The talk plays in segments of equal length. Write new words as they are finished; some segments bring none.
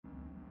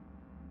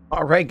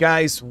All right,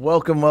 guys,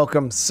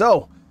 welcome.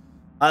 So,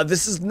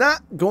 this is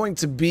not going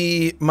to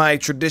be my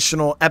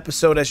traditional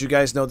episode. As you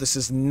guys know, this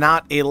is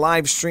not a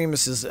live stream.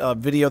 This is a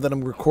video that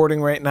I'm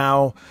recording right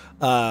now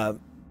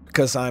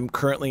because I'm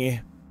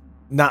currently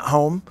not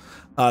home.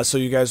 So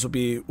you guys will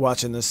be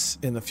watching this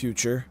in the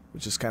future,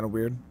 which is kind of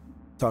weird,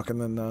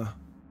 talking in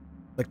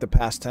like the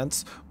past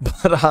tense.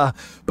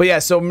 But yeah,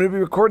 so I'm gonna be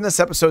recording this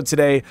episode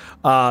today,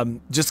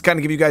 just kind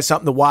of give you guys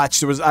something to watch.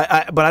 There was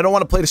but I don't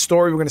want to play the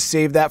story. We're gonna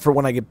save that for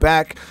when I get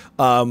back,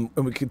 and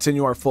we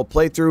continue our full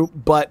playthrough.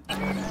 But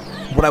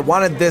what I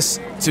wanted this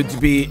to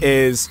be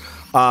is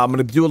I'm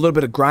gonna do a little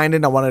bit of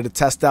grinding. I wanted to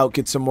test out,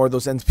 get some more of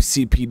those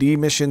NCPD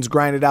missions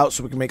grinded out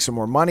so we can make some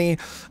more money.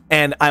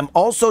 And I'm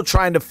also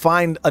trying to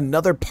find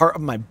another part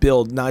of my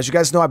build. Now, as you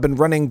guys know, I've been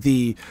running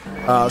the,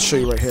 I'll show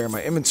you right here in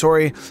my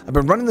inventory. I've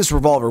been running this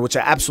revolver, which I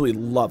absolutely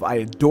love. I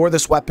adore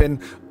this weapon.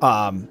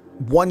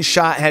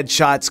 One-shot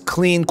headshots,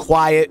 clean,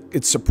 quiet,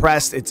 it's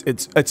suppressed,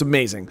 it's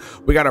amazing.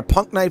 We got our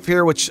punk knife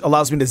here, which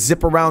allows me to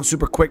zip around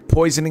super quick,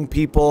 poisoning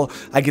people.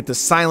 I get the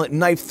silent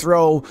knife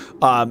throw,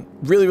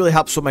 really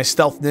helps with my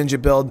stealth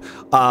ninja build.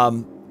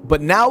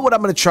 But now what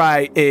I'm going to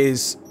try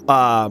is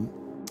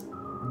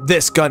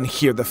this gun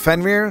here, the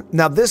Fenrir.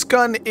 Now this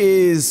gun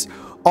is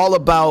all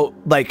about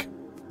like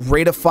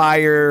rate of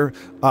fire,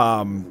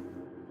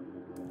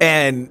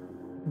 and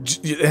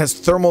it has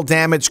thermal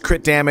damage,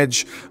 crit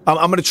damage.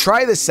 I'm gonna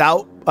try this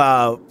out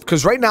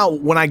because right now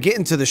when I get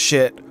into the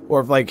shit or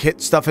if like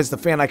stuff hits the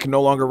fan, I can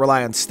no longer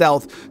rely on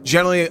stealth.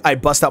 Generally, I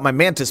bust out my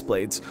mantis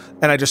blades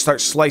and I just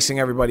start slicing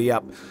everybody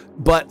up.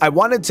 But I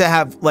wanted to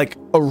have like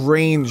a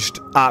ranged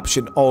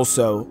option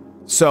also.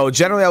 So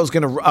generally, I was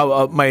gonna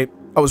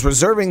I was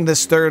reserving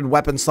this third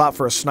weapon slot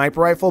for a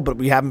sniper rifle, but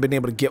we haven't been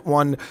able to get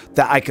one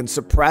that I can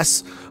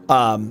suppress.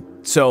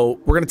 So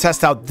we're gonna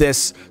test out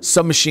this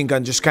submachine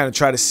gun, just kind of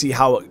try to see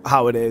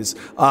how it is.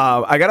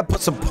 I gotta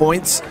put some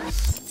points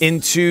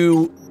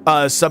into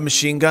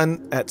submachine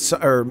gun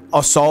or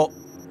assault,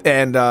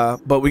 and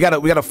but we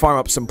gotta farm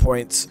up some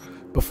points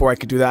before I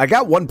could do that. I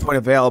got 1 point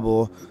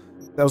available.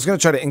 I was gonna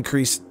try to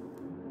increase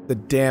the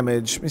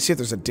damage. Let me see if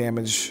there's a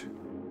damage.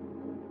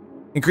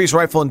 Increase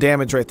rifle and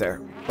damage right there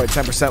by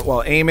 10%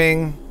 while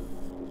aiming.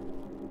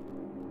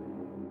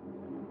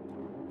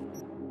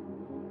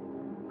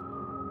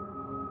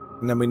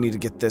 And then we need to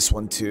get this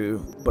one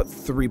too, but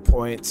 3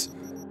 points.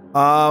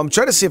 Try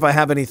to see if I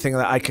have anything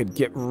that I could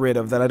get rid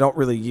of that I don't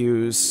really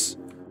use.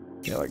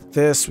 Yeah, like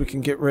this we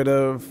can get rid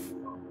of.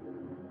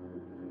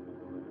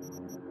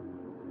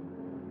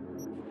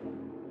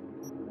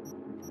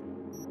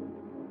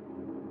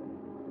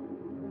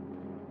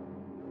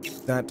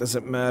 That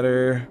doesn't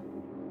matter.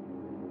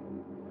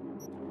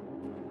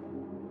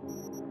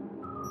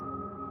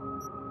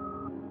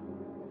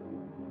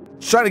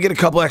 Trying to get a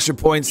couple extra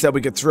points that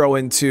we could throw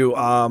into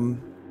our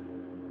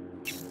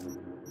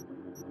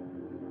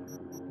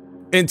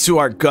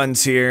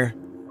guns here.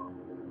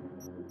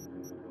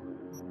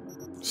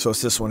 So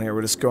it's this one here.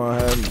 We're just going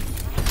ahead and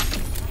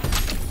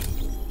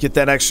get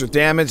that extra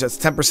damage. That's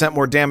 10%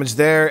 more damage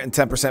there and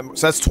 10%.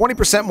 So that's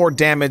 20% more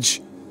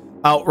damage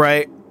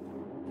outright.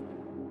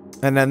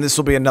 And then this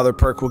will be another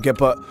perk we'll get.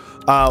 But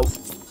we're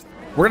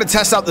going to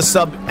test out the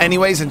sub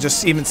anyways and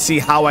just even see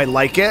how I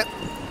like it.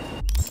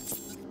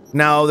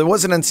 Now, there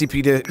was an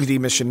NCPD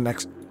mission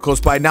close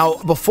by. Now,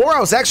 before I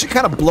was actually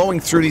kind of blowing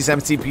through these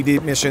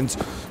NCPD missions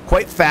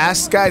quite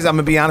fast, guys. I'm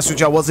going to be honest with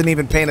you. I wasn't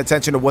even paying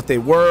attention to what they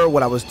were,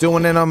 what I was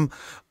doing in them.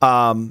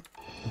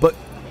 But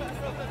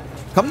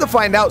come to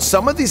find out,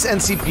 some of these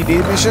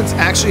NCPD missions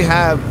actually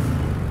have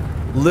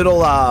little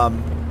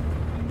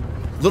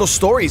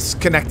stories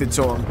connected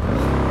to them.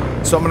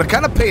 So I'm going to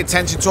kind of pay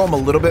attention to them a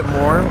little bit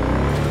more.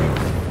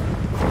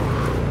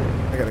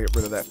 I got to get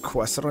rid of that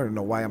quest. I don't even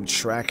know why I'm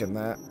tracking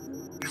that.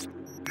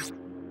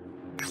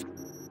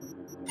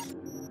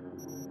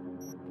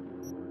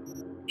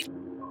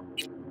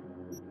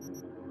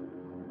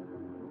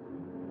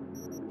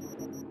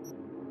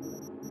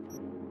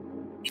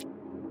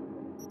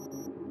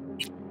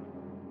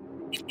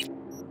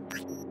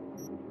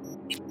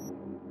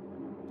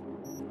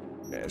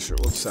 Yeah, sure,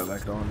 we'll just have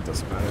that going. It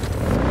doesn't matter.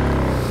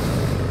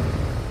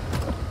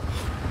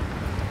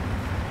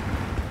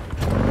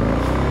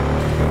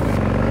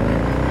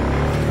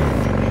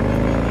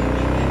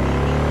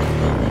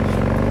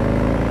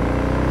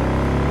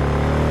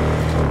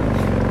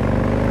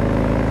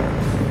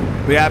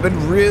 But yeah, I've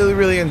been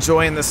really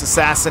enjoying this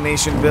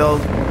assassination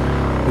build.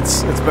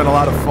 It's been a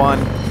lot of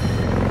fun.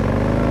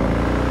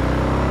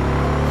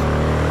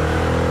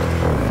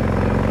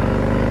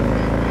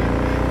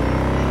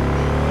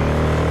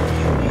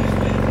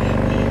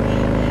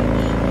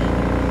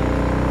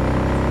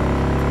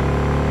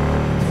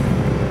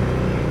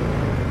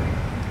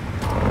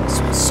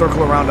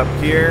 Circle around up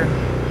here.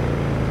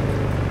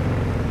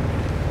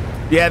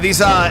 Yeah,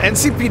 these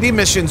NCPD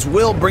missions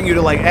will bring you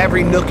to like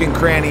every nook and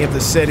cranny of the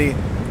city.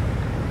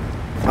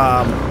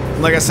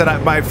 Like I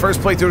said, my first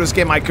playthrough of this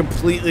game, I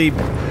completely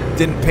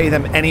didn't pay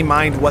them any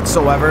mind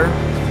whatsoever.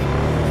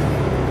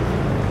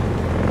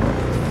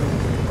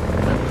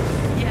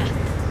 Yeah,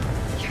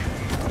 you're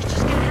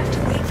just gonna have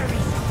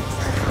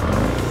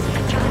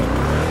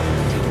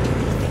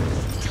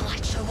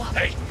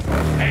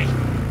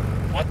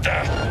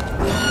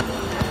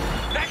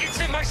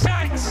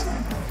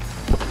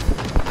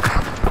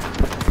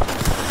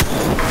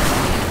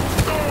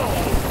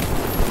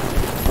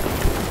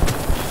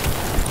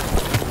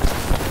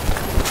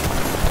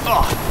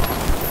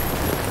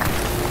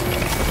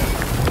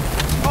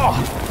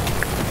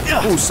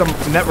Ooh, some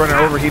Netrunner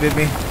overheated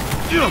me.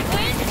 Show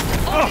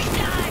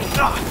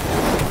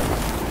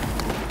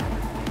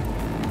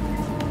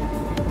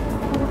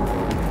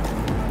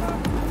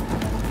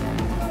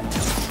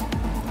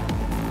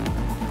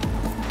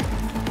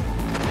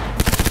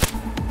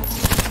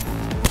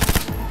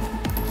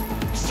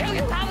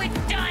you how it's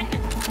done.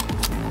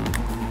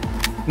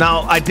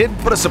 Now, I did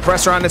put a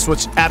suppressor on this,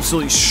 which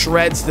absolutely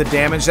shreds the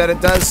damage that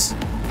it does.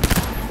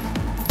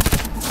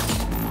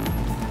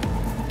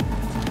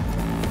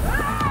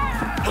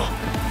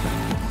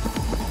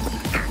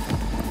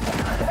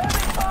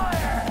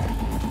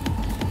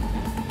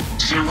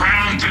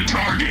 Surround the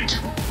target.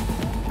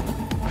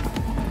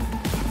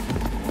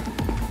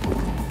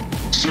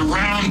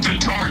 Surround the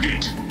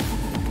target.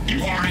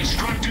 You are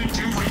instructed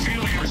to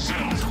reveal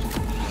yourself.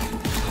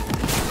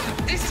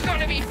 This is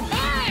gonna be fun.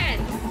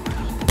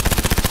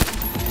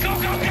 Go,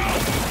 go, go!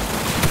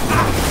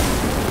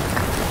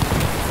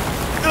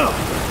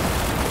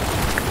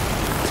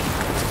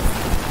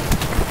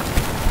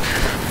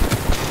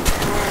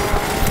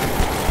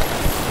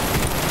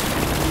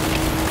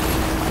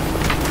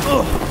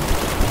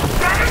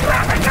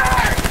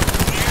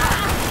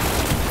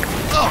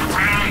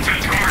 Surround the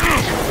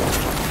target.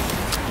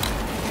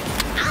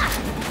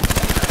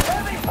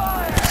 Heavy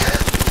fire.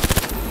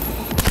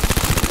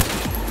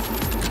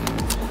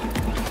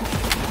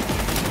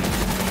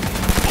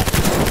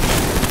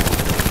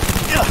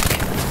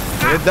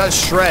 It does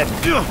shred.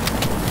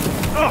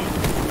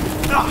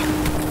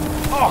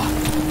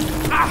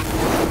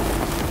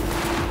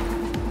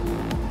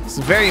 It's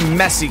very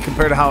messy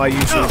compared to how I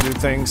usually do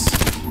things.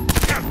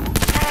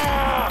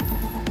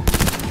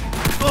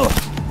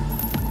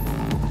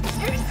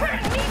 You're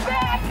turning me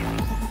back.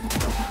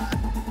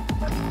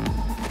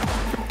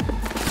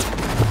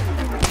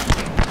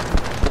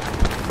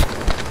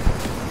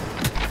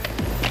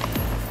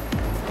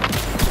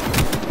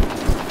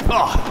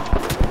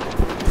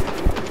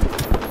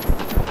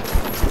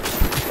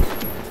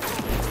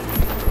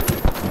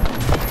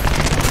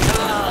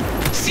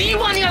 See you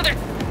on the other.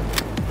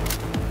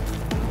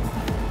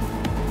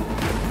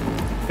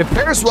 It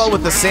pairs well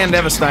with the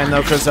Sandevestein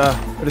though, because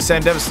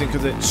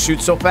it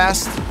shoots so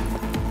fast.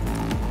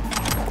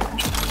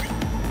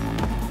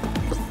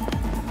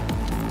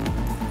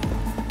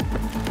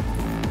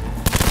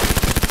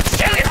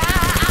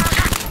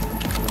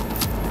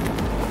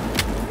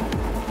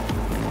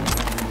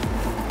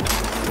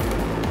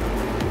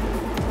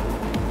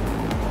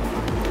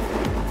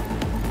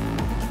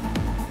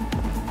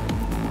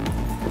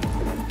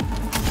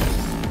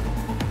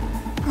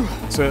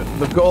 So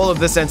the goal of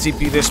this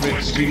NCP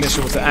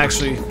mission was to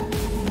actually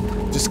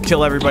just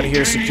kill everybody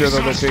here, secure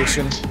the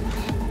location.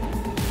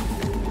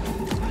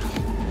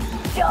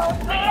 Don't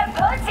be a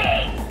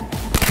pussy.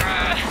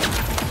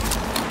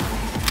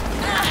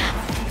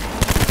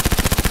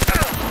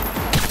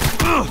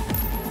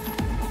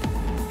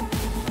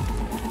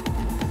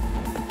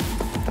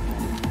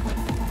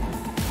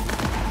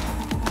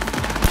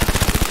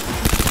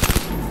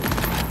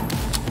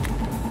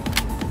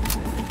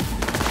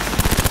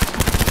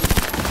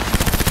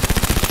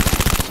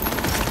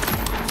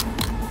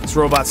 This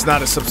robot's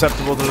not as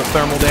susceptible to the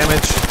thermal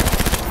damage.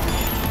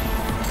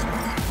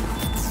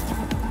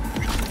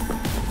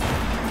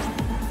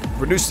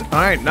 Reduce. All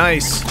right,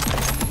 nice.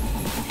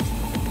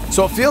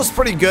 So it feels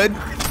pretty good.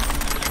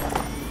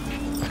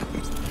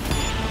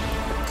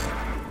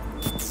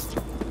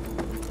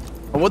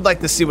 I would like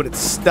to see what its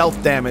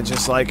stealth damage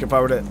is like if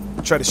I were to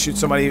try to shoot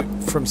somebody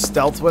from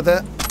stealth with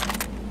it.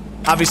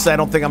 Obviously, I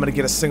don't think I'm going to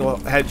get a single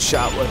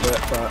headshot with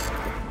it, but...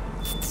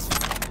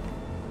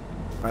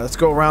 All right, let's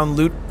go around,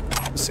 loot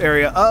this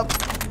area up.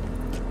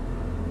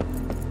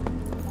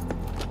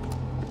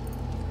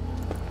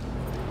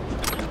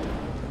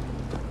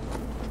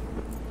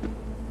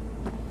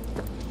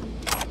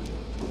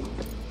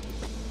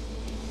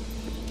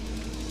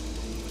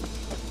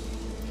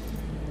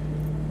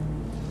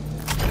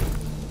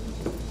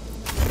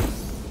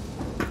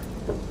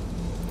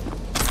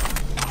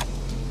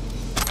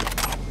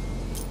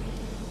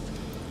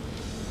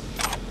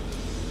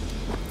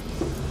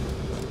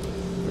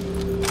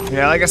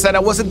 Yeah, like I said,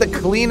 it wasn't the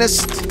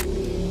cleanest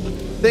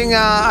thing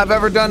I've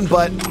ever done,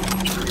 but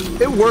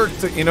it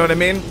worked, you know what I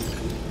mean?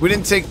 We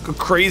didn't take a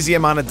crazy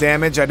amount of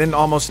damage. I didn't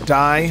almost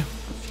die.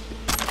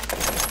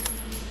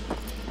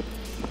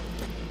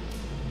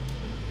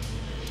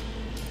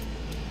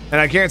 And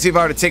I guarantee if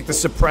I were to take the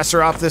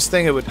suppressor off this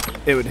thing, it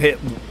would hit,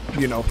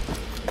 you know,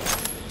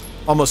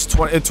 almost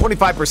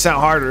 25%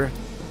 harder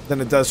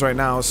than it does right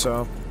now, so.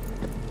 All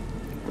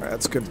right,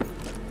 that's good.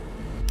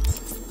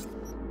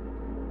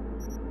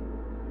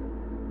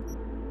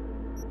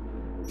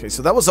 Okay,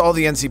 so that was all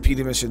the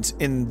NCPD missions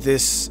in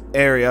this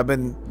area.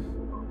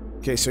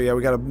 Okay, so yeah,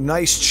 we got a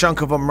nice chunk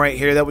of them right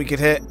here that we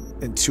could hit,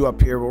 and 2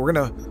 up here. But we're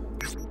gonna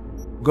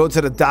go to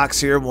the docks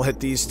here, and we'll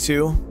hit these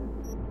 2.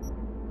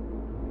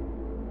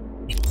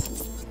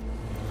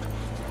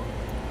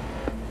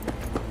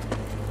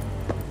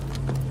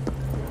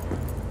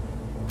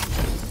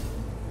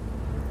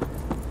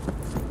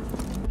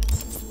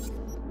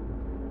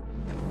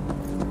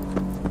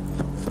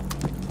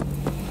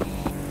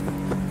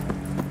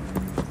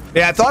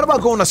 Yeah, I thought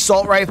about going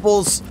assault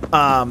rifles,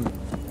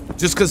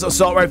 just because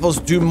assault rifles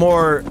do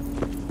more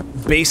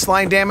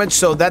baseline damage.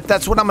 So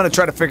that's what I'm going to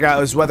try to figure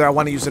out, is whether I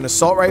want to use an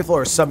assault rifle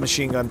or a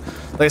submachine gun.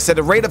 Like I said,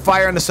 the rate of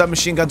fire on the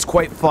submachine gun's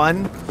quite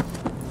fun.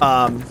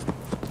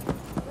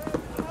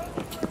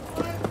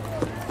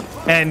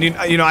 And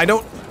you know, I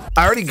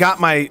already got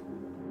my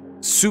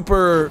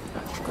super.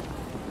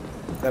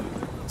 That's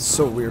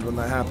so weird when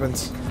that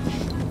happens.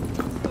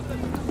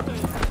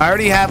 I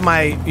already have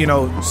my, you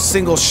know,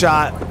 single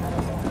shot,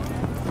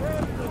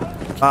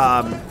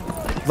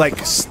 like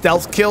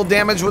stealth kill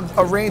damage with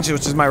a range,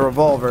 which is my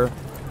revolver.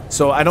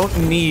 So I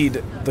don't need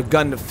the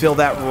gun to fill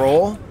that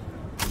role.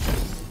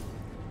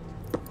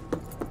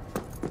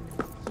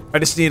 I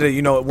just need a,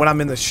 you know, when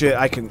I'm in the shit,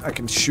 I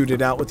can shoot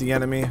it out with the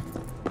enemy.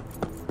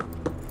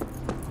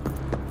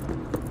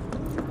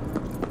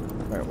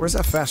 All right, where's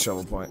that fast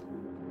travel point?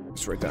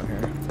 It's right down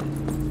here.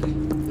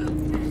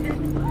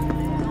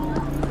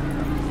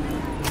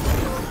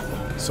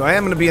 So I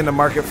am going to be in the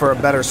market for a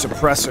better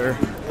suppressor.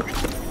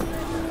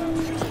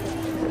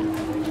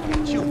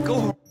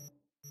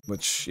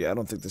 Which, yeah, I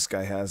don't think this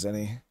guy has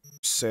any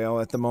sale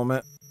at the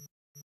moment.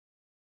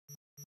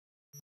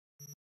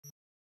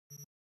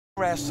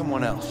 Ask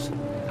someone else.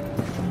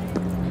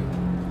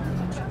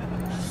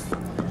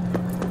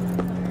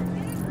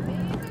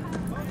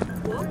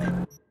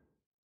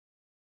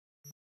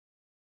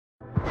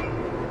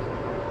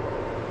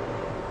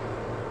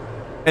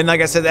 And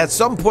like I said, at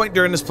some point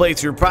during this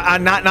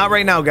playthrough, not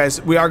right now,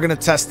 guys, we are going to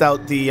test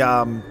out the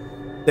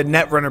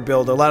Netrunner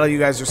build. A lot of you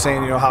guys are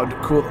saying, you know, how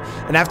cool.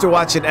 And after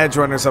watching Edge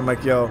Runners, I'm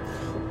like, yo,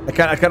 I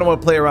kind of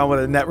want to play around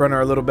with a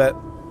Netrunner a little bit.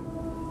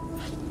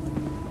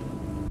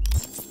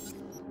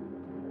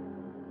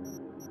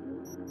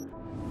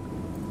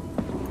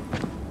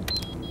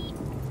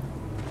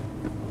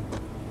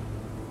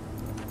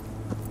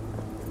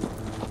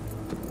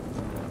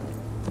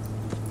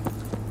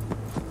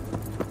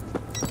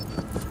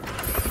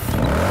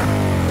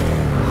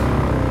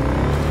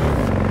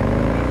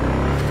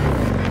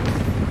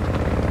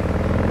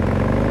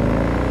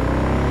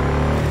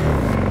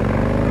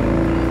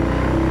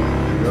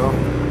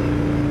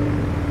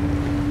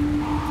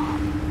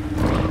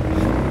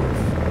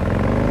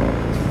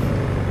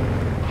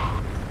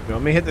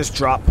 Let me hit this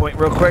drop point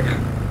real quick.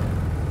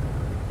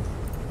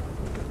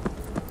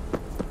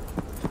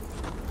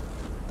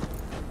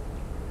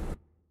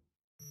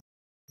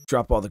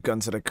 Drop all the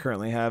guns that I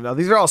currently have. Now,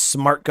 these are all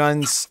smart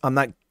guns. I'm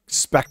not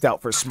spec'd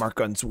out for smart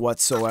guns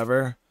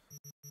whatsoever.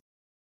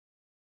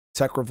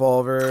 Tech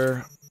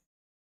revolver.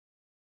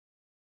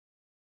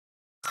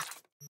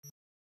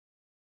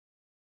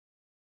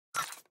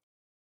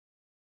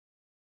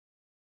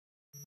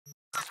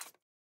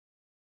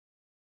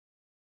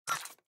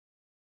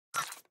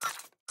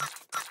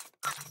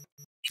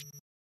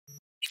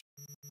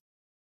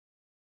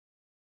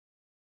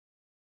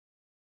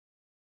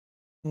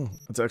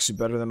 That's actually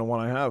better than the one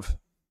I have.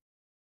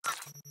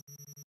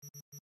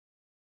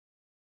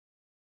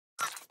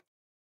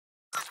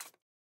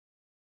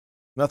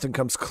 Nothing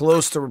comes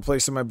close to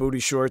replacing my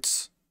booty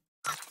shorts.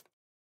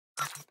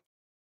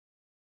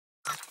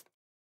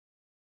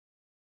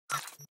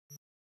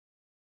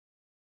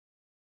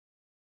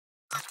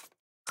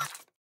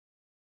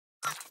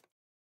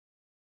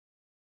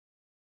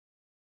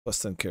 Plus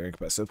 10 carrying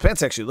capacity. The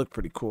pants actually look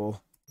pretty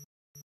cool.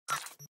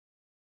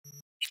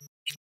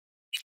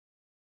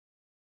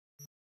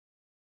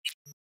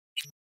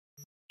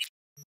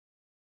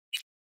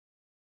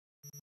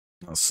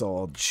 I saw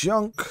all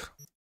junk.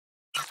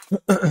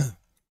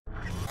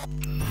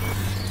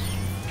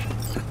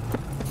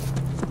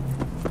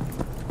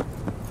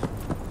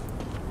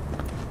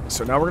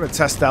 So now we're going to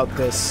test out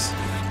this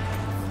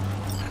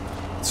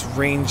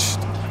ranged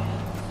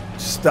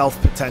stealth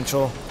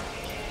potential.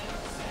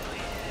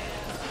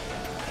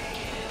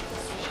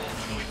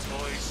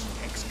 Toys,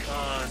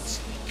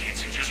 ex-cons,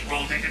 kids who just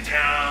rolled into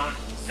town,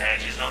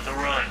 badges on the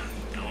run.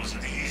 Those are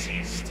the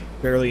easiest.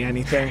 Barely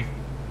anything.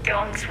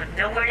 Dongs with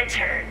nowhere to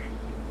turn.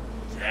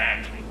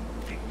 Exactly.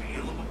 They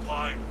peel them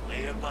apart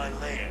layer by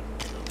layer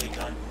until they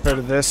got Heard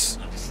of this?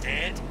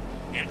 understand?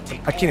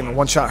 Empty I can't even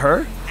one-shot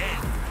her.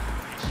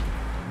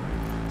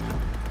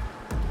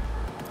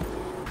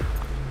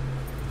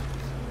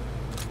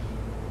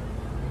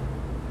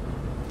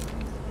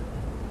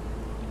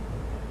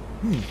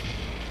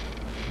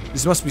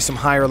 These must be some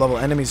higher level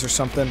enemies or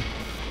something.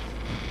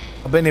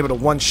 I've been able to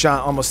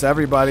one-shot almost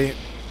everybody.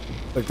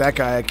 Like that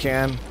guy I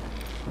can.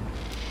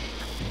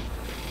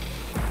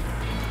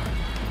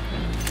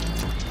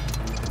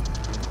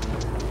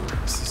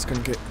 This is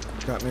gonna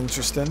got me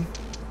interesting.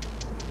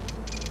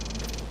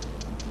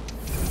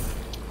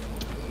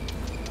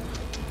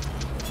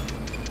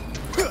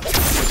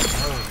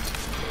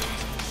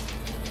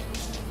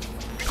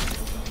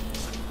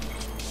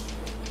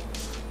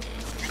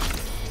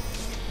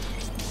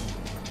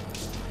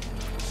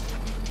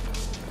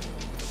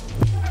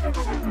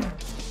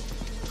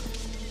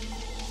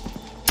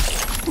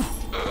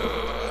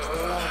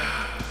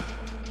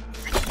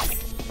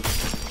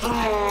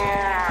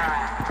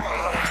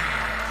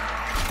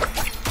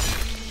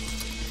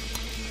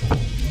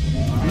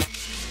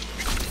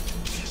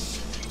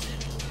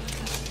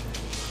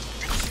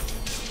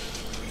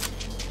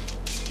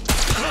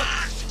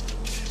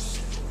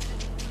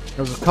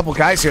 There was a couple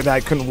guys here that I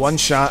couldn't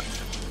one-shot.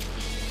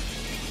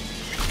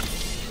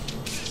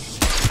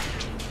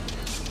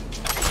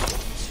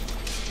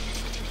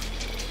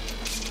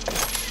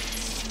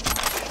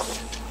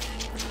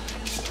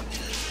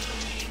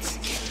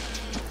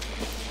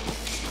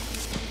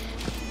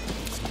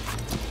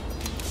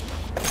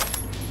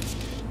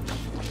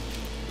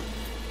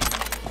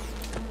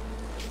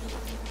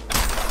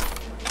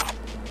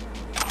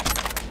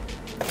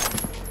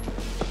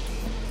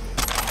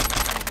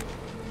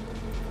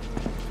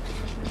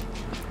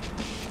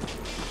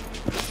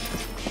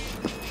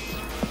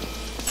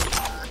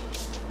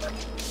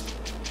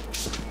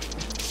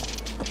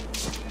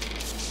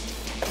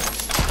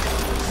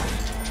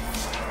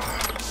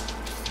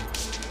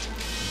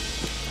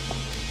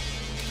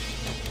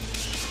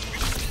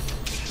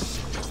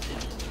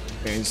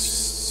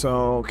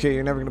 Okay,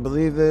 you're never gonna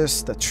believe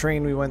this. The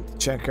train we went to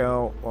check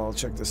out. Well,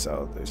 check this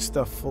out. There's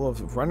stuff full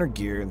of runner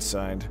gear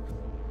inside.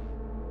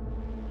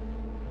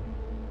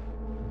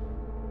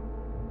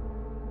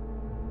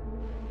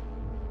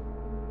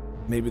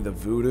 Maybe the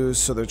voodoos.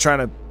 So they're trying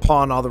to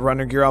pawn all the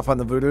runner gear off on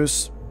the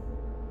voodoos.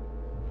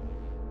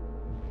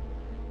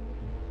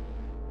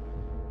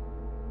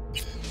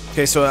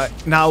 Okay, so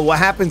now what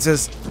happens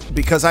is,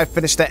 because I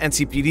finished that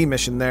NCPD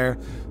mission there,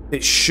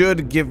 it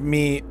should give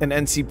me an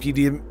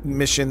NCPD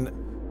mission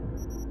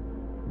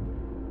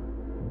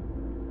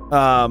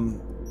to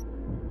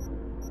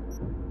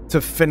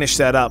finish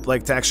that up,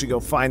 like to actually go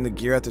find the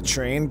gear at the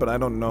train, but I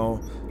don't know.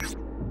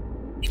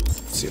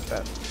 Let's see if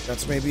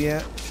that's maybe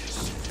it.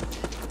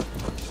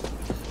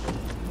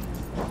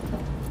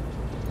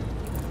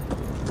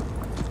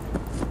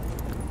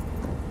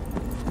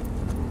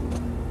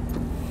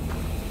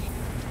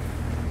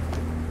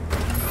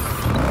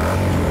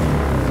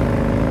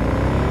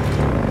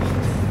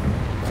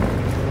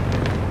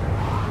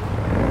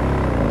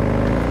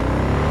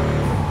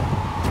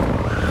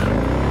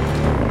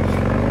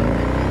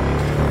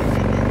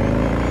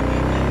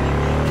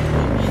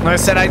 Like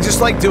I said, I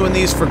just like doing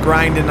these for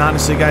grinding,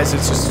 honestly, guys.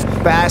 It's just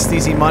fast,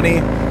 easy money.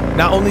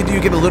 Not only do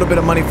you get a little bit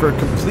of money for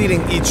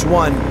completing each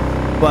one,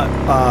 but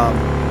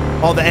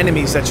all the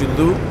enemies that you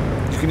loot,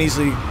 you can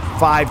easily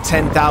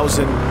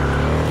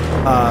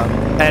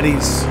 5,000-10,000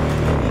 eddies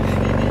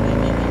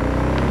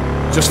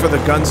just for the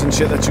guns and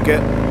shit that you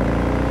get.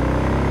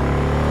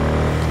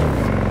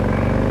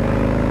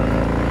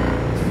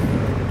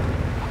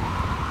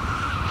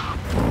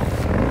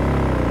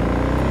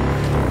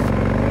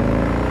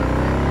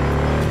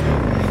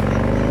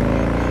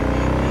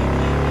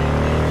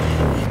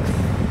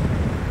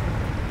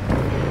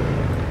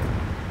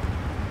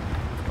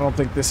 I don't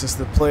think this is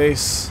the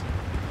place.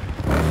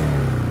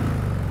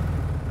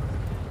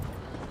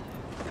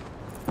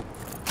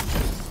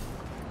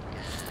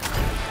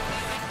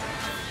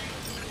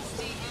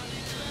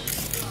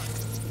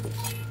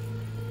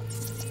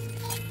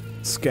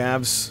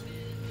 Scavs.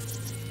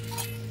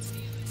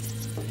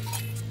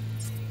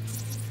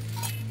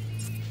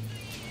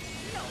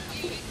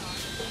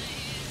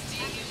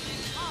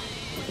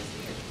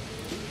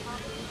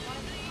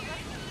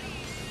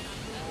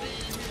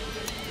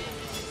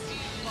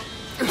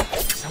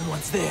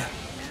 Someone's there.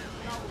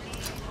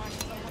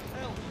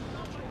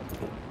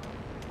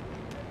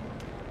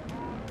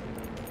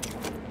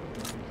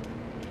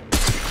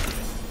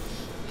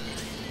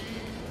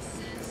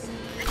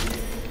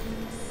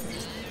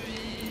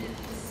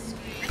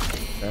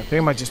 I think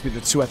it might just be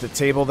the two at the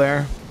table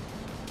there.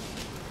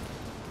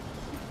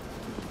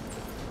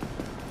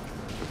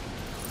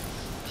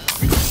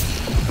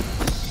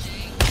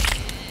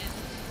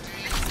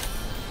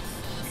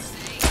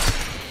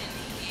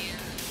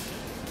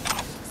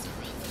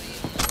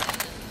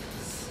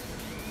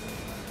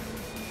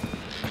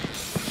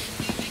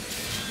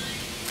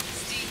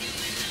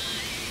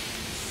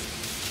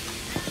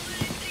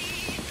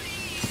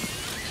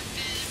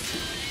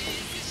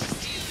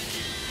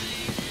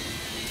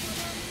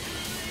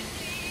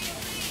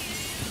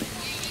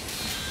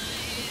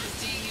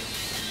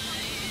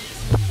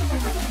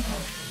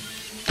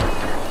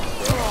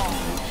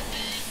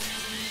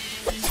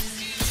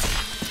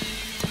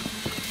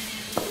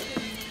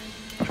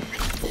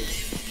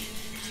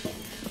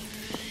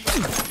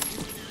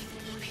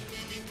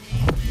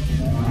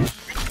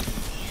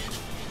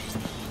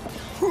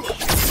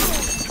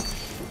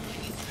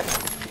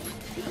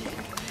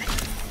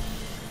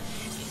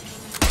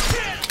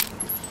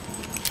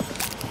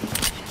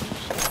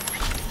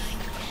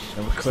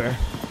 Clear.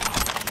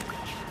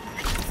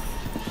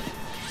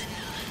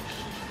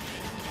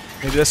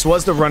 Maybe this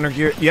was the runner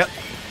gear. Yep. I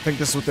think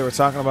this is what they were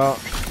talking about.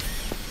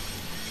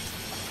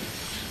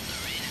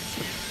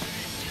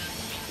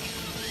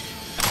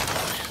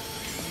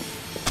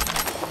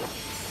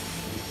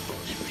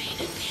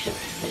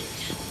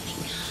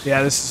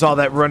 Yeah, this is all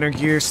that runner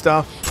gear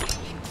stuff.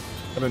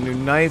 Got a new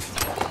knife.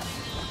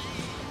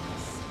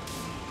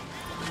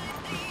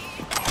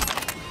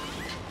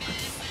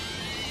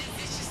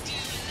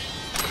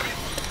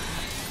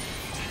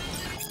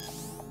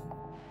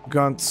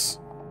 Guns.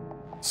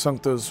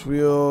 Sunk those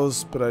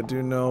wheels, but I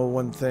do know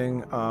one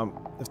thing.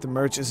 If the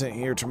merch isn't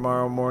here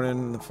tomorrow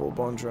morning, the full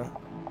bone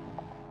drop.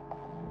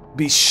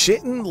 Be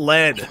shitting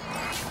lead.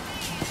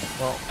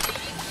 Well.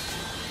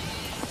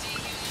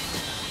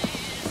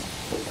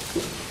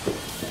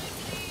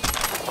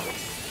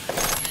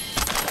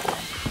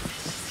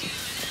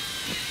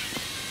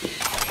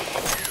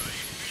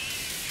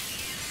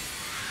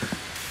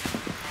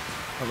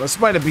 Oh, this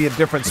might be a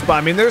different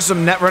spot. I mean, there's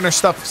some Netrunner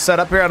stuff set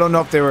up here. I don't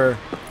know if they were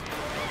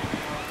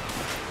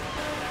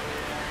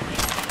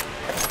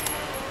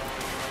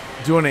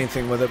doing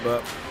anything with it,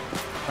 but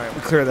all right,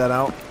 we clear that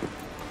out.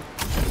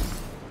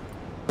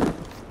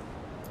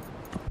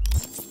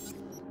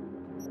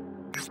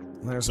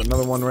 There's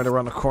another one right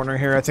around the corner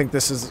here. I think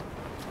this is.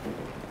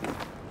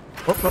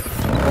 Oh, hold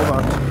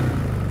on.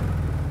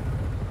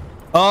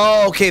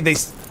 Oh, okay. The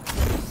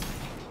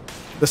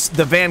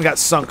van got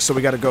sunk, so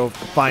we got to go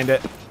find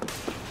it.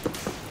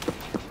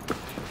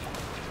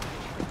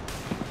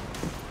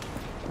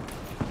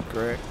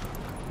 Great.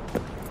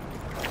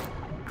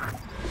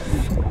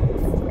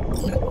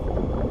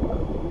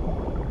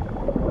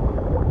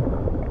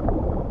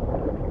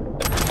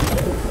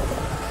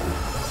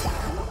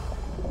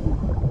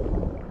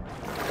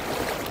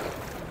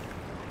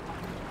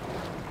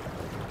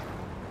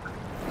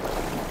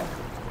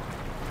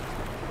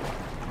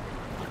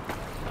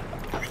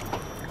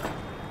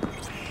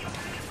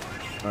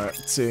 Alright,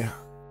 let's see.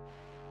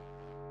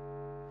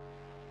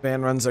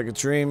 Van runs like a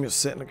dream. You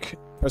sit and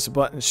press a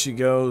button, she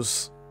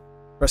goes.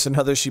 Press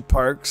another, she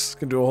parks.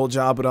 Can do a whole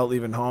job without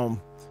leaving home.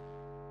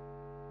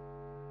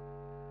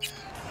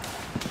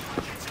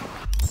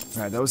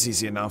 Alright, that was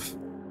easy enough.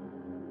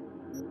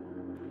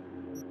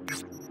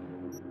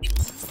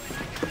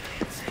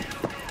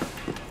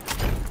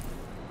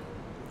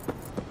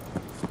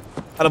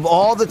 Out of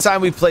all the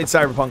time we played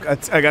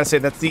Cyberpunk, I gotta say,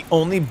 that's the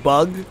only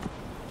bug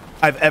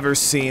I've ever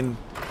seen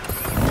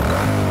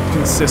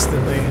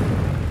consistently.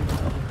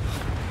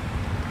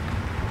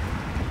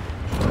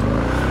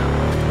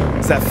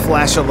 It's that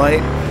flash of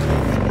light.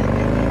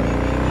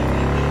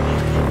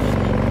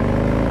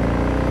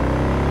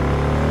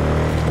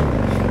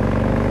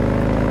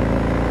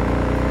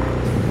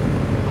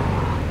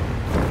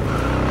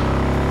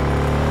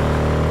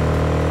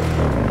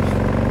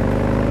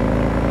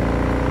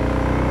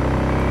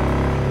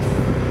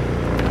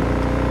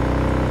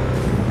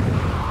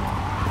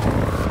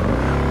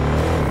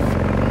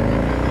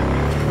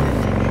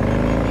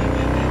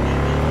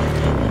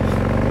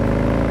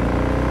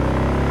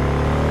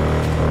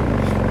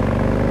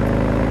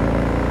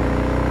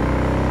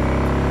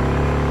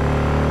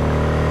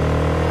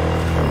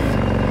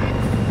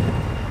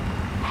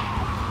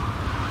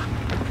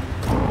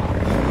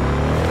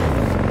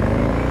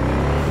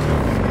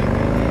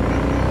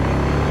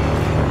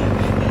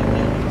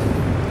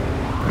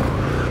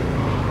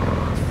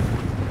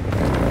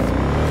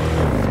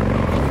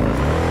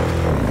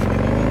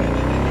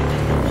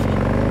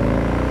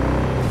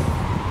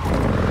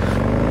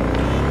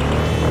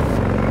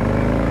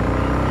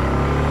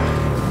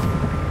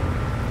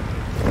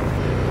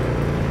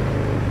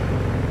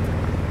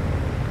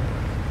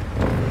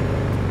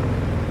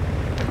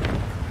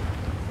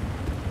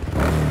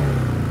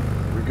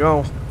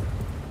 Go.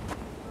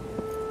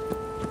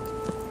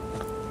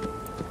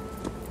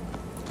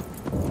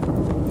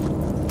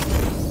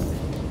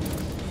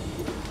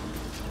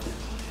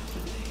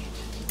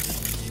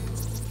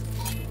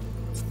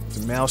 It's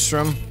a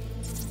maelstrom.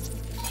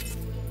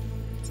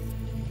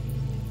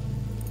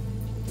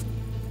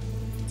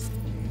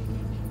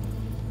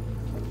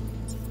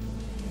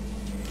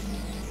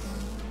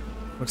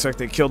 Looks like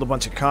they killed a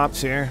bunch of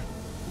cops here.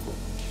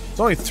 There's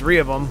only 3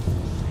 of them.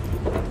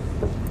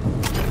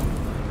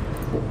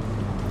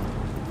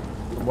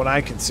 What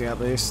I can see,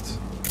 at least.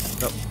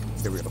 Nope.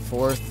 Here we go.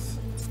 4th.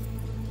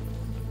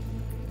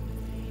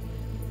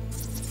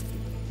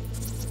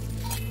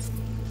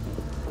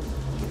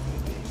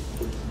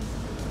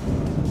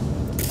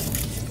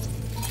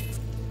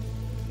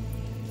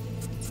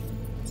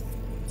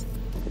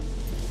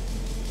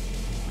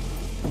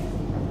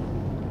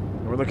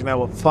 We're looking at,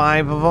 what,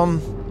 5 of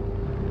them?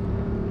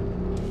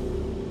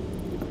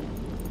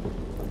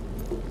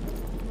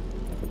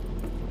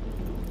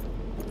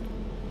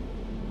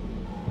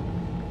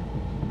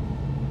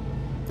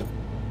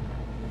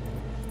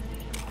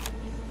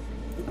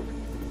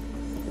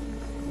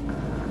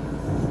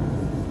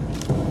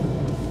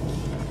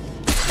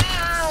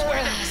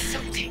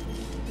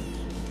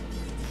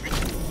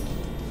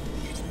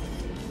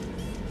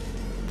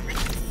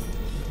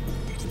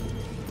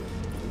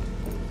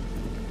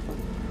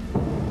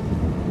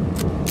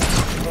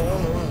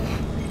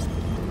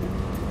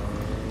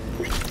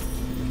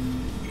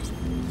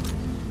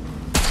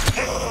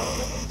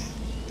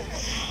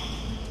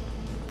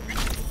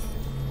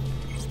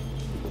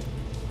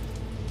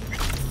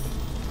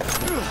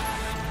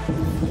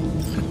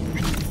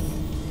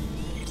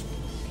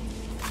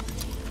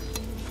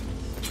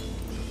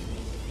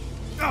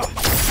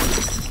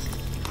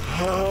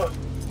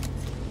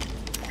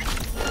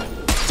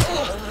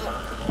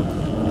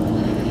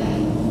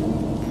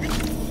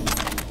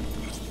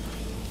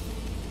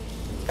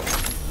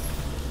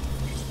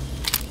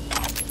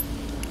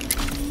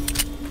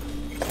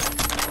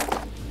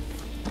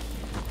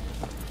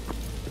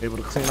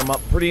 able to clean them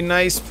up pretty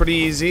nice, pretty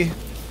easy.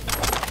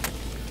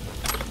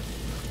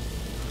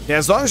 Yeah,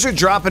 as long as you're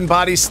dropping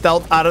bodies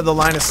stealth out of the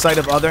line of sight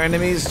of other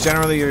enemies,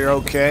 generally you're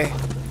okay.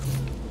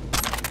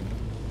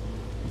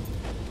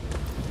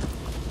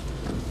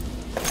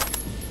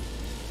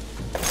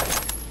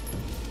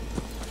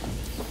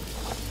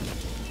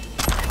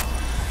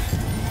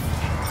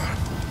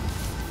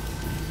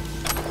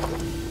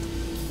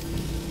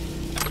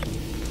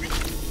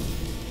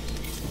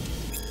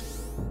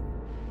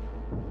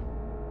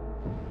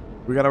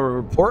 We got a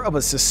report of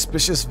a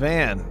suspicious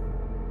van.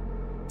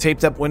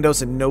 Taped up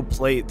windows and no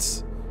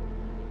plates.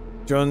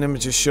 Drone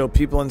images show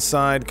people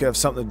inside. Could have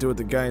something to do with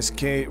the guy's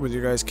case, with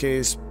your guy's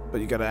case,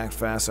 but you gotta act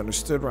fast.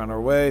 Understood. We're on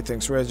our way.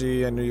 Thanks,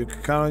 Reggie. I knew you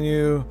could count on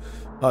you.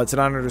 It's an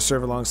honor to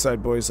serve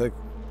alongside boys like...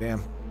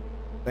 Damn.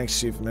 Thanks,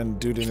 Chief. And then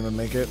dude didn't even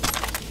make it.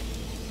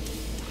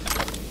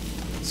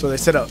 So they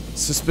said a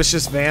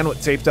suspicious van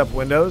with taped up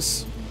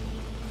windows.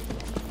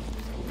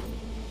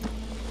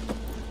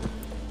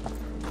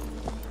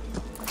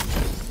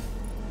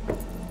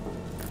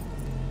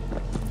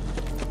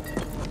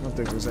 I don't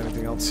think there's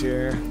anything else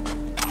here.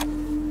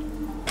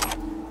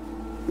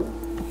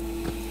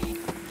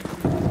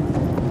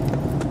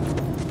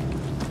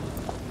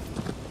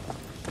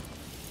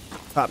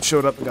 Cop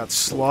showed up and got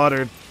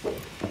slaughtered.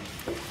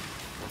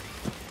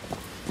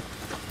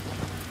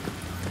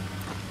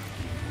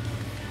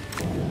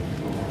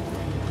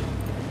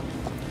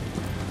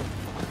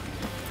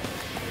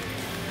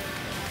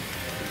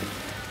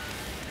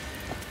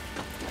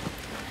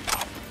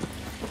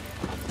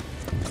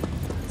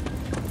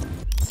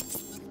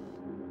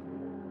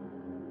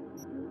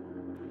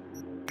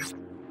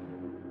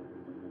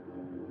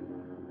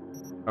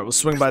 Alright, we'll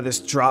swing by this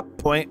drop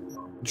point.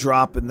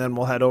 Drop, and then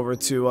we'll head over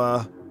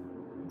to,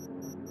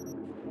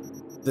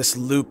 this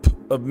loop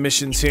of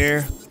missions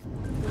here.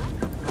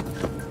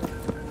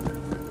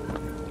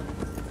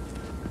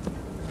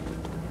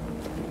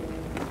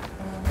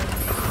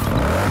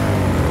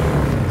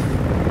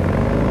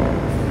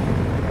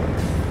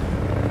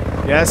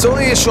 Yeah, it's the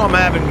only issue I'm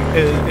having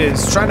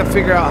is trying to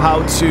figure out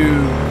how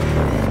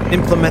to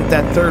implement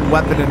that third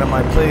weapon into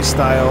my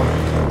playstyle.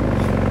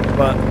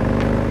 But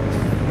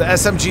the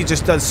SMG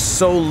just does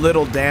so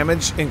little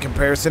damage in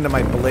comparison to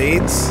my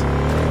blades.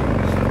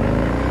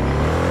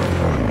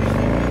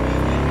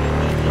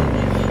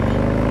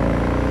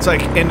 It's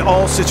like, in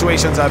all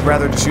situations, I'd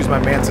rather just use my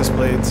Mantis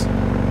blades.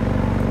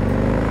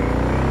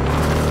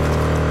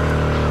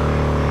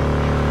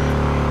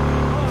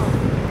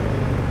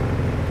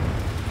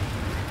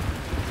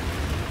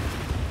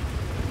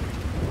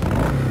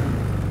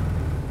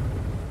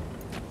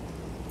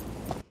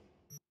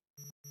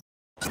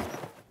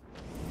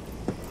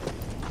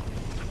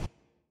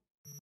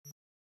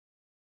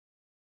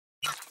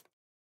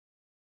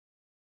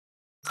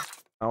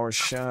 Our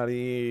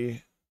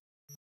shoddy.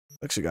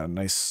 Actually got a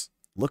nice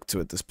look to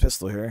it, this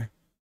pistol here.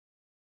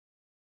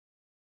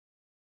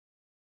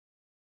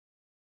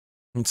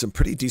 And some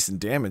pretty decent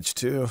damage,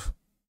 too.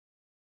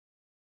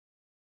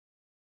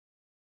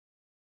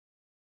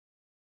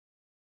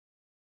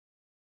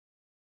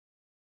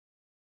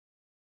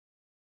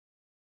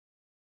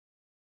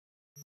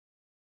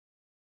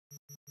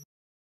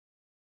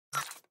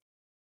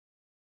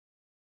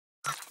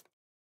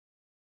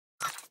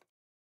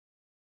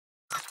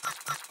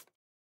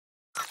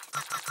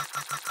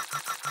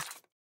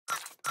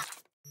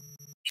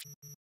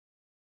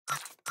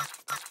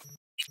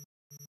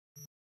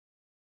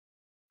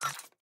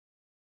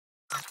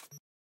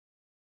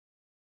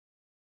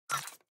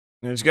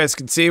 As you guys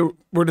can see,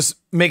 we're just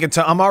making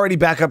I'm already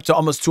back up to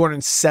almost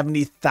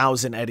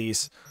 270,000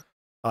 eddies.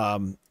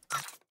 And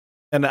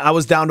I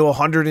was down to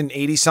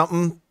 180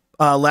 something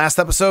last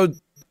episode.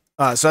 So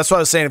that's what I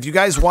was saying. If you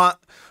guys want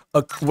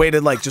a way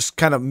to like just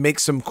kind of make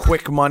some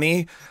quick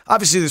money,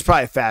 obviously there's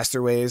probably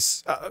faster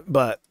ways,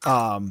 but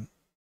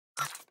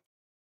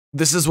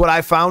this is what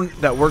I found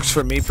that works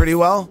for me pretty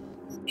well.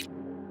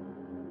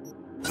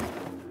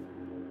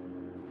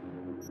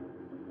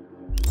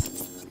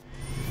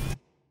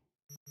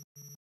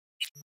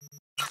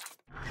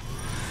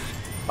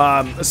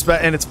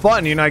 And it's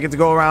fun, you know, I get to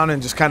go around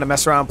and just kind of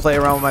mess around, play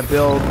around with my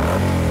build,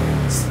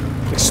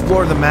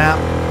 explore the map.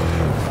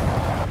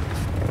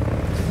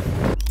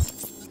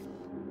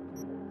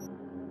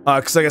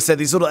 Because like I said,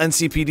 these little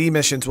NCPD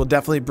missions will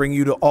definitely bring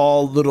you to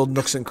all little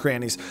nooks and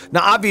crannies. Now,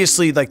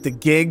 obviously, like the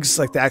gigs,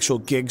 like the actual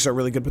gigs are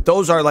really good, but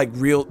those are like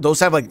real, those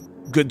have like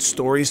good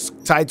stories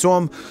tied to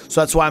them.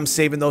 So that's why I'm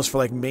saving those for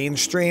like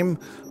mainstream.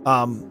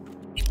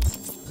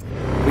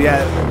 But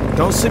yeah,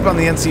 don't sleep on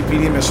the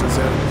NCPD missions.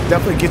 It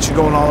definitely get you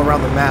going all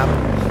around the map.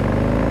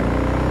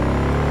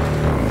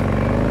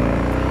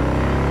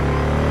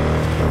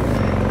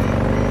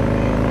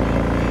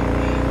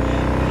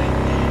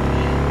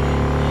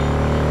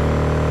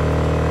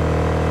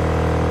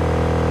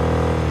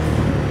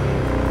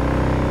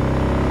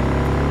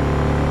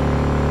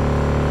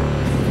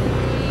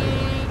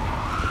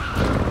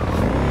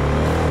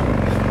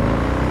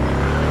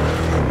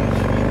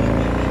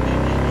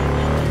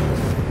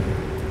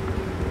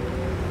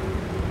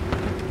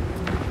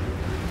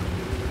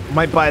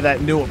 Might buy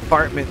that new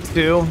apartment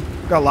too.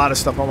 Got a lot of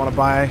stuff I want to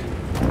buy.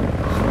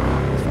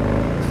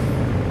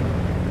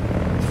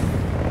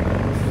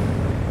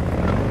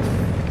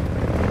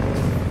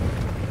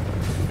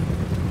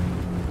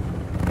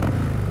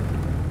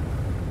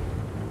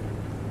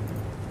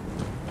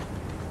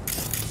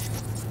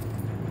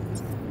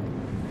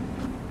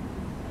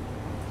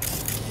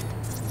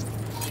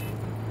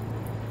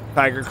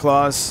 Tiger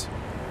claws.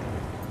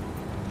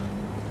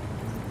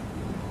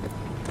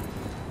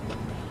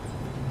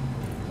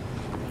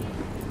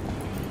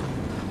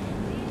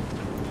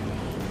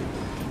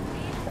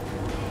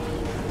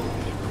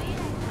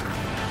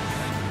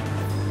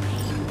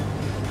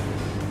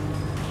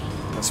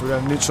 So we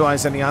gotta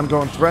neutralize any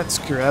ongoing threats,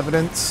 secure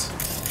evidence.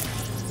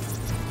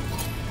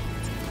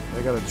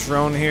 I got a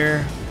drone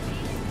here.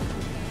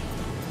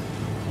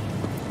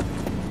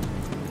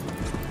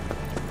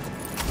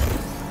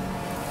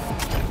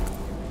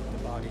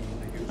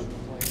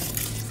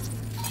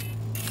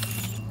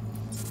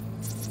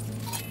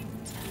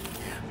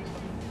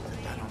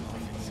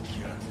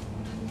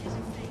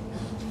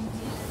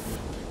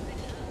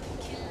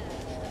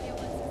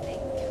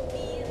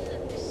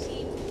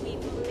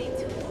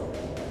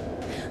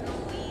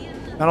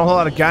 Not a whole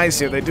lot of guys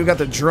here. They do got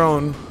the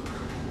drone.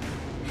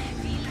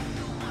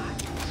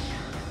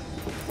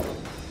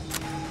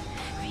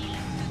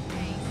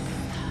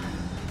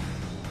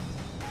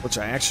 Which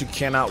I actually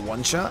cannot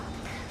one-shot.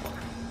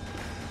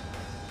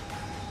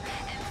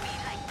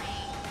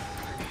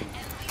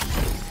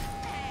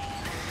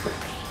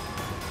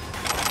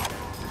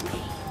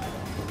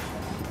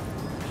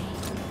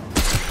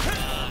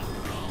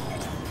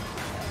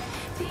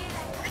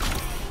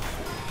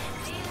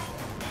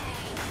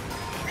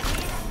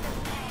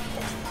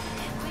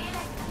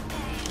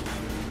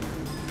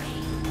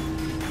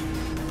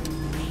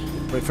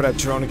 Wait for that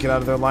drone to get out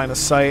of their line of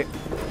sight.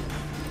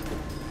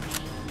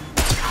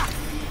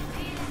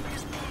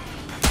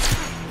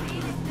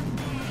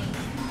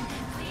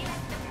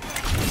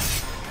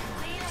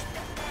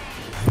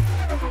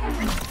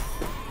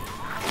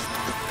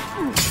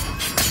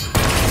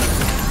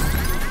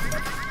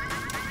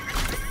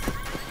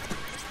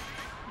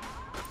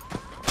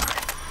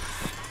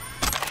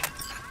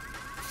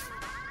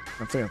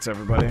 I think that's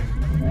everybody.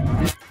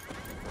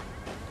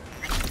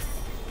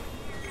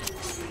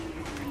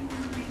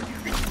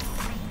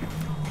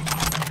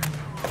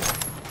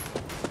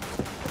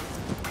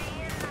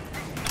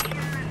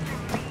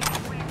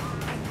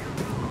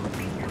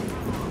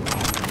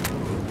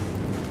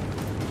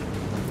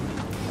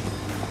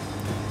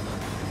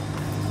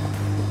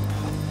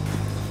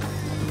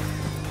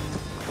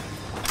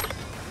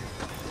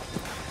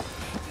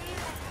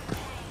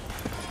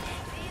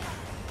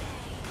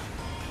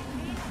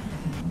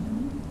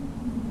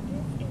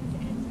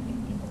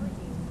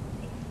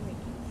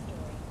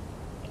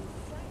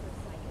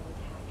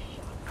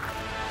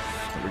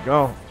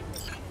 Go.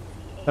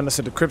 Send us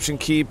a decryption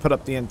key, put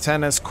up the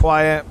antennas,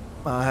 quiet,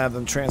 have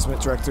them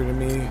transmit directly to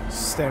me,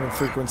 standard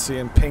frequency,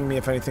 and ping me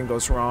if anything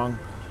goes wrong.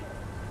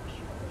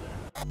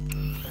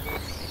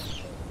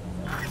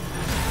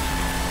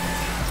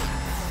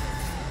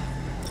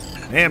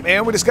 Damn,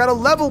 and we just got a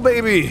level,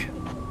 baby!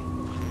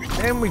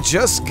 And we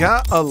just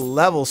got a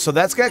level, so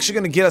that's actually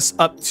going to get us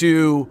up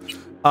to,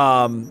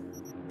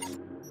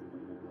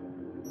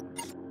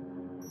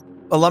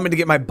 allow me to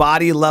get my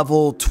body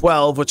level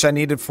 12, which I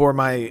needed for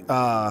my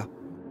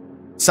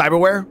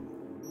cyberware.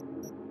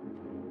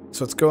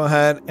 So let's go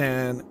ahead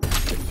and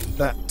get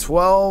that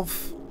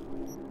 12.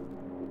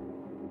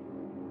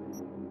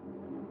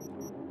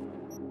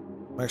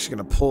 I'm actually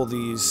going to pull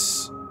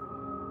these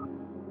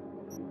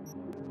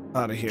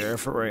out of here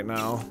for right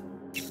now.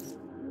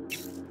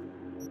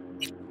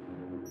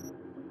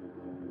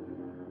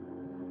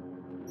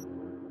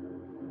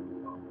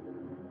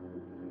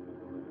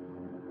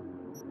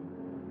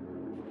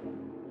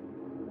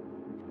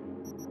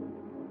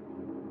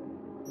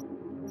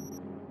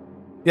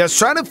 Yeah, I was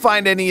trying to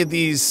find any of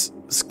these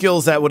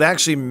skills that would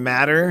actually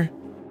matter.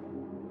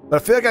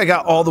 But I feel like I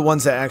got all the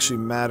ones that actually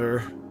matter.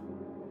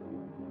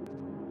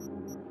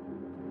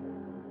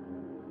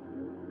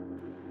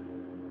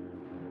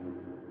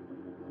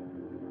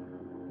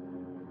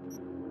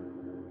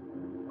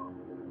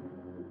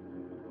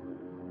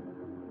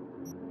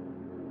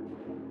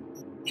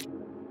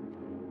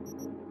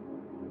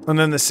 And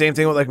then the same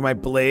thing with like my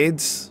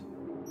blades.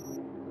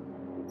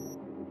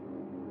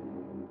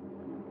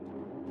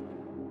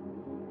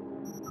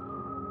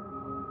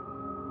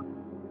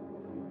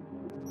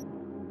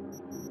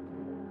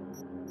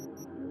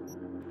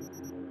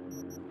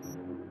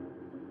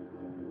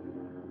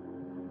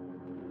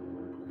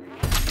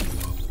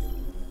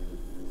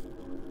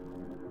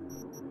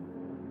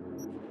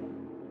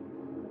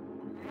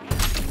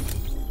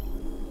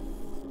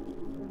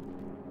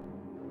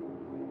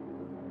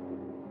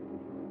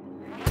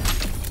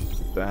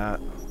 That.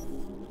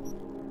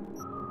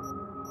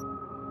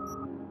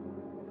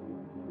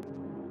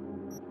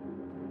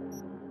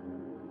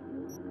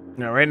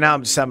 Now, right now,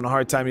 I'm just having a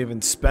hard time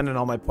even spending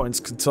all my points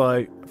until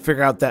I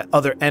figure out that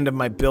other end of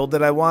my build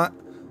that I want.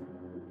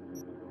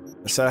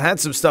 So I had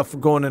some stuff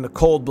going into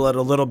Cold Blood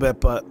a little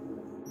bit, but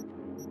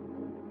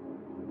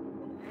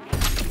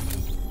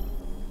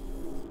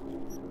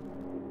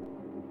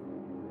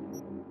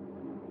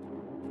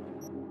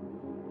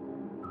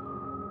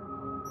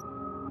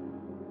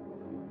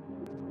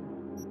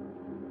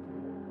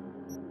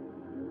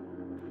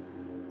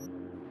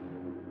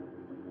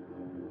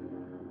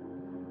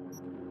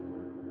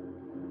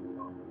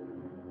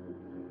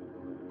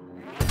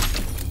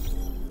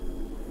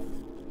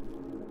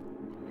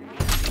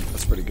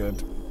pretty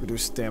good.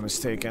 Reduced damage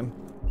taken.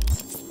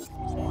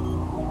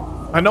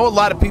 I know a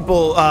lot of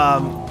people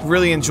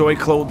really enjoy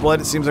Cold Blood.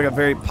 It seems like a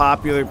very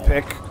popular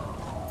pick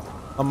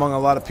among a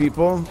lot of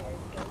people.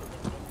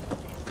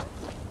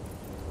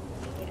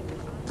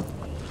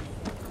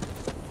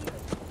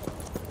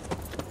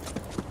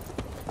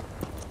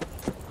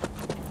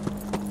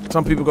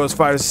 Some people go as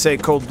far as to say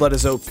Cold Blood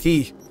is OP.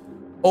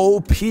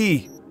 OP.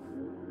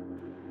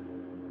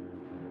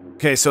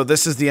 Okay, so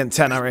this is the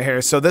antenna right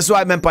here. So this is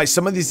what I meant by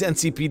some of these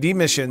NCPD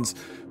missions.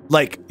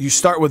 Like, you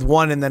start with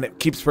one and then it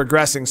keeps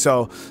progressing.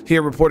 So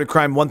here, reported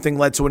crime, one thing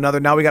led to another.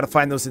 Now we got to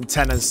find those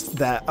antennas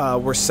that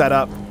were set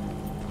up.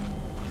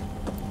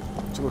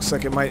 So it looks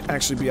like it might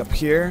actually be up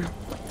here.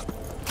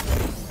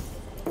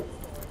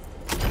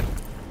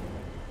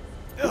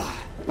 Ugh.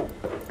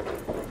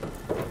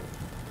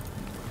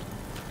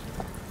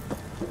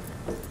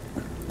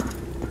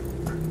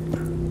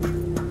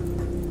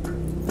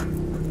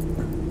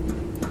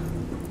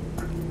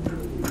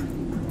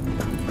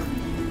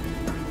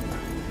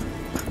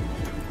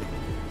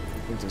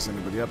 There's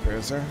anybody up here,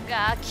 is there?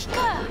 Yes.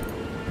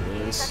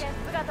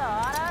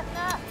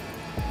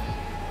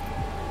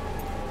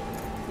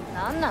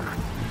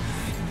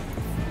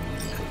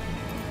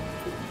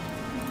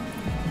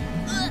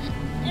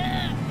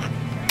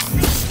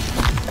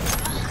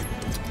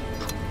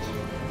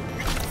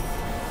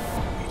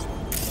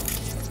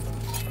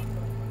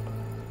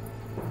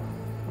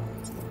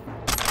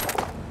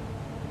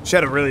 She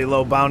had a really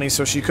low bounty,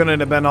 so she couldn't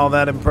have been all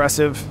that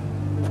impressive.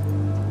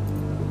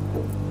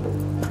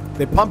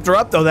 They pumped her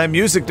up, though. That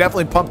music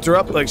definitely pumped her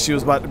up like she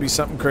was about to be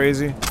something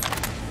crazy.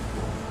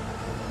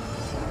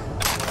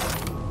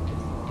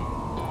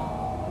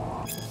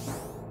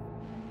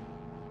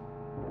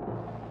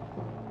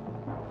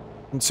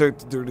 Insert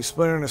the dirty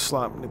splitter in a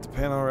slot beneath the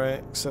panel,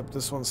 right? Except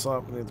this one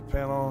slot beneath the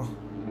panel.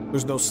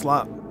 There's no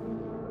slot.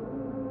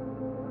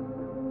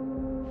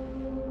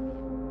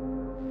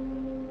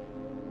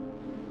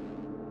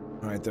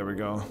 Alright, there we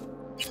go.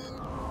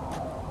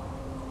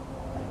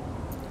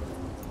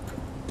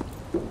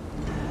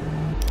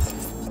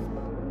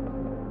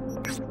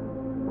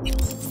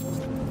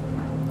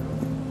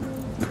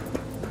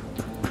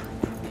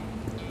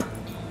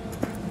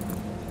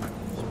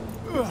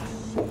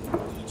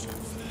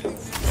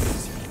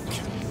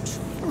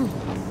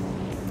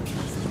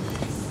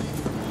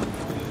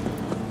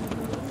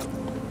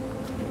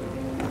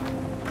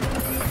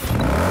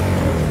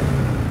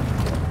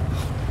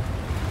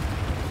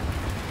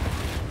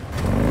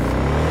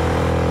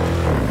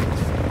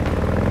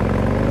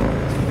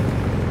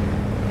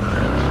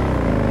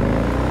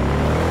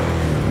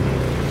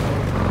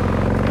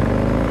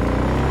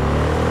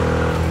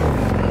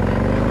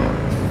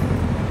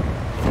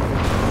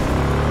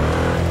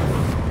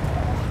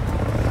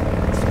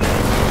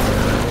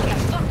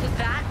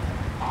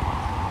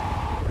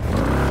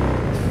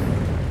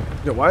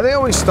 Why are they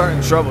always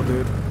starting trouble,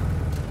 dude?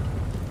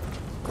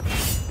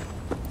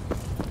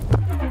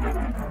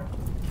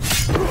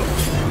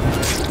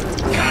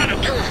 Got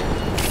him.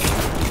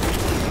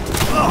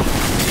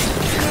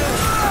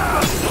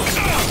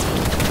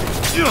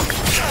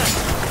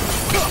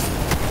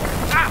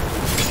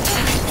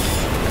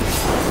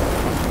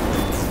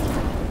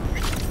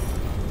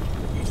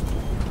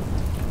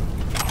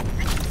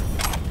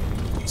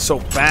 So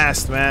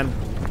fast, man.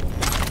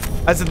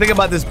 That's the thing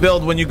about this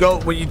build. When you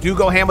do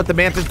go ham with the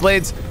Mantis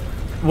blades,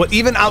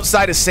 even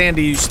outside of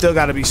Sandy, you still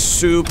got to be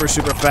super,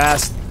 super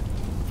fast.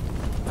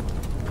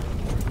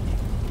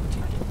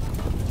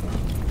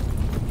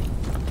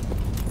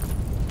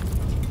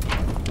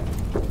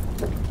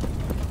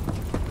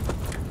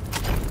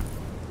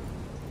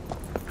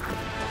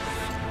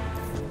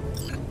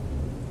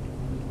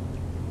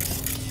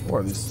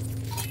 Or these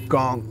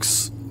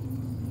gonks,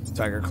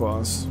 tiger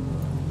claws.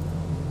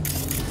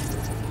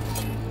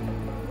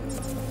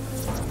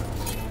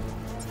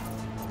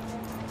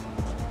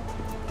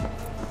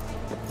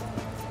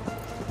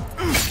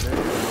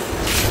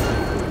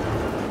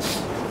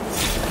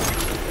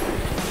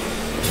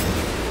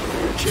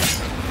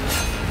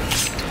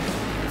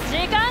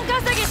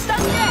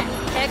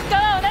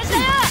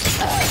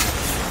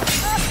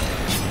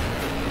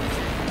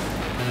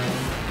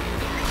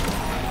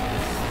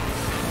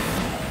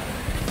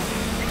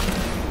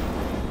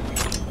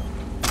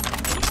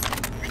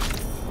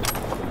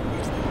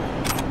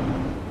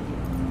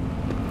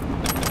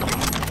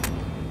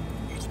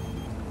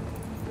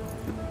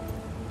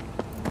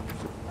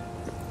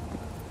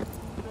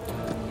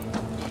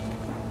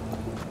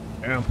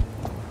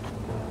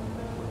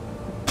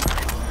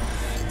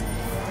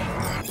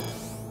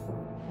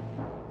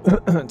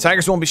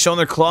 Tigers won't be showing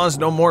their claws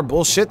no more.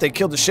 Bullshit. They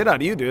killed the shit out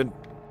of you, dude.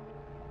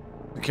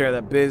 Took care of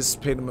that biz.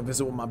 Paid him a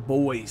visit with my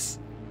boys.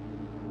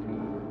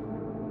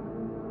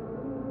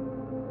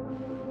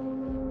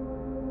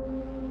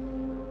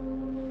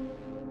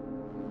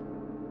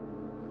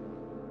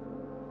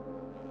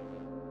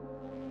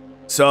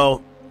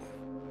 So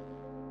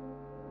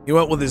he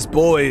went with his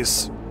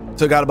boys,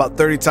 took out about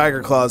 30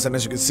 tiger claws, and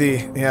as you can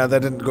see, yeah,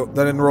 that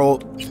didn't roll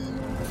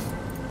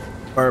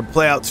or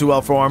play out too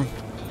well for him.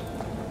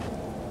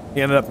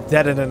 He ended up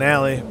dead in an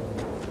alley.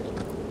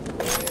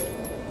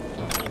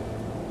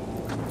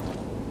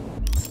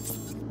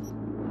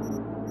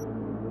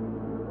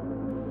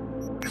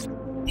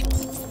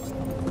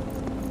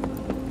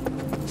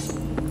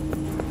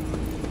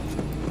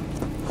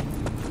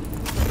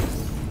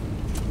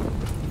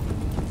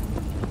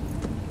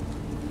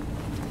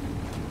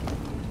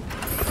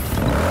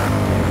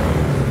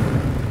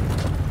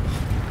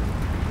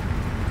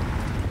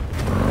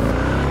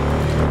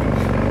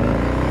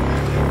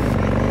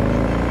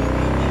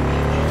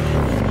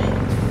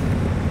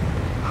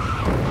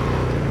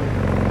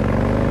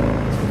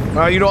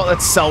 You know what?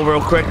 Let's sell real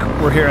quick.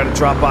 We're here at a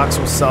drop box.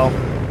 We'll sell.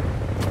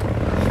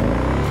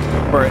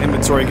 Or our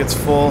inventory gets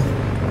full.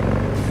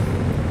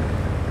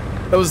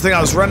 That was the thing. I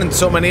was running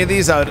so many of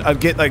these, I'd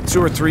get like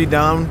 2 or 3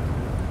 down,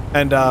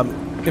 and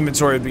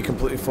inventory would be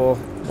completely full.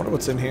 I wonder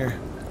what's in here.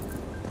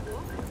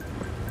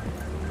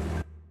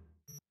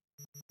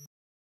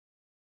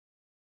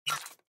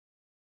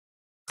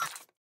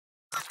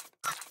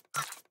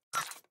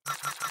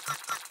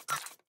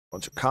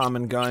 Bunch of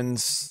common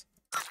guns.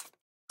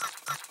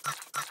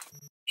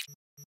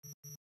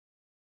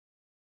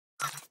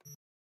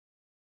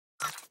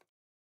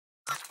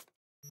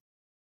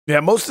 Yeah,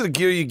 most of the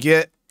gear you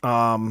get,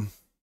 other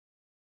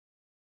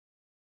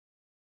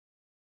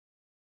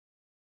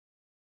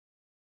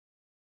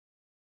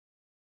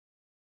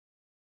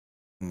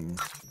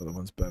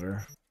one's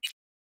better.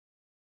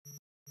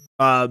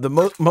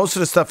 Most of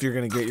the stuff you're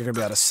gonna get, you're gonna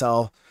be able to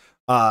sell.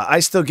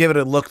 I still give it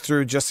a look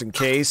through just in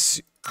case,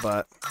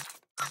 but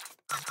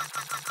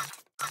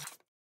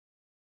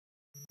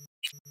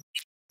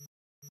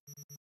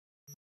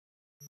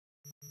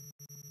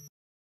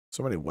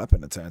so many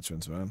weapon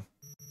attachments, man.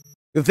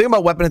 The thing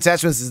about weapon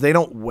attachments is they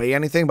don't weigh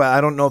anything, but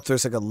I don't know if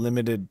there's like a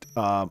limited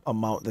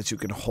amount that you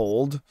can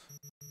hold.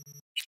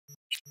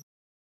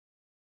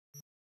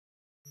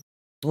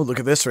 Oh,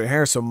 look at this right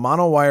here. So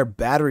monowire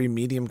battery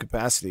medium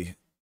capacity.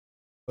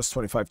 Plus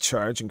 25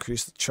 charge.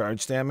 Increase the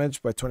charge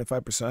damage by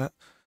 25%.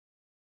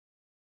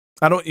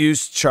 I don't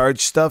use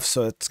charge stuff,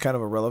 so it's kind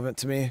of irrelevant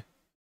to me.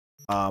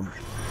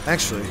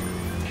 Actually,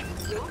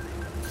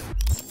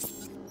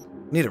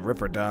 need a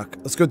Ripper dock.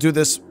 Let's go do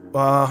this.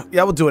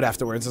 Yeah, we'll do it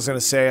afterwards. I was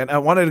gonna say, and I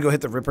wanted to go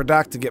hit the Ripper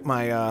dock to get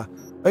my. Oh,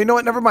 you know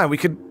what? Never mind. We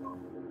could.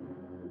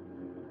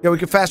 Yeah, we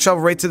could fast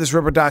travel right to this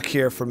Ripper dock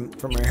here from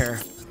right here.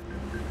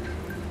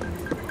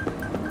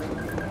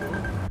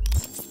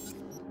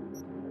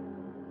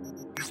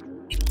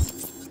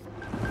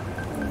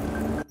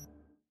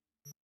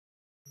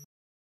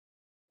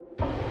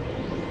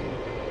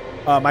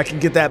 I can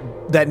get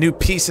that new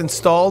piece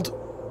installed.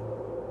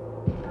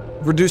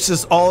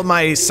 Reduces all of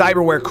my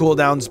cyberware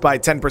cooldowns by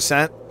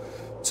 10%.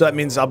 So that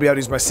means I'll be able to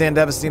use my Sand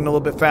Devastating a little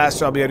bit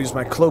faster. I'll be able to use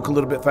my Cloak a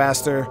little bit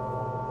faster.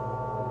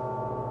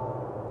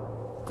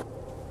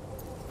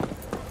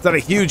 It's not a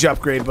huge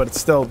upgrade, but it's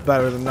still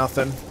better than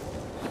nothing.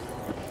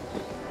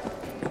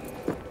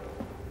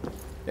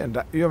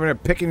 And you over there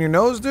picking your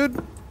nose, dude?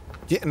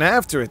 Getting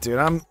after it, dude.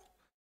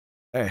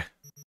 Hey.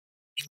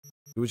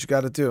 Do what you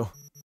gotta do.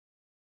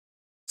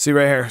 See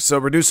right here. So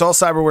reduce all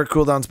cyberware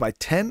cooldowns by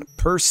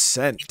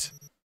 10%.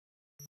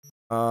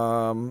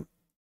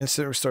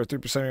 Instant restore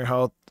 3% of your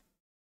health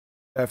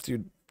after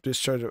you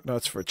discharge. No,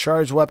 it's for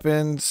charged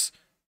weapons.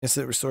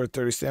 Instant restore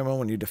 30 stamina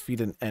when you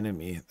defeat an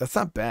enemy. That's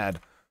not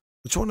bad.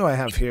 Which one do I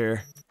have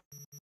here?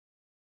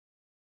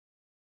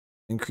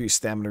 Increase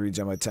stamina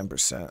regen by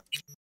 10%.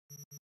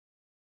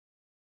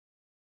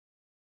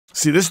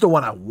 See, this is the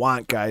one I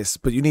want, guys.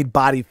 But you need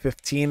body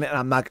 15,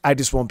 and I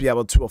just won't be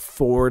able to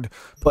afford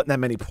putting that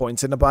many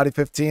points into body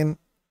 15.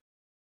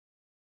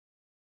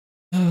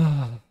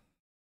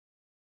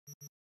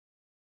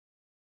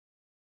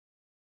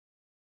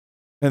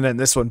 And then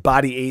this one,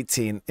 body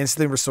 18,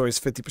 instantly restores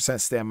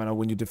 50% stamina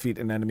when you defeat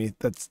an enemy.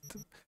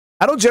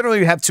 I don't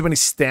generally have too many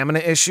stamina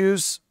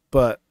issues,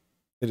 but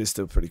it is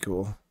still pretty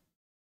cool.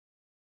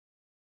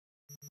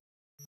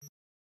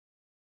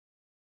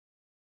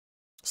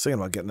 I was thinking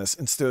about getting this.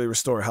 Instantly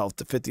restore health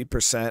to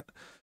 50%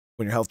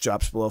 when your health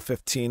drops below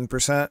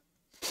 15%.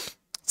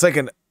 It's like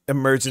an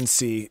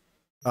emergency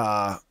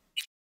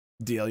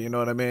deal, you know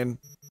what I mean?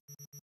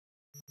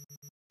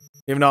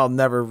 Even though I'll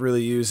never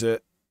really use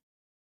it.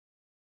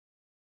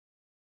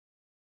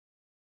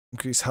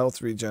 Increase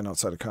health regen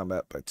outside of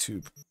combat by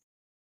 2.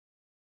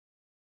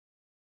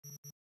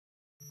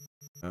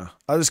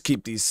 I'll just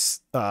keep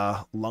these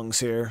lungs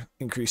here.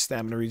 Increase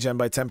stamina regen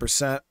by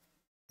 10%.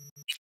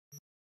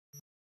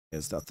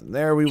 There's nothing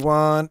there we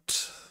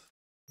want.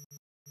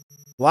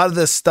 A lot of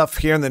this stuff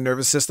here in the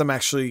nervous system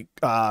actually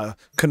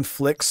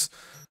conflicts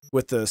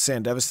with the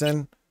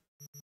Sandevistan.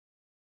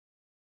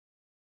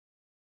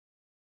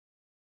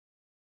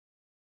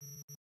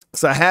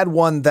 So I had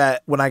one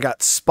that when I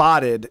got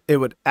spotted, it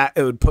would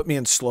put me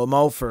in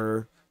slow-mo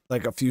for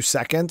like a few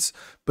seconds,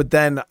 but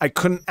then I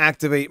couldn't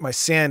activate my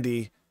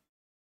Sandy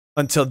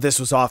until this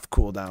was off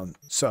cooldown.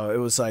 So it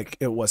was like,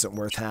 it wasn't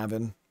worth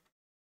having.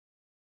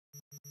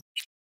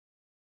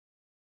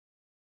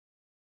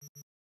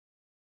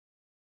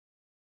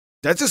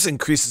 That just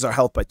increases our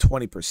health by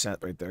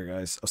 20% right there,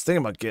 guys. I was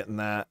thinking about getting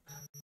that.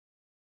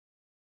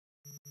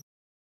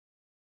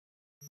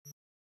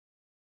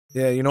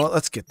 Yeah, you know what?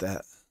 Let's get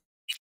that.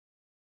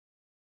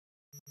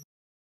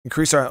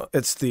 Increase our,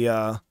 it's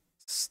the,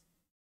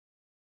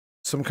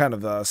 some kind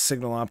of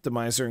signal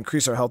optimizer.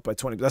 Increase our health by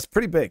 20. That's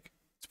pretty big.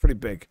 It's pretty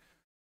big.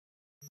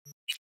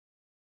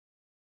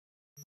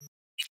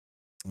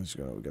 Let's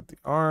go. We got the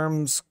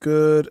arms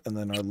good, and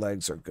then our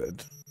legs are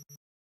good.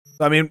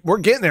 I mean, we're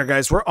getting there,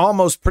 guys. We're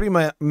almost pretty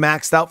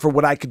maxed out for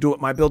what I could do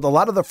with my build. A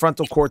lot of the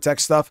frontal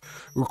cortex stuff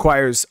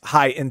requires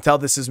high intel.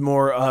 This is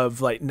more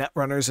of like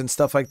netrunners and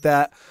stuff like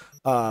that.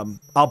 I'll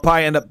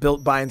probably end up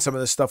buying some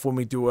of this stuff when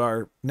we do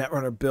our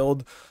netrunner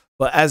build.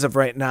 But as of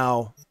right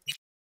now,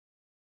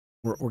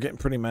 we're getting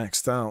pretty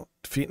maxed out.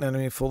 Defeat an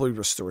enemy, fully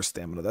restore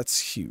stamina.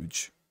 That's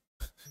huge.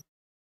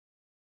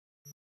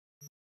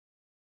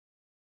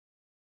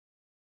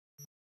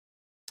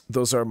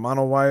 Those are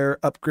monowire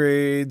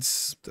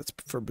upgrades. That's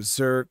for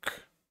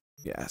Berserk.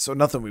 Yeah, so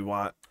nothing we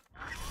want.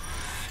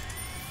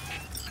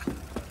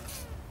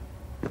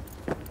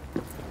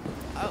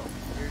 Oh,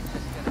 you're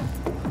just gonna...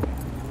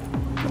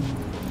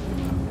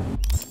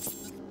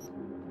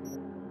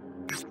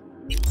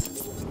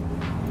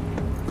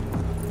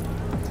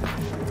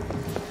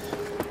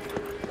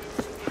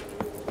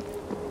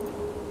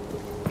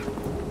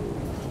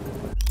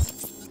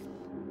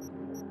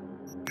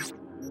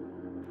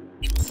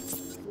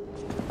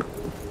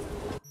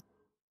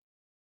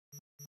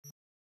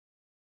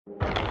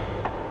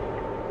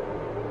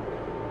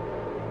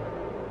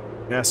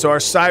 Yeah, so our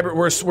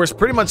we're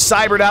pretty much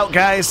cybered out,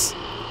 guys.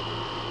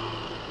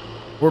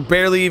 We're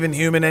barely even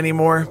human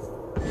anymore.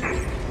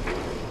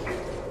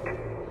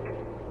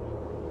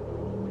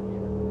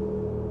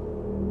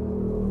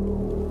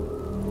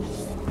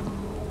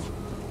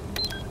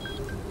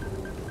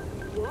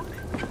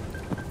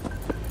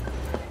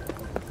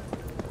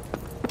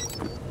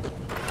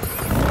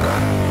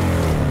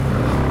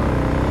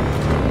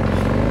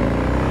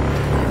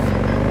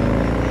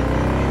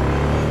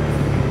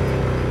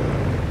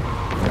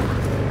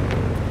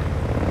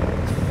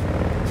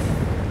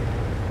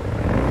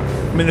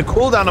 I mean, the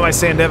cooldown of my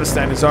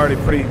Sandevistan is already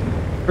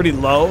pretty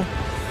low.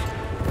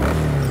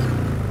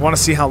 I want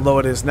to see how low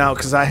it is now,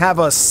 because I have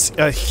a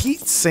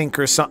heat sink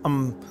or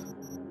something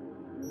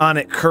on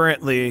it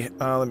currently.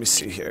 Let me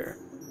see here.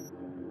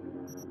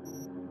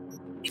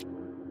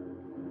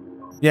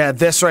 Yeah,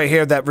 this right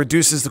here that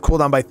reduces the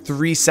cooldown by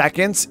 3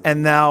 seconds,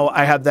 and now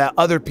I have that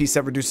other piece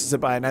that reduces it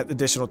by an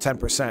additional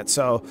 10%.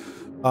 So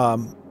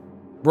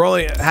we're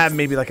only having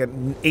maybe like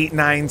an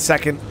 8-9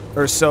 second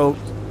or so.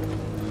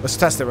 Let's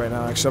test it right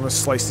now, actually. I'm gonna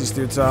slice these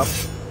dudes up.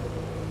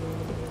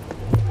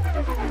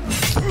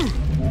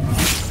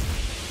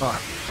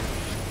 Oh,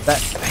 I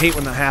hate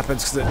when that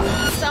happens, because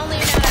It's only a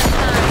matter of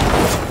time.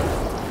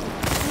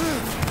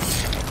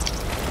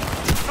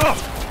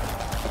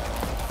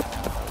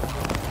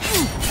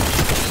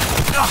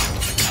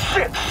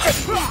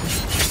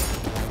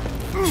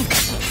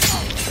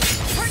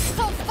 Hurts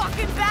so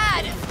fucking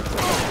bad!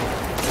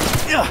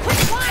 Quit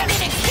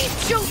whining and keep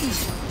shooting!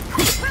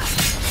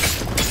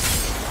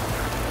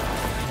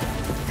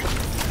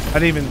 I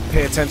didn't even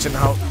pay attention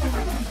how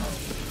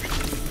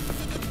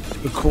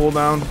the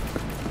cooldown.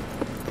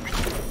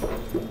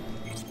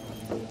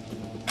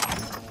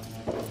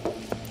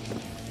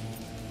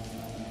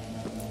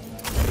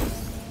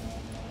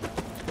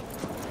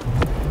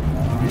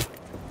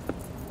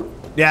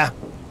 Yeah,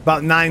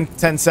 about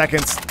 9-10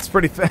 seconds. It's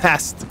pretty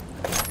fast.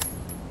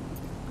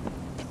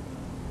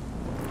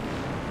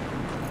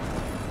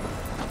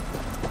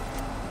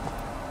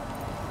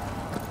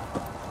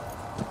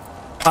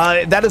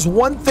 That is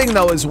one thing,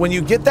 though, is when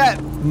you get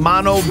that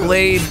mono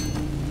blade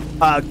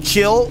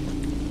kill,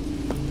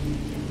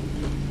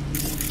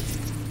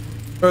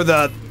 or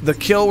the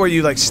kill where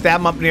you like stab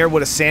them up in the air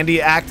with a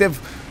Sandy active,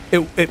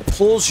 it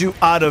pulls you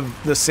out of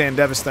the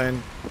Sandevistan,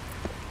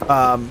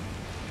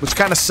 which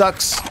kind of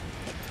sucks.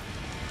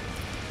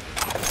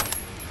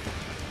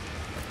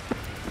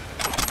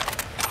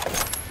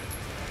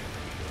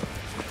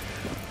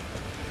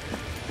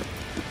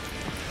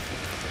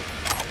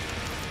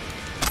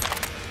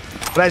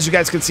 But as you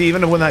guys can see,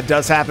 even when that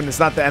does happen, it's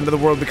not the end of the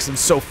world because it's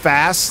so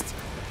fast.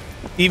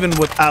 Even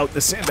without the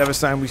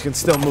Sandevistan, we can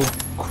still move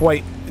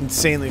quite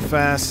insanely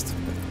fast.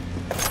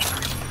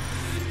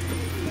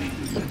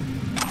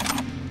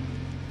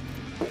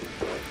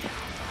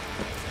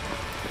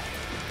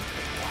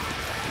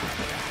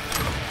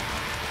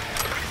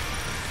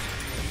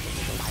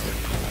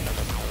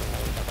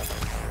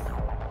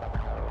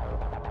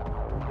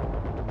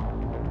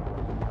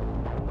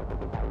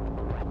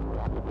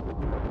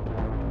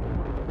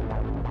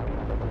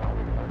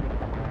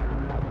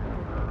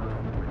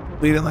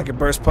 Bleeding like a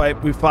burst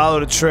pipe. We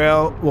follow the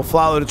trail. We'll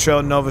follow the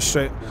trail Nova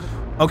straight.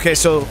 Okay,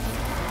 so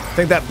I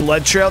think that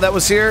blood trail that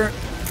was here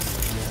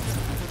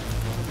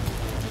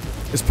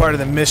is part of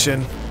the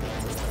mission.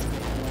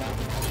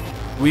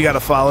 We gotta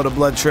follow the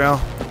blood trail.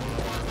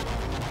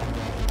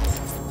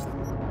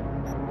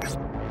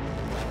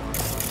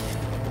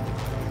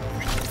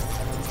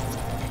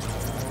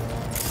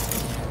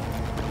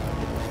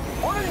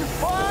 What are you,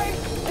 flying?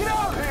 Get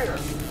out here!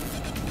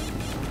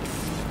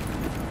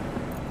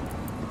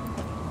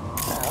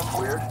 That's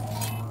weird.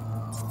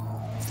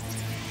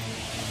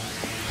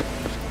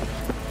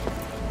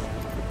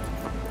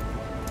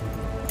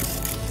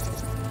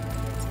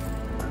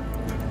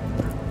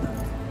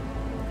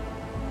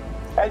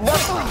 Hey, no!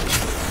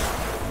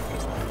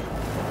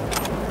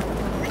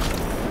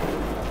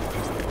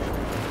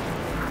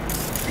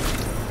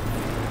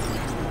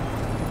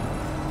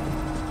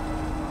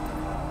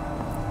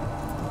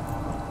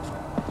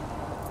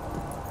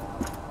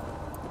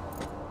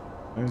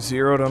 I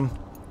zeroed him.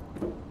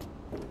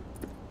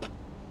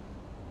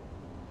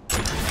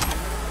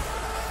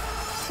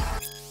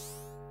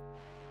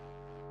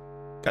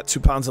 Got 2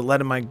 pounds of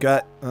lead in my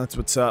gut. That's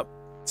what's up.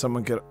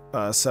 Someone could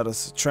set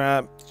us a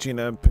trap.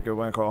 Gina, pick a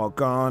wank, all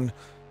gone.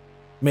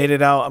 Made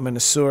it out. I'm in the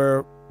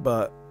sewer,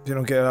 but if you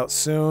don't get it out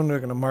soon, they're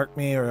gonna mark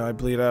me or I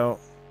bleed out.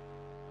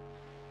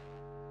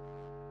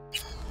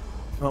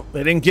 Well,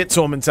 they didn't get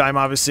to him in time,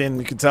 obviously, and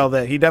you can tell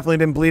that he definitely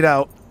didn't bleed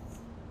out.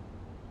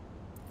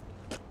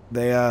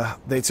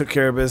 They took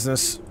care of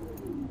business.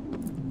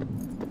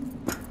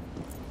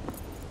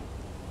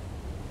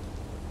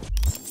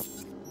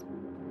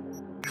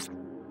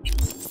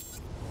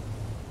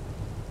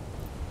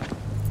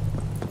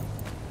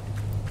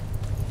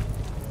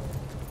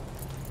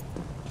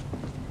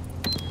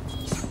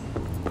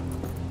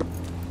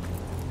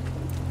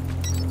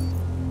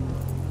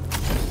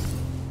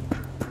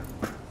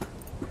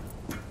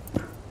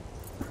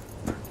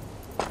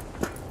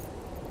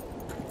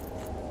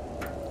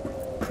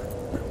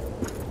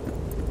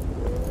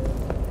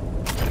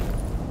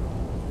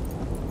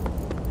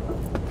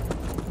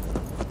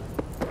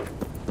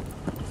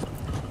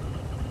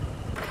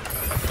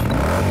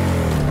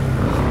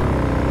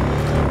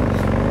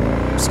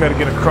 Got to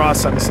get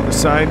across on this other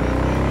side.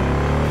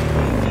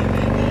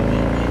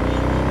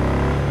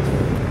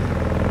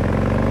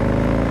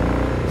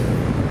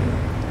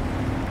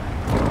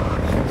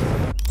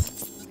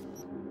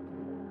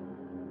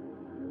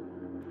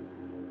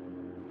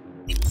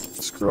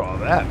 Screw all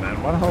that,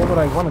 man. Why the hell would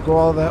I want to go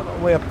all that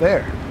way up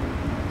there?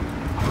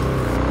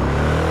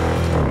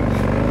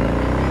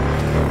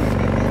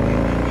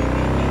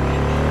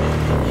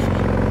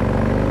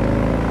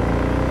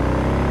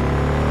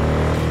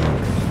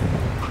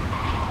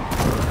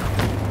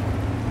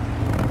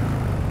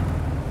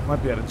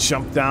 Might be able to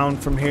jump down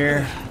from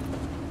here.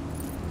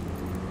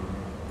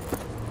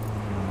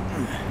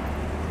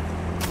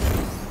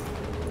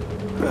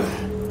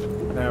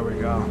 There we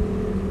go.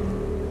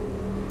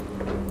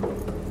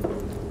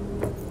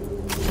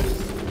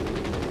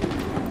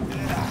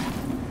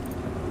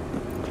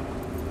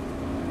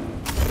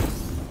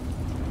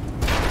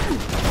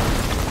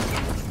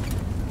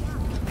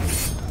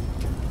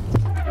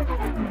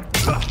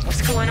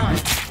 What's going on?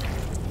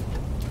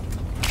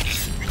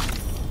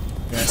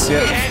 Yeah, see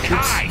it? Can't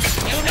hide!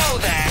 You know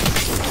that!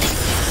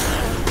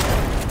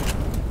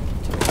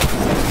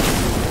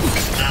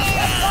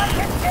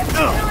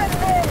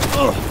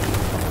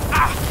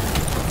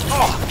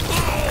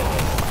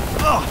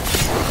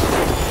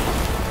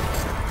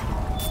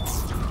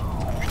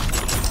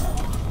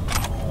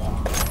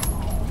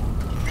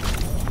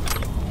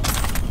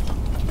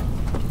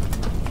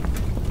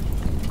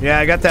 Yeah,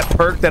 I got that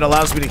perk that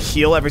allows me to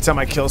heal every time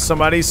I kill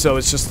somebody, so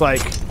it's just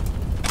like,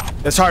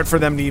 it's hard for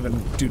them to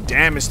even do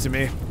damage to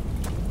me.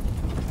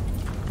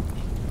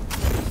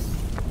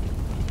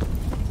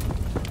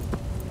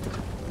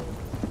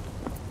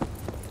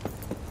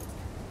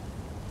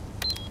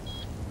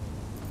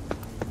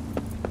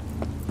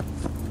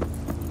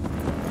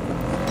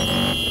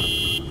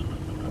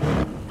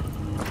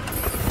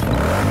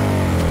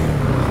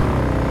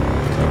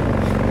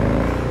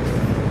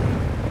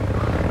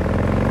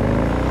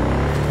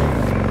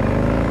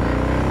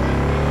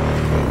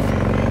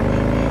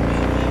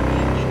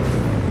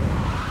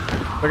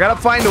 I gotta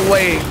find a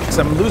way, because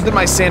I'm losing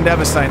my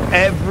Sandevestein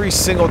every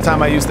single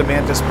time I use the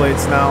Mantis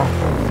Blades now.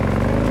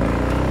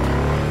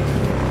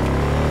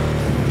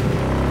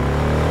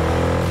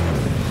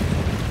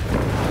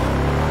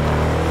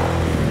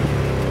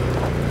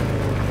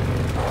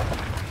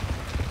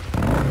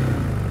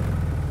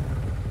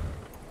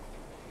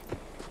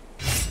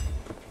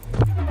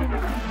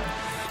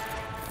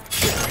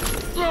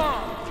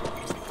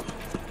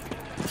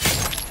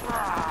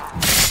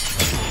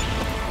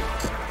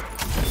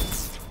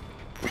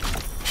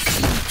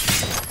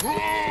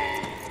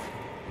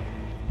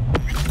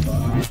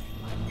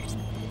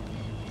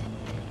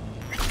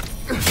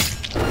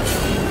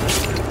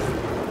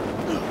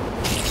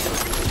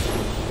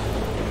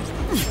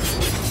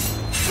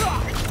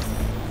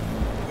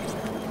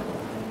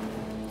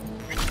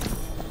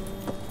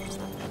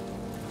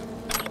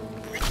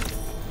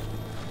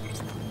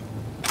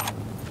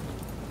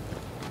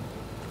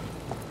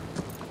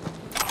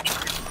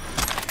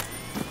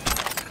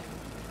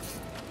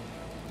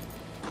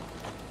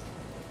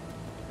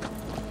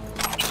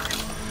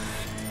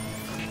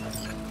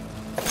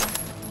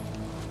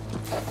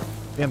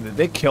 Damn, did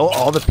they kill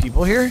all the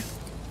people here?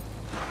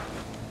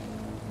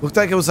 Looked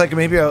like it was like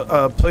maybe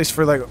a place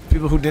for like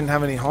people who didn't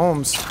have any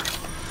homes.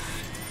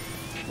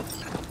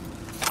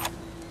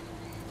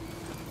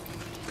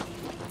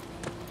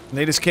 And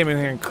they just came in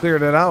here and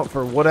cleared it out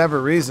for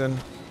whatever reason.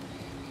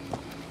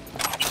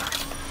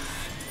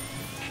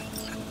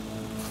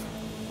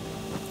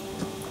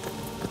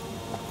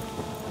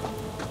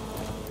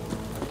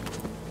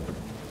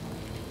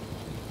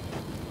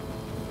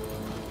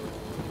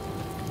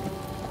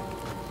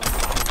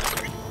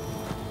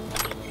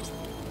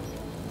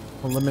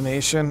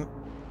 Elimination.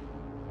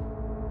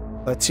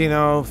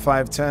 Latino,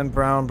 510,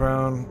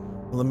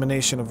 brown.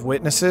 Elimination of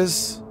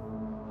witnesses.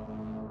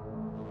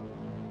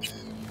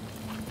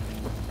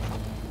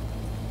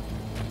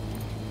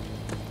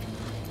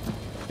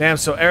 Damn,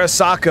 so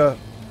Arasaka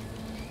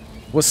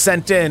was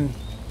sent in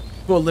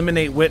to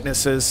eliminate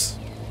witnesses.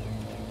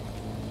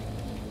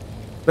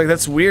 Like,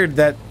 that's weird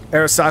that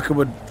Arasaka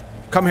would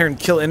come here and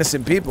kill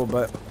innocent people,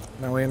 but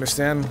now we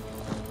understand.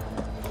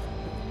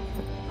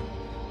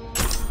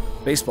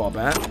 Baseball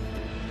bat.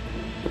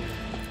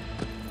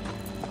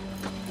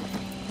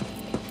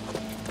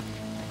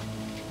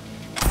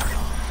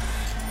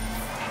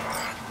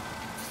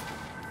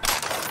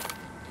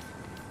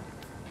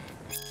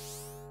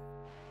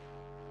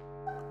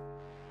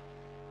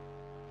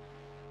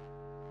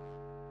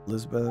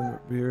 Elizabeth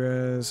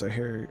Ramirez, I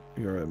hear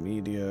you're a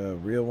media,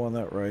 real one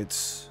that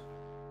writes.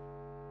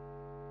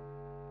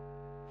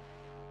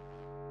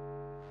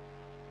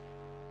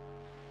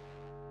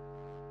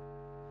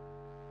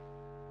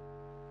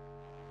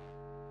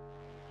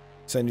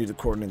 Send you the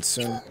coordinates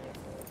soon.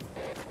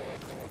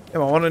 Yeah, I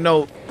want to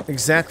know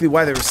exactly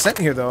why they were sent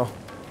here, though.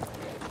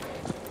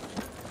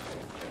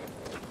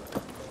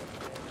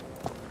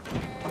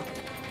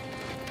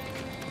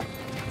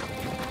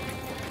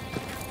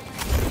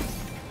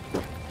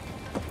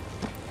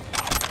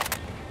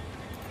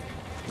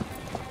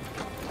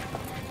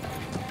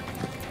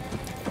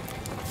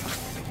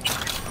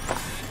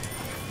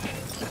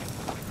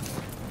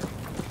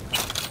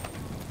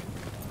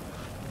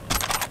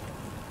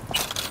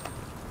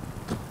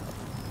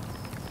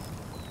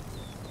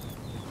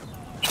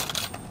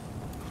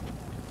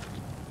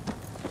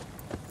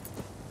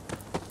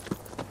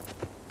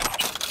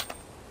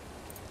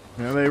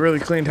 Yeah, they really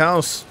cleaned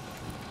house.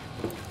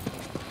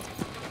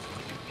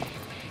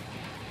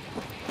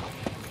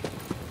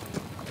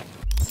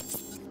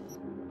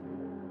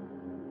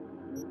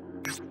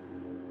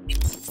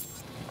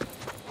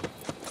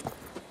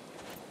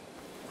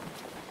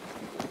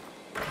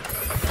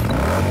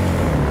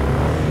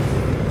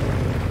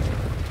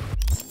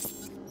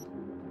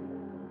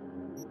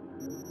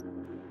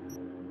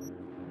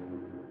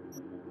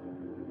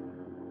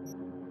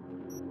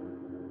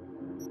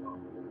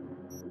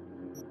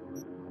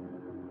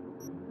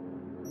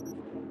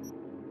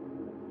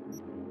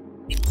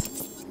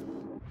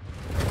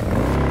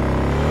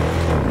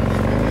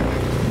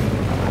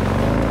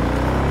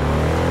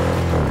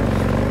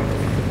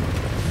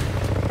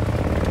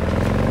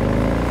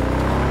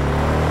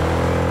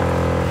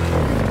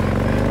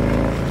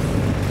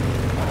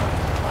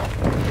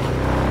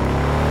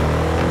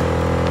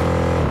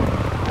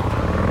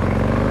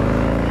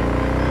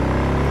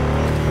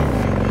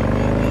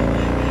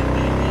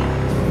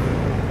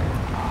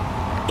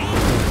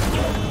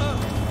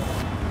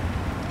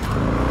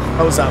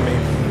 Hose on me.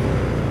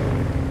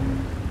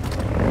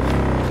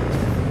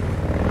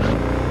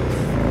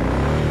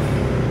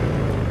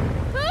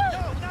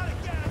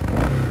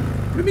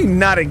 What do you mean,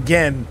 not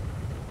again?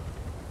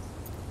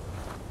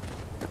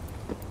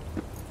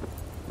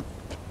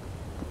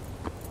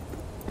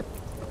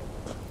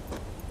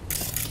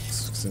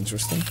 This looks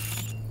interesting.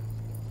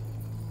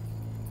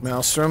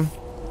 Maelstrom.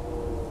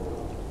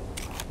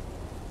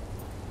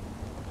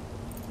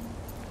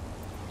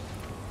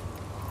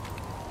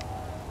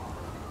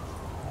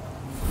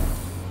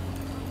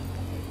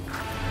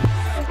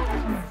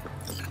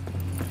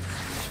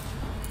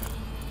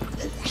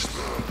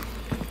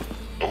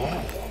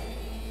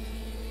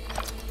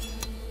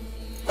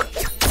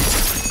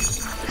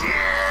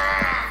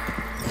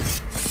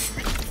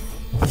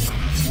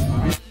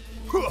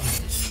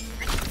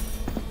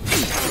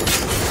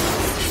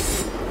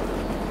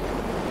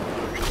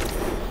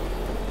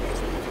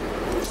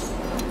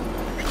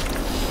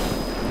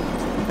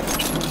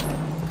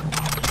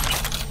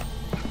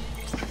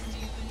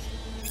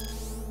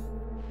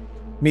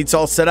 Meat's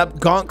all set up.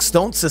 Gonks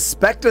don't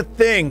suspect a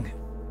thing.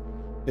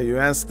 Yeah, you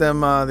ask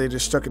them, they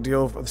just struck a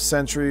deal for the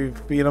century.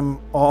 Feed them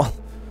all.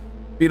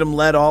 Feed them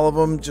lead, all of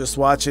them. Just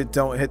watch it.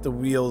 Don't hit the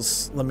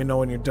wheels. Let me know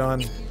when you're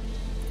done.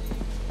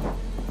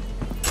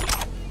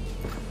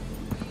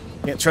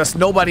 Can't trust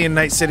nobody in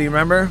Night City,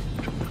 remember?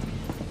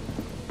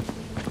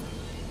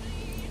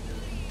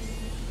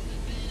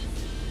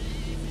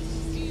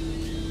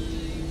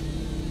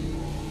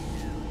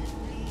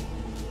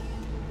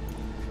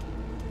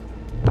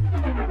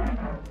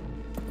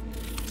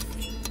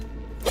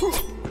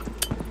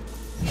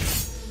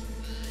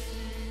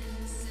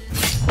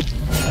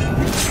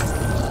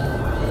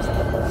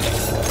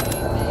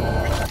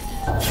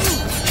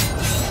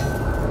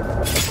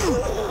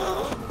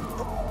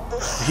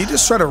 he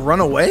just try to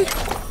run away?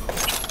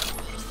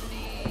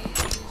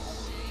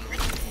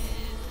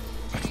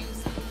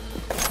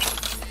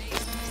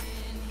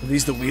 Are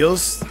these the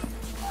wheels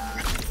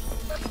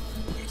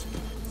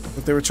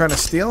that they were trying to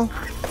steal?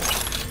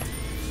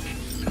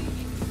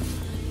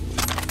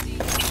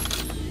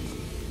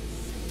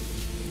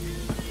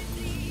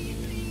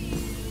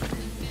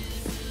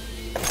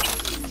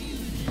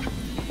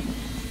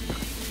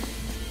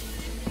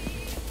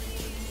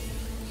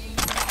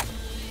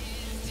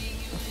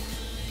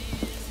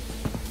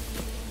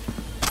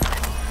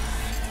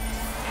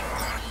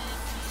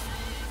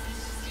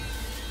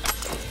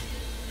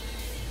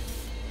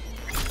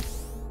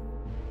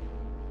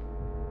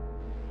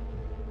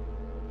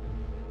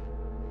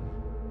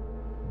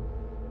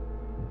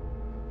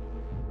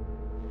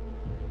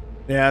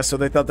 Yeah, so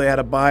they thought they had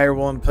a buyer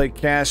willing to pay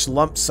cash,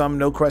 lump sum,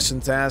 no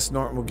questions asked.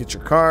 Norton will get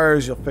your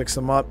cars, you'll fix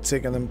them up,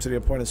 taking them to the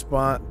appointed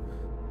spot.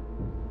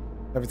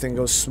 Everything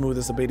goes smooth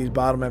as the Beatty's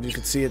bottom. As you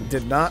can see, it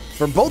did not.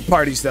 For both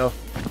parties, though.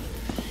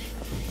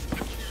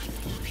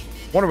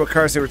 Wonder what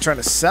cars they were trying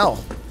to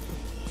sell.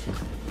 Look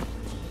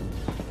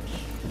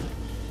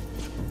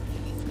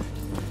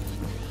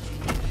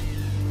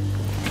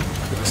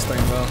at this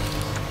thing, though.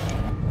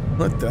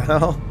 What the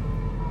hell?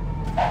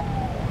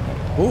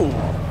 Ooh.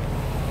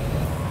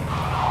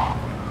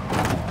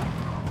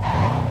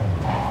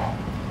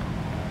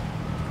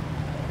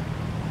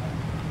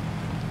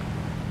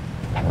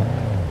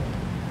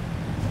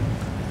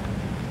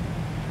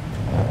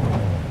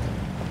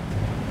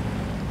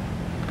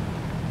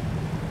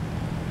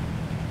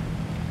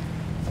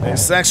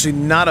 It's actually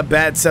not a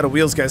bad set of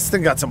wheels, guys. This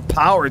thing got some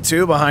power,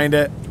 too, behind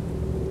it.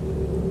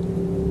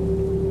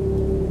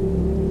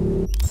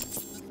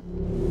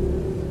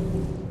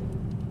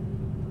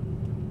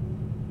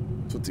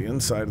 That's what the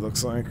inside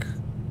looks like.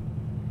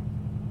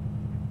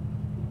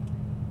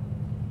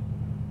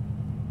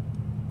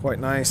 Quite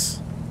nice.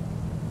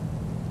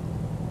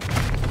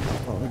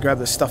 Oh, let me grab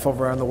this stuff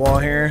over on the wall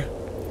here.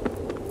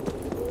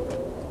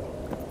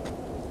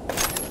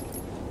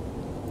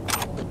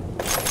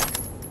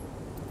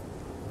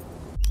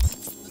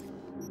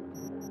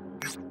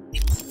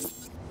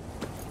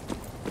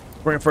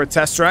 Going for a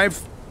test drive.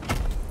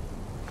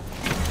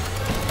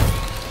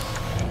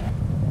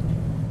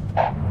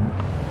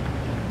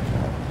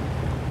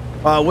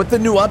 With the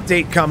new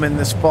update coming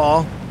this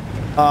fall,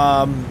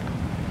 I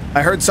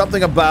heard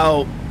something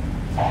about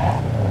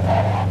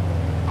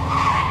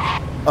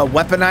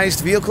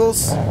weaponized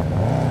vehicles.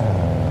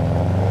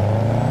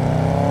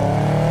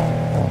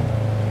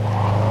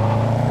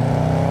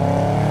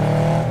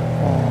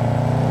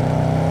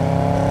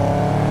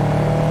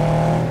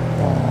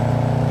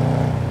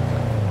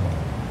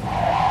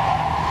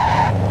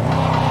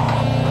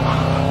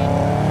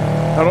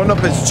 I don't know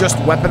if it's just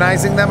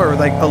weaponizing them or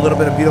like a little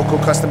bit of vehicle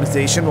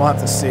customization. We'll have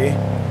to see.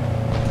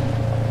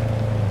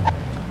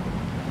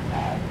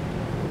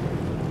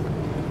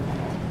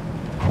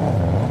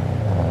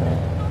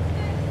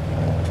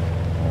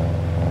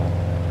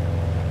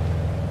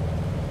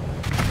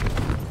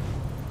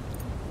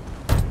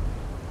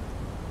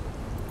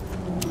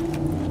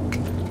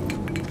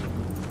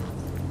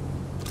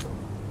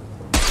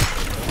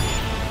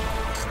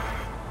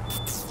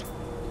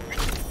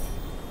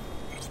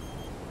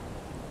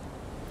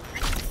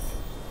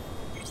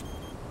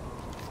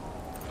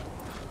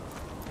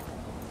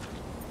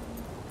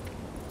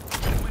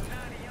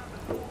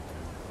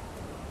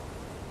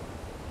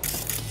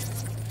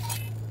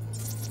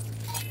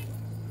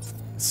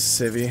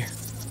 Civvy.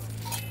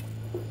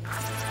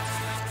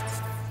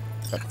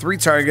 Got 3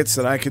 targets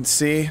that I can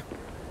see.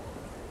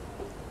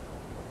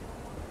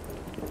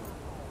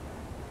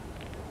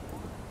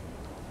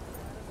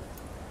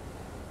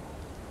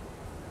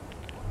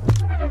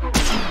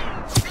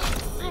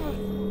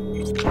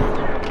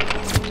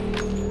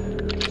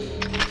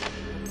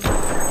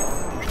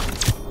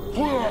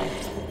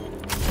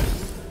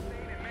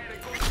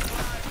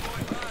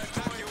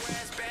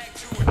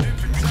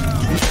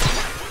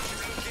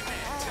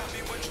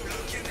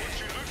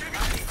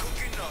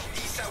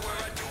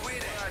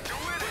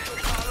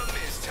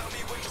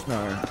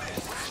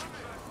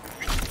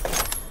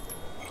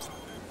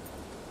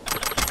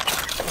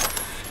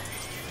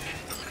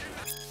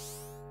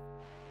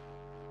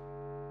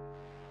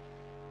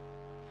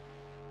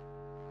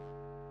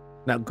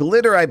 Now,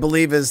 glitter, I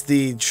believe, is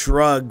the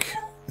drug.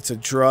 It's a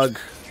drug.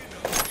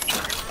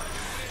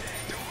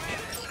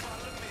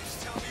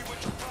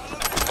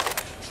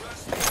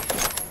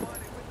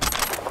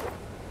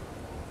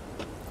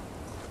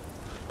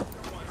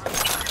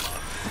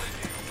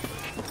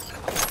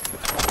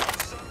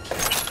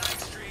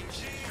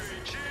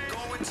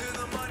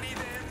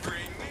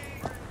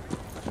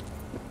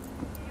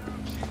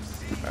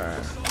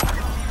 Alright.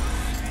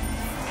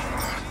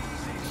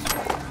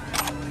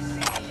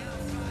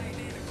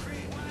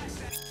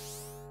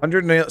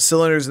 100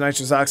 cylinders of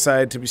nitrous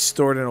oxide to be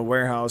stored in a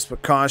warehouse,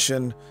 but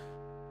caution,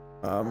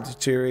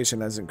 deterioration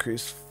has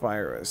increased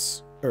fire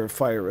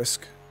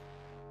risk.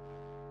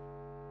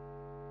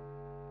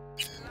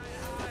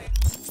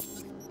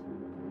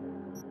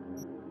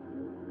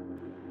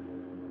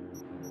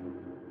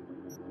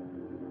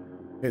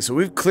 Okay, so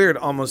we've cleared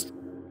almost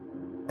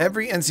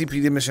every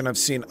NCPD mission I've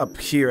seen up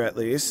here, at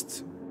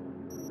least.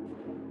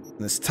 In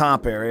this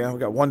top area. We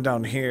got one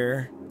down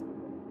here.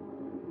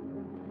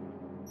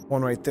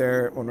 One right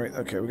there. One right...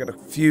 Okay, we got a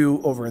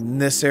few over in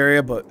this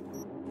area, but...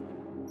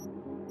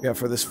 Yeah,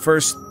 for this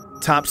first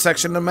top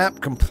section of the map,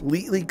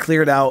 completely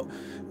cleared out.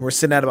 We're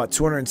sitting at about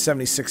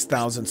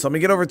 276,000. So let me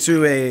get over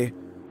to a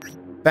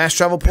fast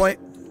travel point.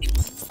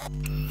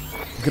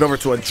 Get over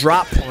to a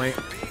drop point.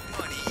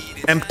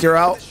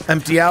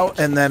 Empty out,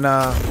 and then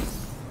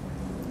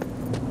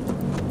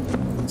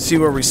see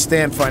where we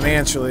stand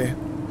financially.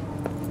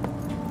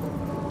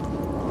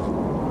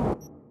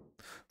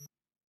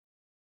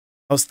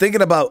 I was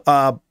thinking about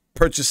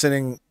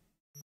purchasing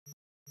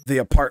the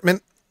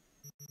apartment.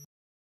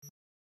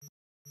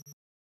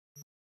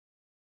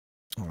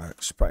 All right,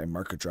 should probably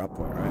mark a drop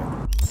point,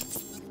 right?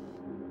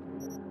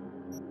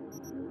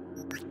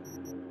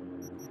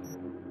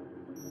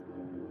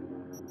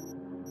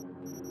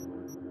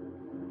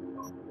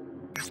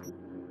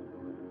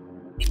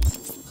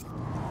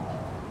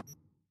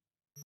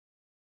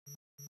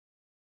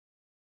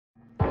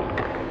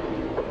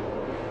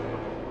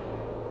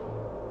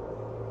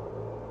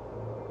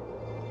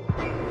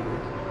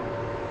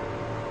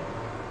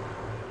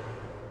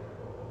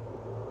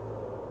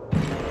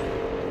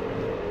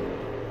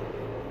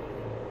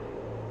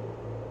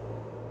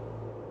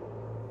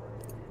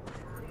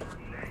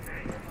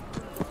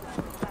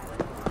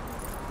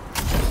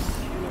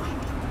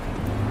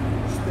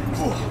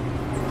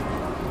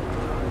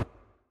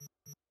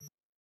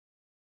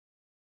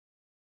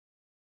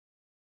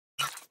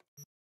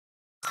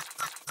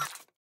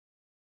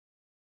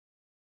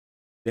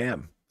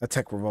 Damn, that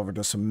tech revolver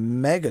does some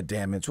mega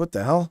damage. What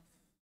the hell?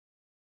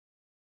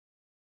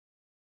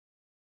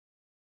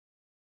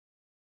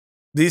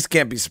 These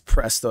can't be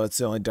suppressed, though. It's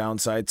the only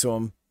downside to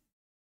them.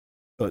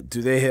 But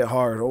do they hit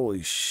hard?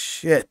 Holy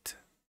shit.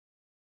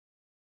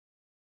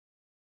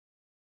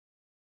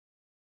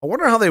 I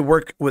wonder how they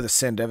work with a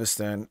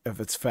Sandevistan, if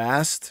it's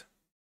fast.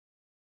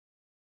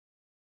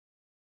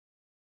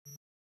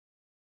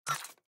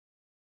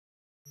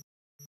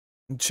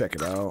 Check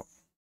it out.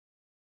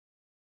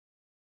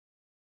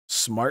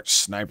 Smart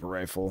sniper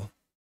rifle.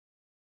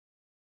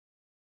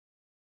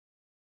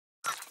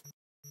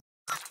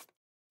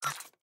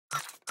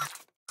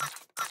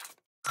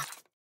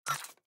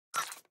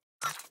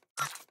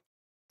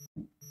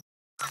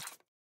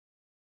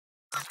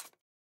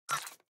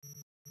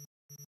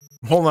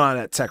 I'm holding on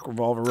to that tech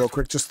revolver real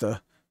quick just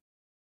to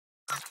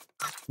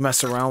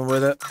mess around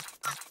with it.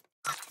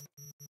 I'm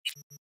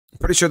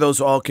pretty sure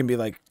those all can be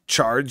like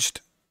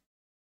charged.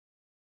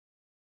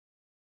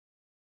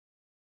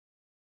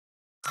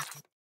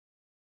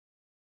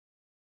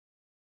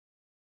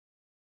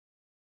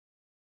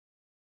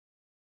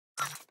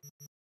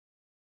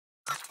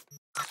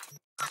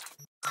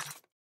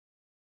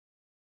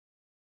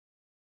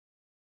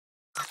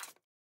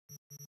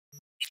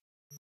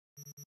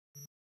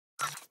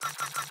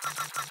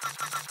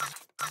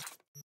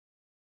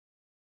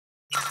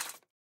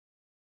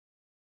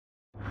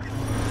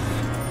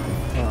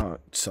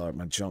 Sell out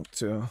my junk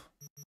too.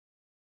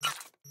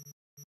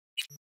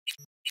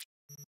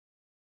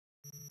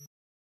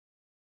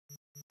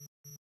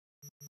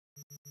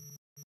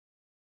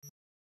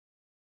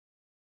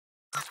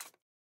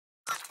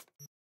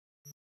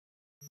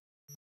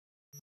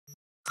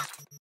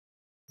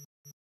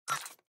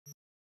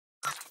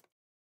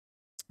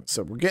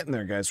 So we're getting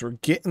there, guys. We're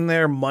getting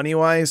there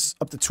money-wise,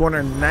 up to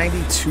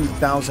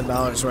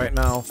 $292,000 right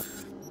now.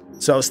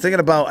 So I was thinking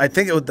about, I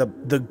think it was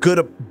the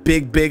good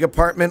big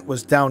apartment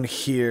was down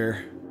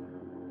here.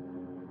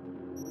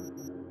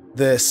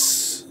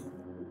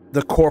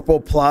 The Corporal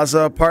Plaza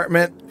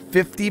apartment,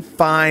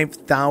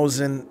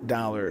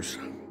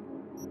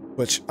 $55,000,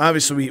 which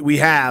obviously we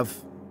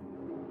have.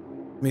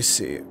 Let me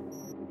see.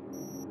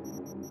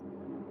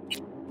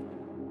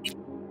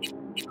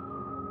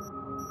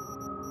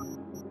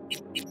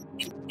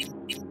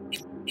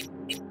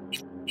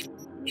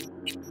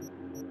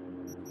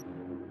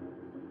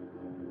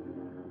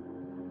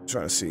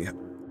 Trying to see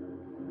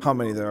how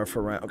many there are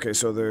for rent. Okay,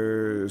 so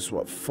there's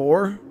what,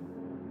 4?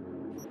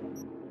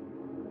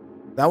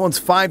 That one's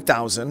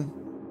 5,000.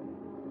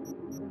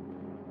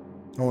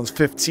 That one's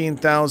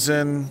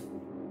 15,000.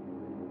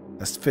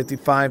 That's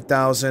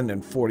 55,000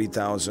 and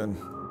 40,000.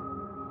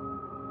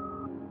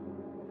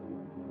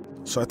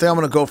 So I think I'm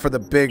gonna go for the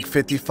big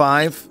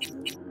 55.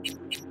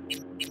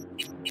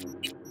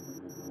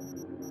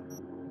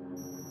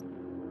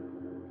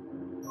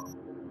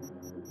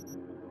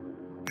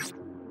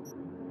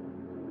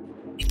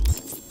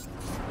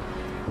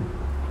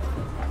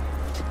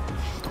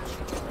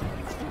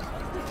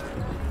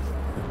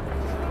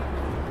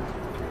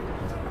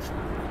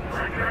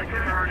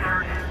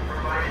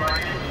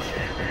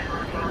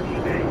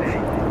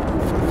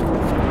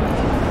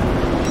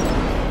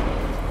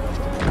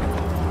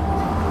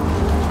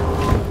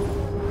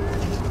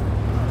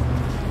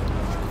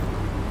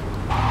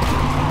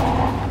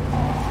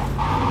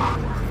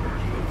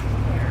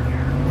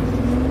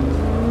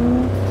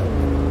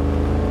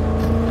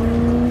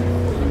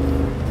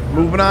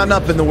 moving on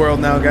up in the world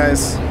now,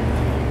 guys.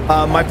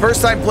 My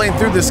first time playing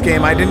through this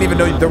game, I didn't even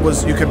know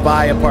you could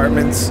buy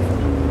apartments.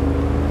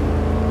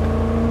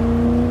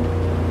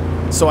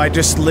 So I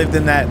just lived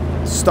in that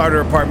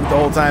starter apartment the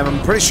whole time.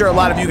 I'm pretty sure a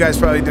lot of you guys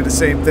probably did the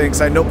same thing,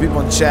 because I know people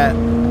in chat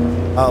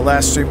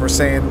last stream were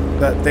saying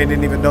that they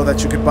didn't even know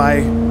that you could buy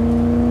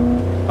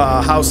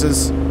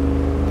houses.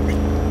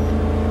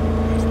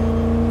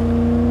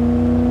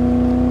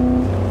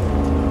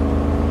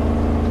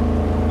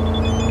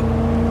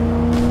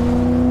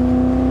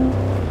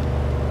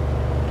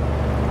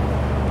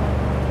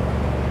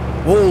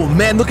 Oh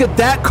man, look at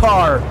that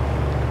car!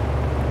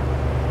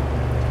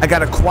 I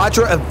got a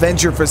Quadra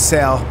Avenger for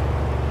sale.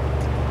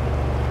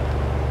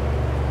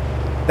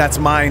 That's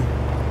mine.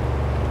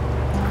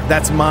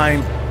 That's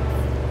mine.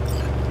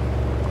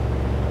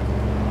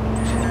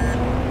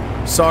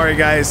 Sorry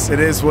guys, it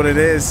is what it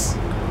is.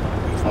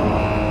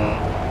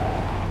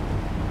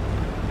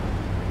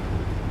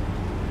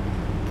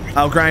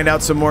 I'll grind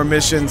out some more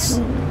missions.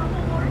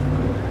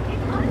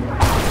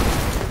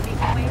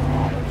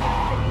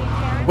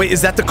 Wait,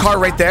 is that the car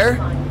right there?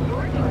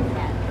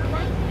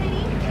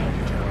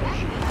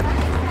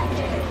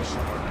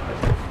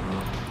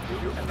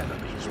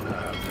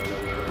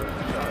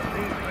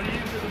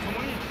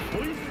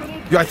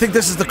 Yo, I think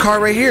this is the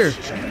car right here.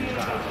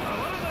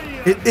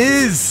 It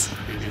is.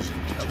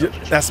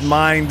 That's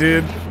mine,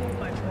 dude.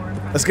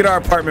 Let's get our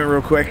apartment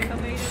real quick.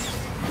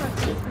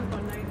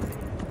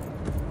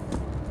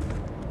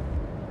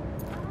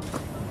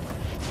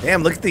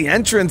 Damn, look at the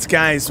entrance,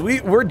 guys.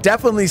 We're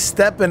definitely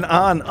stepping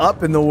on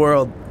up in the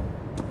world.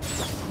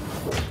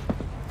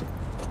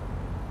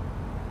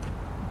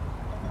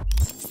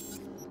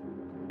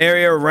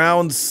 Area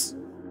around's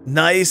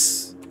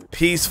nice,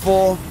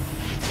 peaceful.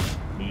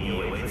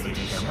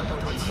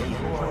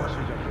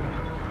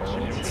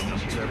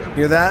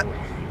 Hear that?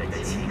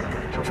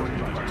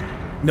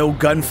 No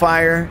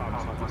gunfire.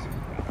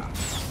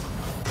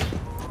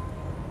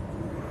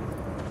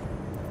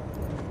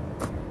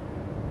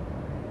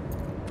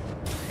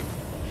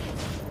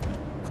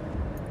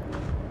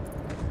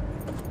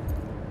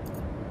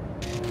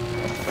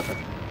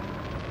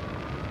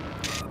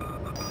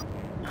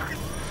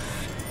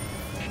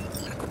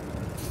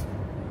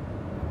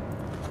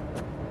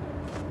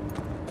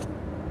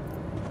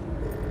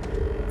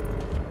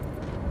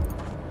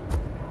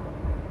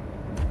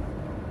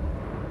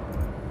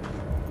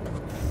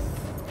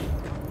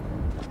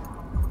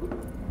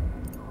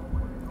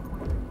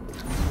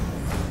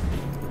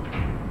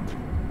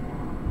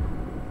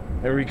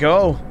 There we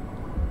go.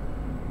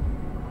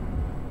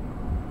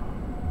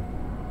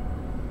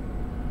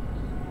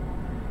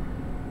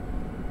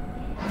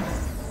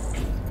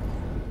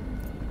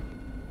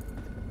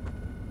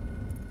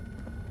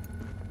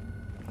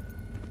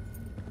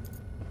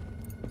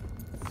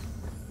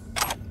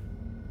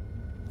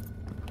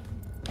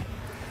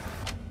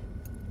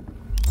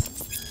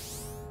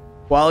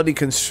 Quality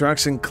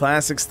construction,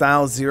 classic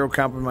style, zero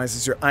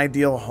compromises. Your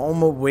ideal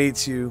home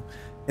awaits you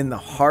in the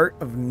heart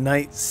of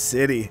Night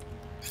City.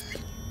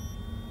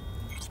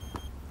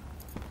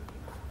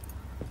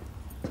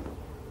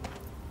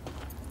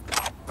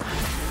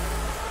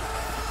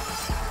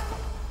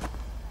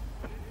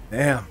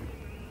 Damn.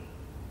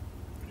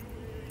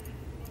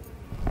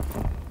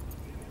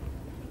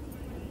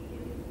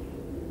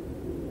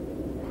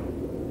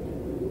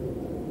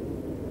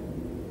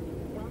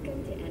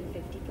 Welcome to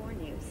N54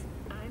 News.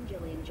 I'm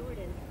Jillian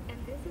Jordan,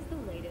 and this is the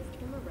latest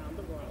from around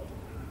the world.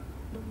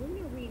 The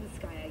lunar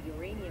Rimskaya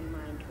uranium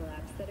mine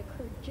collapse that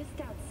occurred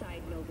just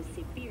outside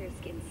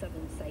Novosibirsk in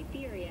southern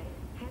Siberia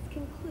has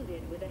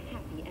concluded with a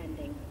happy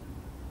ending.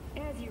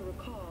 As you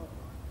recall,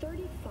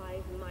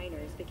 35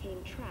 miners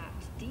became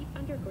trapped deep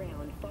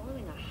underground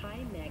following a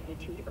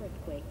high-magnitude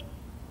earthquake.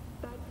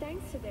 But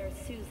thanks to their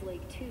Suez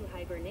Lake 2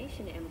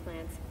 hibernation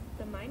implants,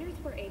 the miners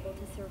were able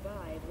to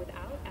survive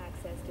without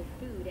access to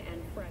food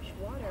and fresh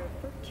water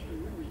for 2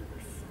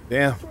 weeks.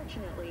 Damn.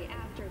 Fortunately,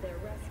 after their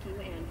rescue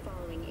and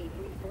following a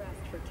brief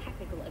rest for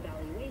technical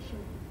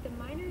evaluation, the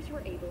miners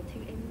were able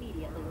to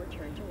immediately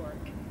return to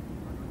work.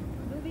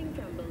 Moving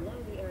from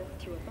below the earth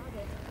to above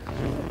it,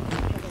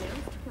 has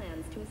announced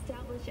plans to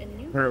establish a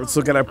new All right, let's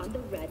look at our on the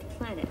red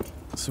planet.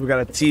 So we got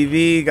a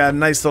TV, got a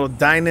nice little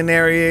dining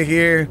area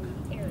here.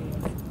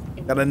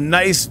 Got a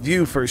nice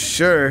view for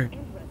sure.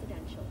 And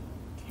residential.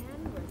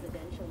 10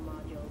 residential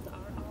modules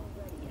are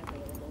already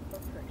available for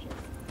purchase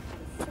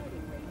at a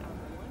starting rate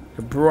of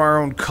Could brew our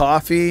own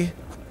coffee. a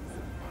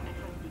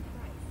hefty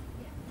price.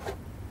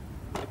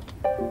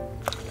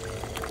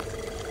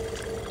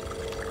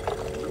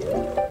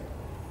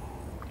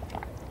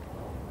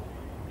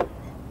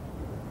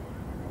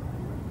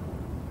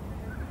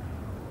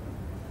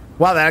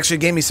 Wow, that actually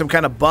gave me some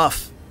kind of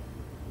buff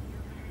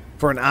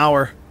for an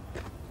hour.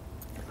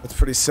 That's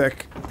pretty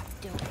sick.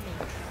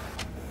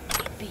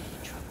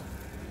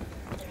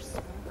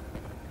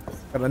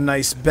 Got a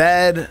nice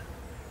bed.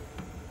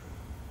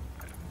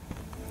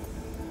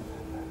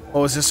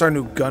 Oh, is this our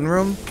new gun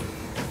room?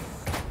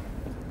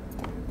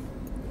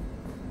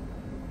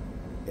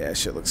 Yeah,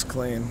 shit looks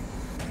clean.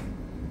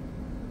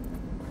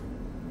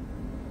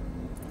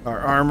 Our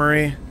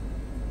armory.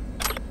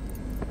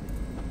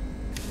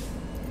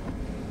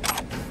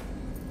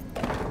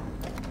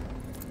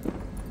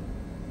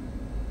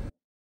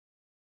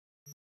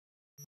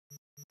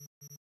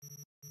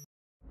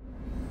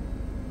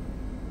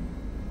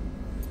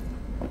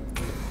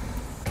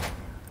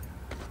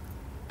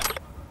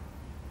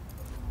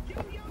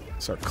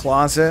 It's our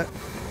closet.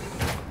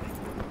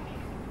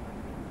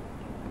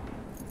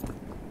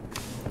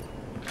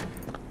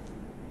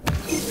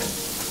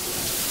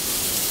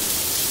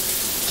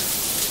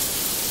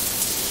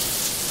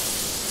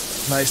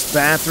 Nice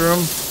bathroom.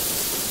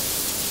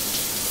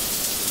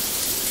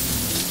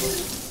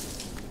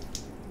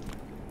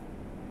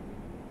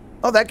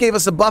 Oh, that gave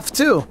us a buff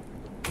too.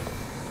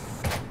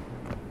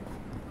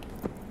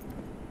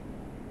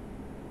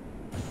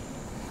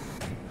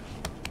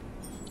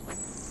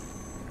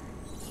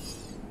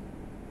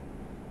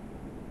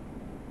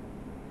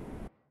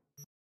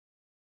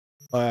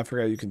 Oh, I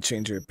forgot you can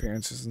change your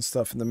appearances and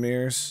stuff in the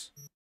mirrors.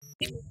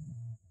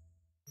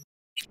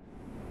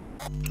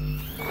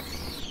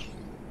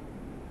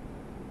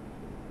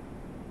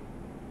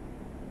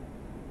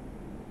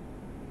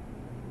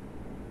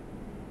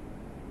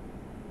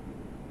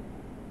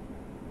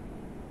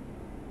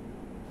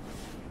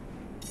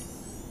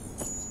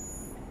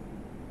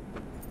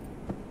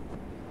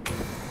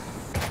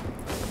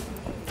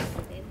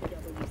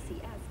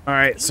 All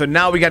right, so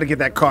now we got to get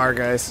that car,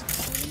 guys.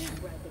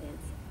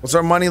 What's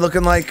our money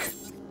looking like?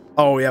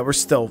 Oh yeah, we're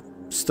still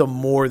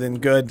more than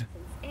good.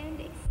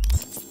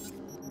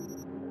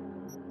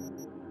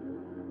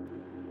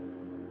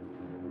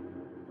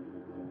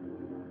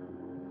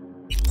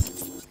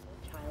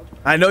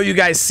 I know you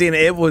guys seen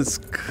it. It was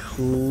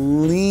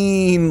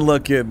clean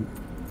looking.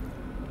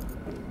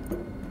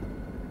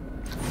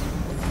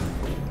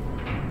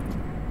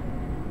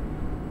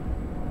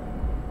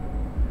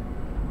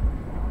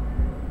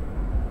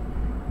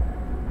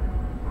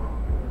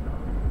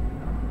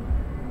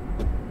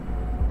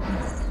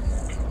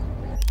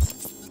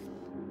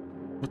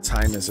 What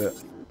time is it?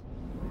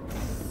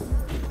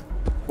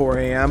 4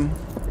 a.m.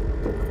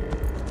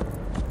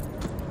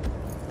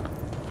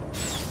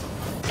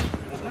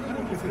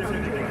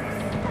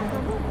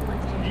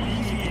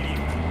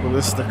 Well,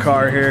 this is the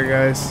car here,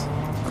 guys.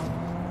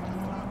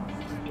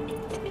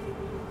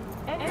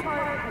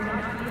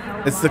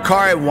 It's the car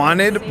I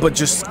wanted, but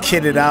just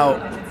kitted out.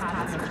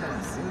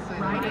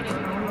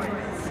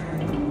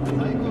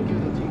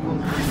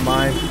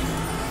 Mine.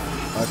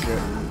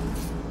 Okay.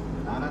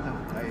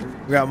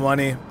 We got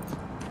money.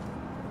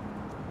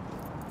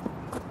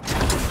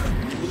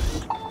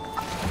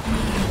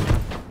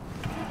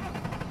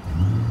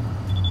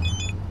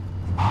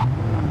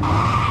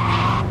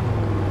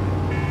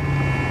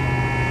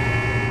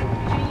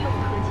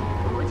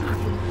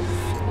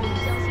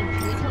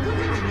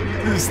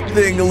 This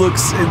thing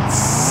looks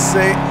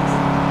insane.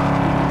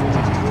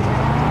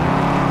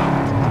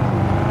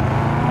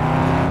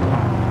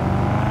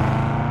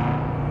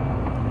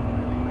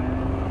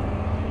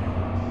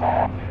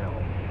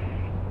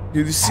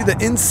 Dude, you see the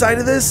inside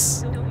of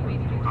this?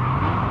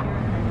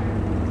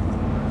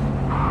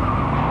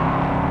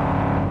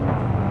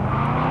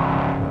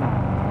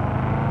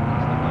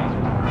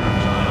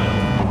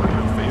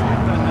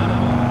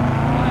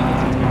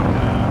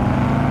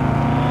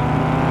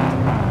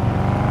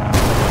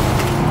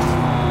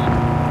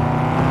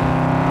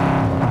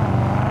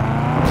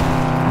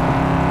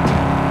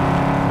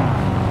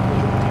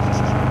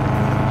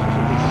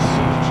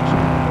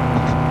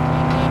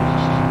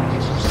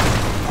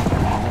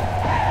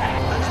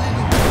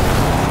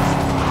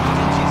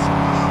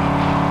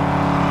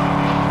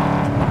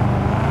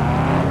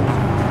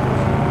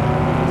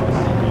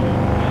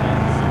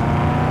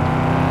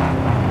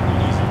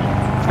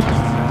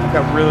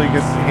 Got really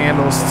good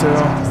handles too.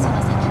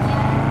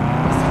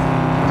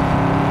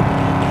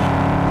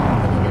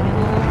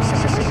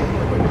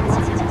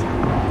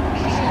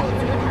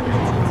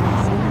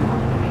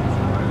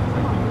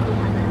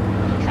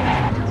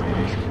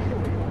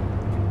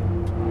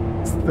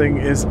 This thing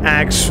is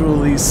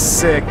actually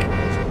sick.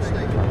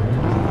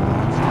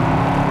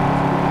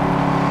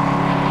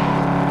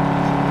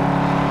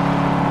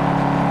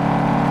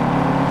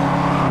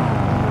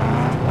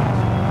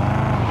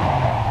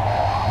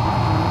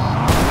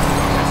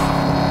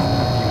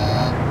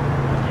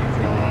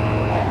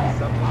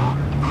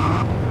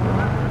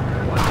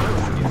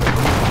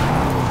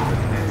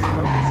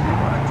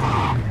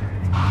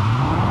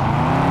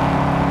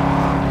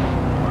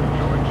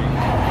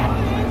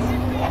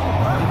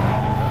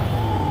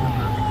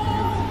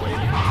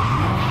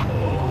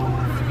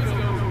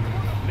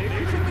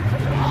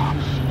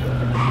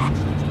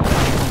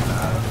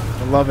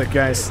 Love it,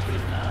 guys.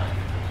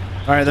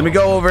 All right, let me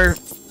go over.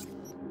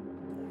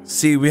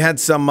 See, we had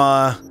some,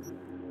 yeah,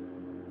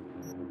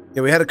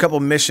 we had a couple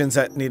missions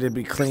that needed to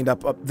be cleaned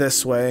up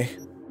this way.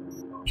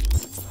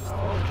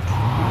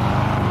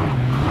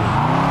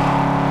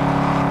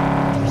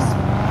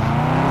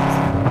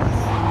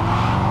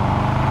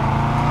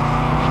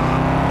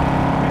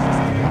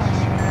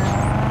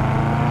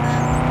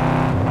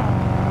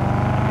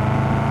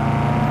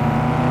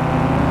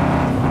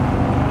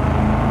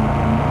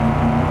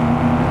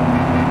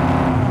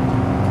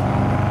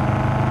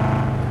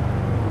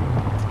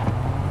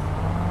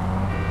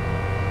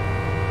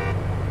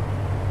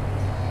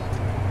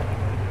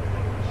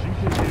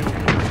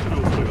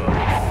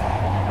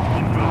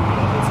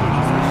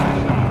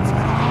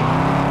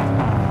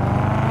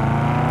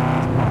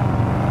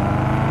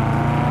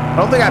 I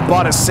don't think I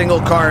bought a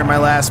single car in my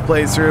last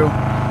playthrough.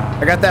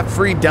 I got that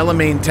free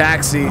Delamain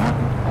taxi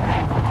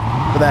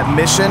for that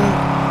mission,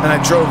 and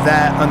I drove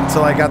that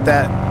until I got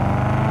that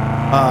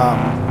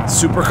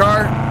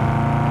supercar.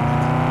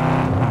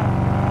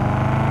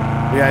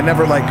 Yeah, I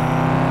never like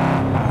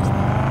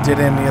did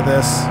any of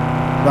this.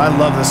 But I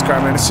love this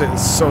car, man. This shit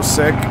is so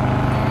sick.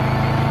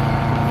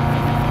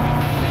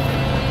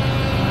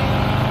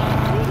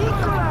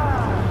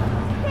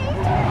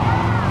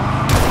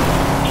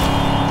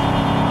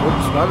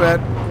 Oops, my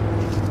bad.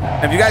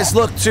 If you guys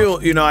look too,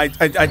 you know, I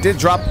did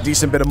drop a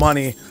decent bit of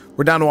money.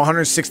 We're down to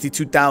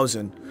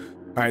 162,000.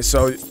 All right,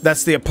 so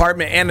that's the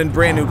apartment and a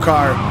brand new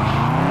car,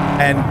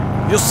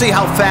 and you'll see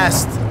how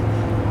fast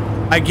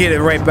I get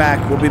it right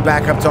back. We'll be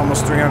back up to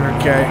almost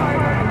 300K.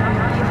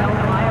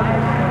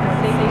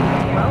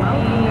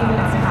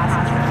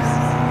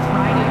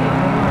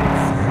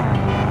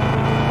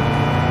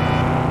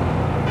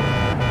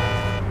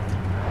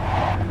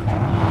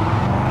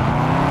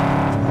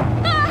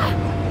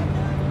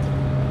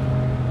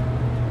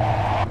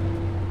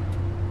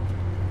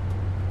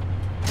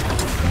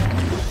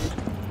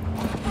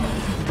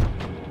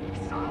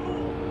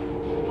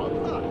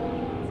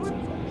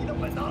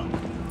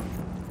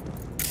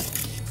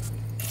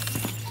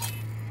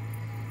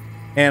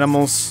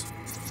 Animals.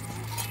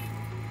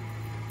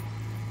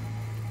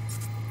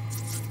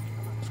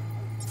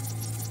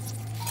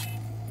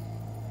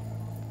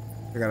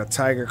 I got a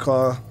tiger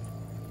claw.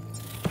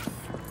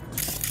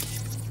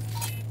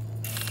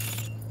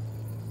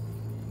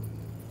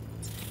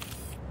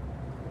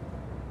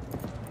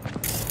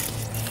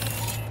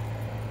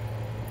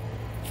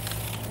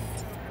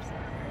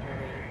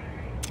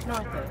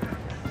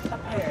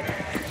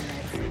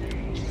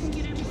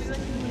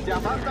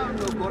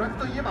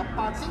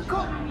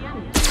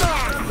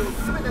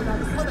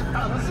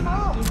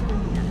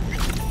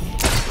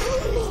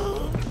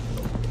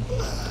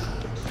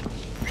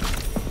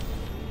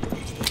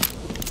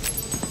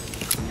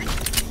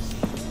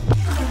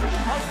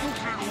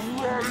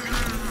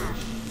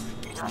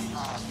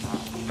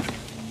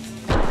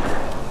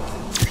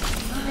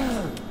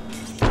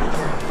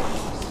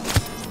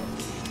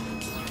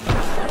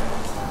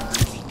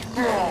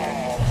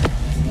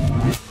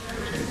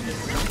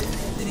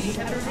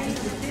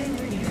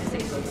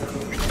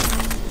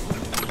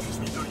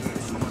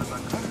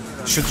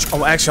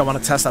 Oh, actually, I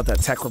want to test out that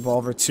tech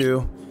revolver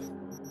too.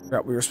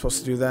 Forgot we were supposed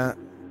to do that.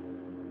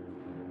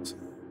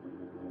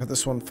 Got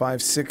this one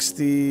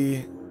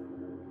 560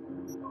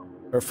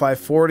 or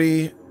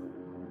 540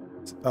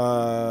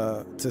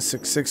 to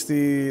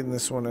 660, and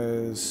this one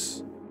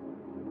is,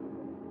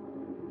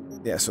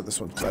 yeah. So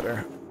this one's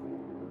better.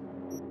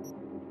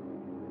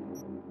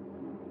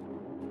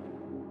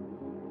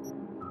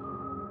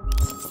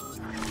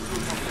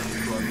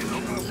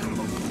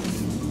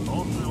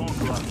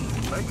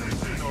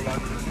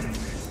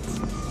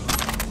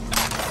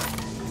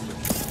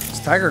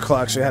 Tiger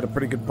Claw actually had a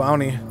pretty good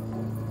bounty.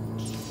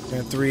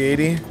 And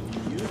 380.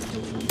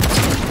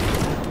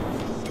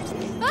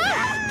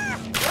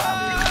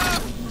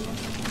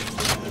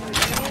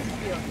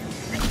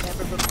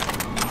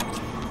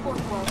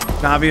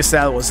 Now, obviously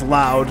that was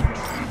loud.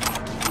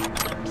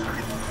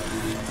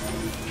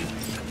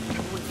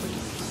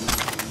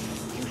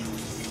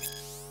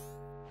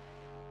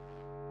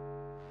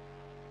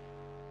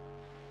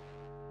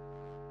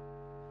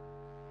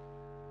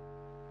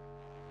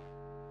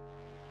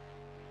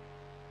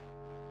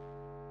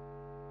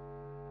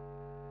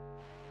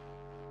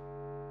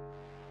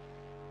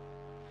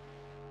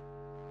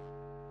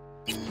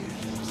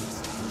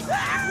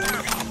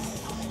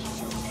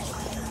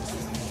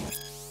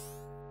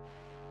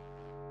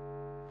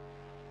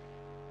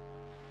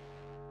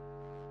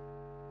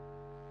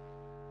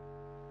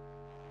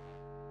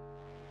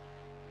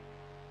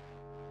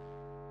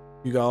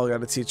 You all got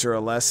to teach her a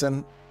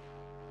lesson.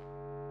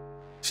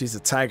 She's a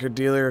tiger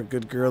dealer, a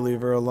good girl, leave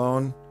her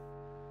alone.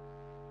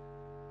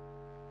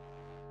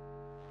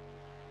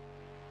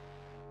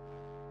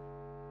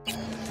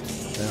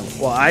 Damn.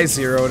 Well, I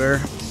zeroed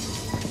her.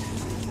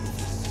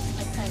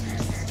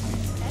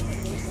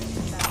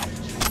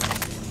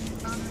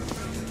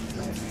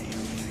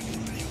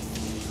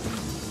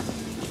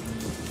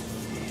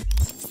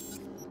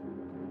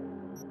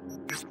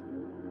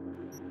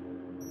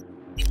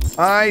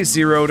 I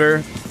zeroed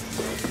her.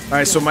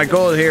 Alright, so my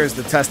goal here is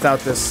to test out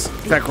this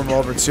tech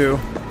revolver too.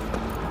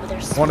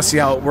 I want to see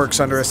how it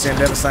works under a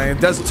Sandevasine. It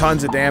does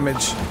tons of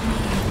damage.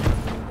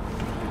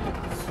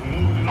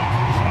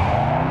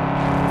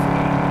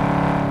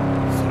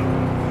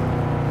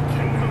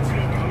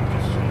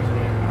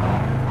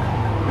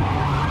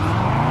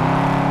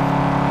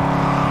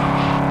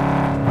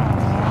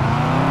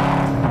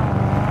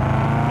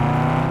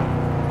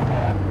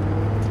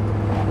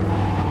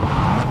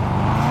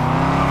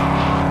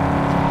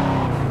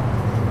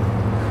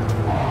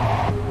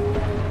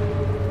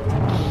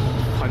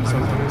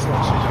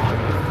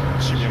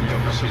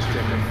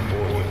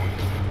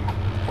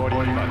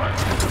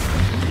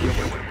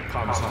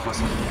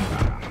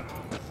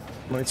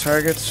 My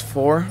targets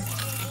 4,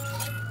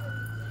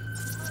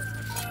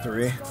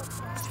 3.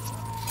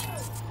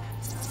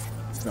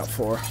 Got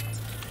 4.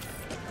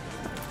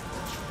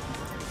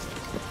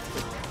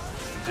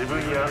 自分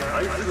や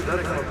愛する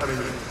誰かのために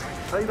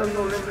祭壇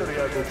のレンタル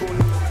やご購入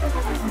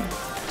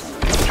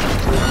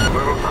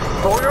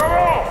そうやろ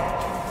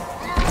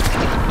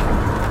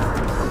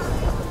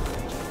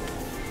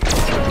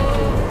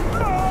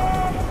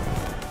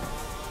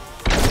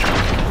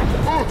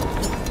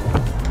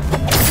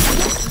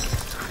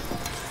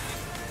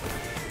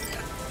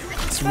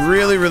It's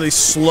really, really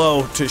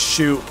slow to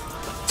shoot.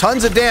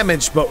 Tons of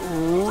damage, but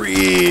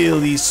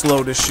really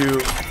slow to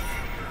shoot.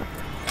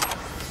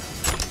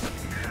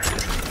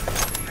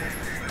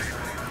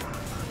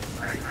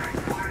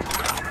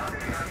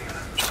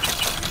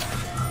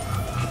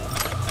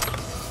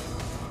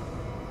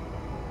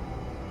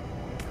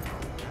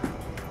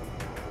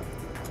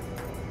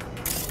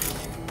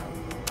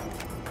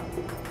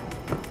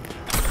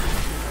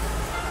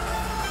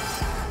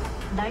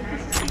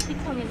 나이트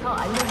시청에서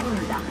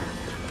알려줍니다.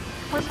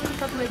 퍼시픽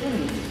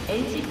서브웨는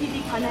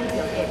NCPD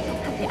관할지역에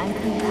속하지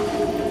않습니다.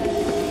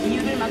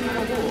 이유를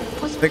막론하고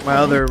I think my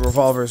other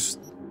revolver's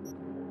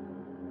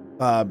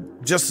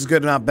just as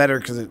good, not better,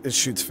 because it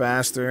shoots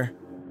faster.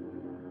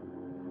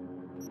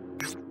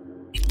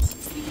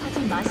 하지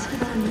마시기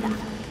바랍니다.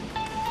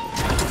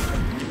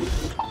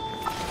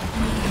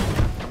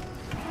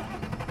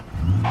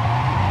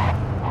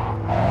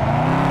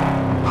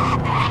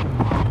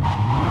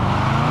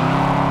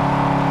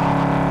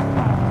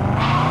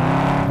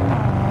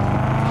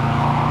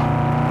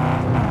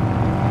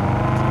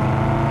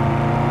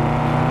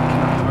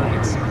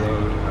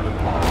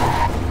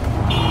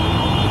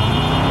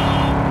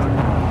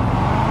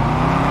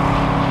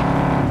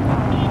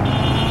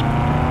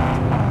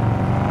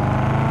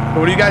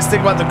 What do you guys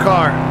think about the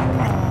car?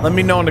 Let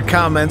me know in the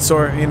comments,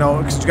 or, you know,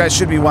 because you guys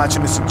should be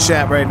watching this in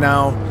chat right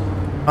now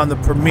on the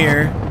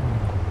premiere.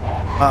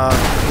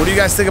 What do you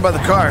guys think about the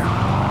car?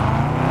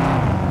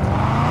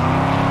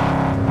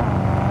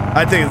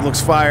 I think it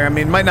looks fire. I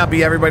mean, it might not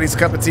be everybody's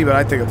cup of tea, but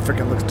I think it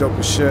freaking looks dope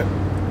as shit.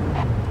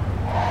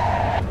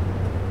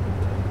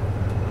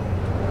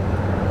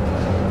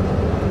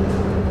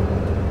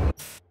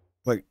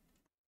 Like,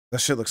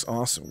 that shit looks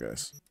awesome,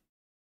 guys.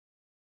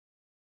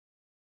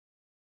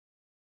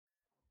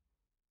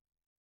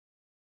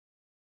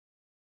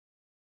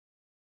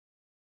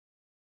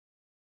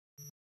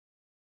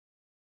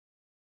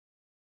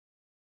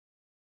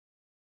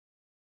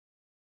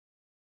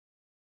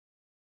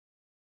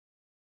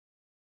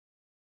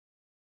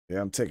 Yeah,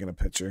 I'm taking a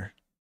picture.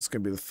 It's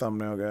gonna be the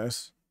thumbnail,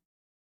 guys.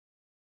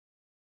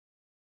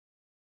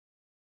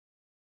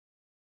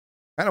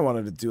 I kinda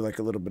wanted to do like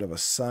a little bit of a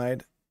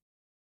side.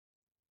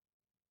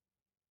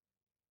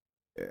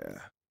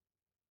 Yeah.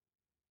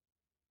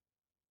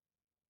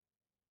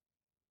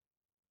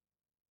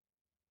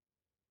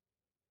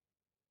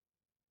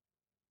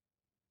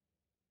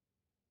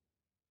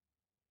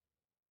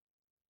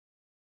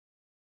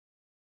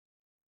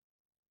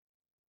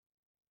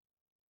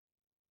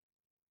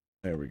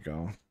 There we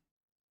go.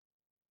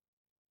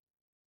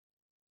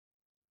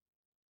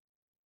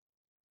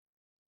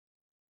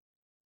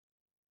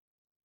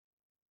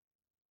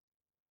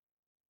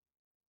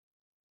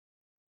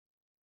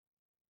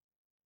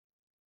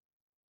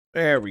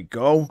 There we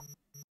go.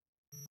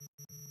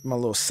 My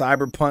little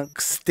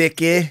Cyberpunk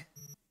sticky.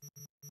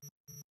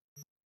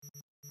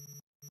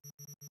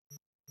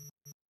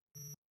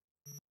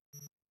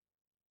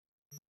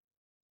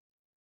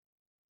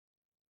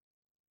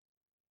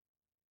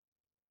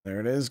 There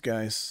it is,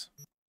 guys.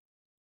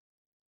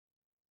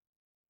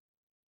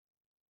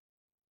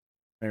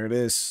 There it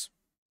is.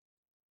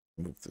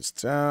 Move this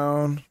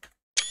down.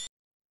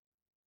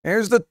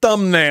 Here's the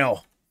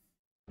thumbnail.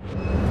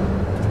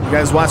 You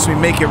guys watch me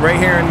make it right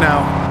here and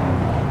now.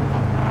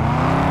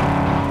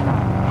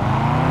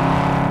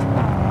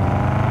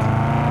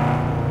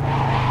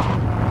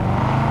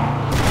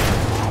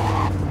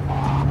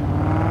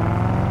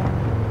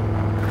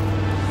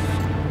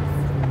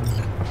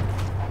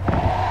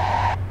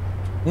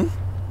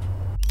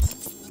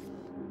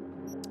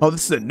 Oh,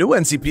 this is a new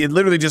NCP. It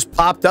literally just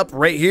popped up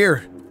right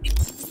here.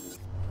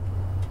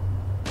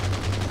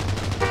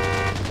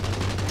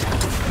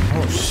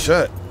 Oh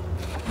shit.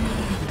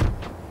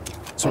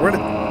 So we're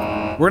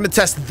gonna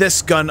test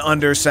this gun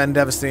under San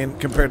Devastation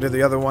compared to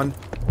the other one.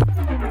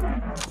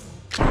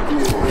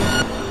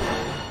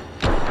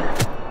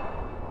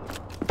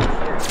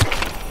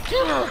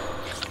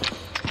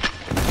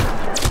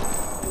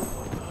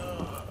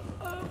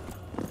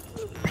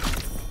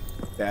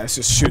 Yeah, it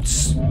just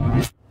shoots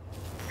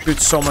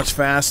so much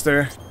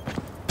faster.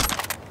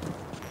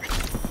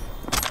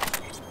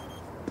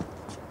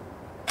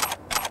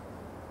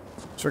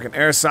 Freaking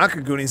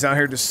Arasaka Goonies out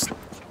here just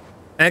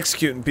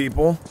executing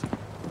people.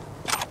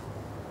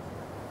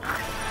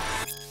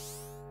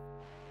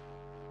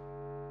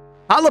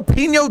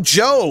 Jalapeno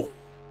Joe.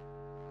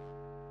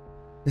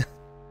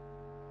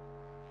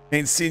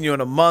 Ain't seen you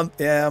in a month.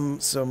 Yeah, I'm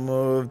so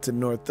moved to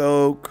North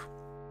Oak.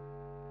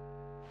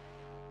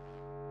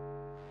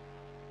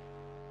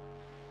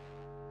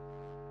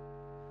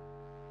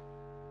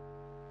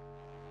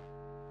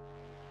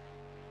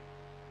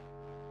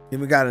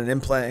 Even got an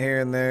implant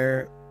here and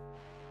there.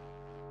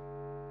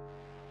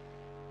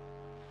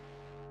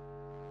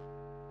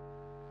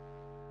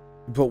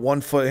 You put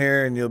 1 foot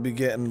here and you'll be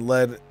getting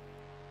lead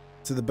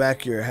to the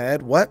back of your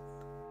head. What?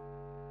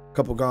 A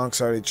couple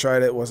gonks already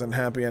tried it. Wasn't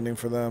happy ending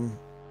for them.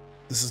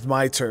 This is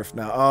my turf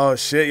now. Oh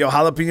shit, yo,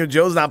 Jalapeno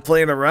Joe's not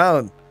playing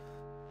around.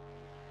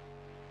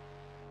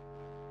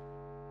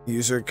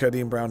 User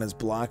Kadeem Brown has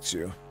blocked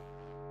you.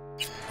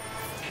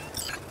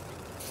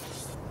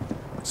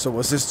 So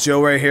was this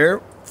Joe right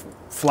here?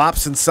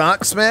 Flops and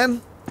socks,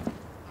 man?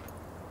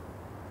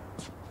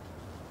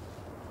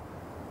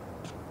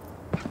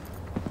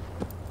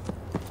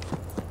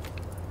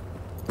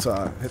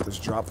 Let's hit this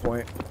drop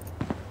point.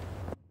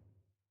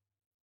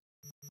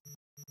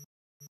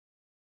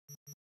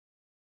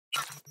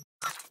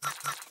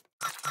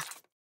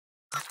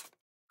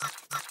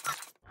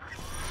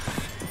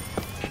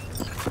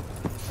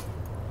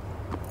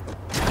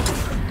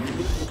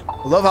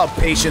 I love how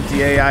patient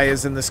the AI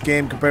is in this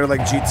game compared to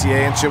like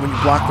GTA and shit. When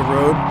you block the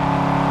road,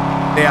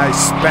 AI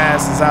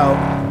spazzes out.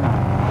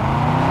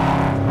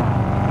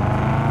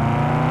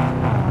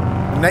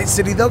 In Night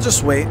City, they'll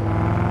just wait.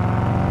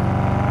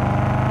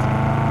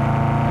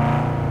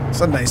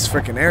 It's a nice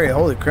freaking area.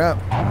 Holy crap.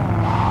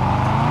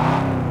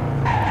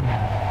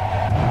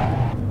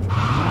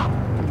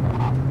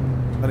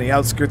 On the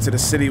outskirts of the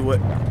city, what?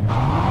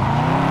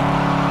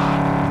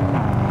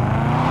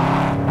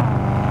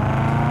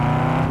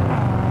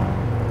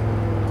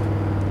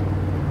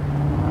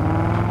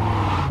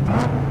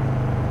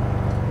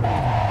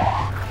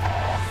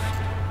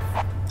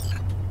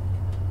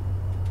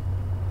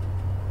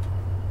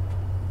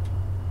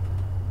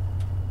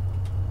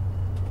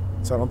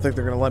 So I don't think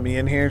they're gonna let me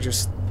in here.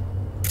 Just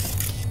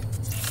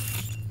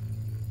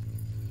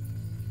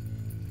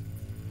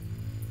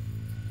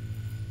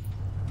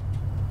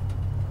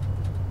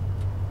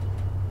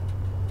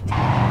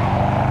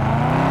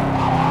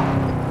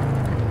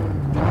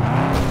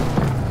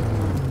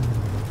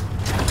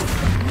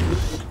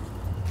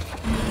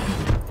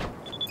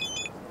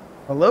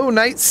hello,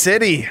 Night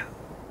City.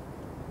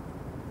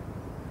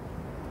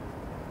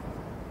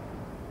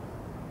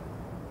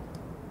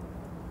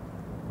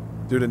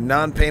 Due to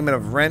non-payment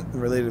of rent and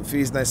related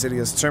fees, Night City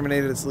has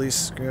terminated its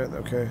lease. Good,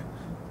 okay.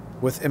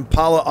 With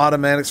Impala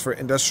Automatics for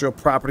industrial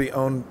property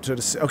owned to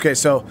the... Okay,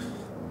 so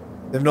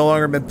they've no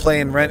longer been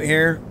paying rent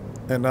here,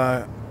 and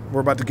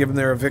we're about to give them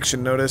their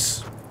eviction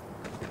notice.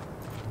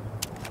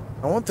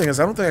 One thing is,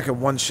 I don't think I can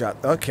one-shot.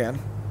 Oh, I can.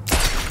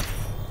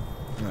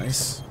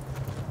 Nice.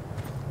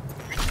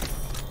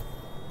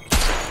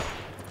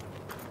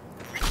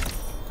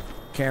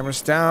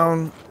 Cameras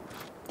down.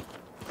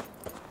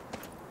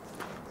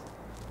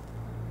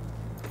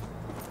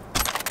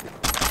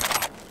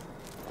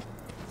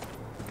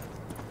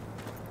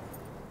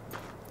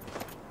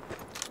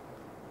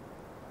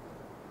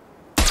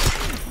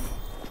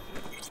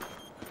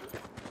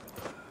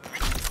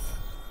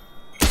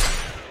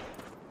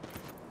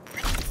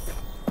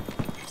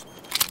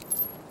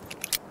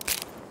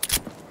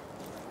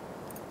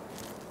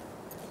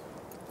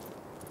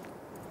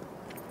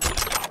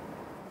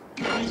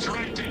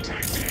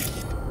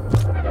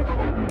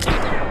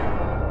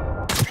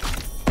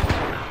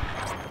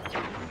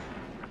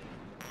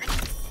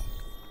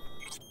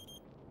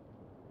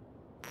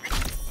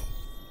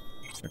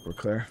 We're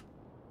clear.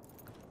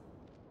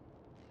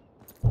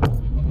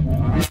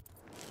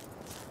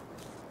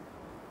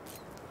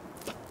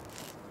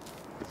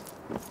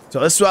 So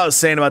this is what I was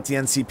saying about the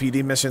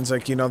NCPD missions.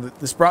 Like, you know,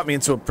 this brought me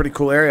into a pretty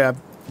cool area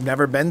I've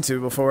never been to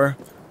before.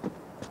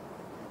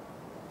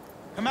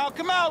 Come out,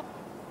 come out!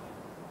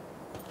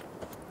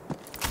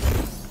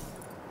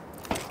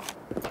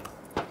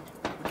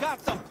 We got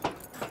them!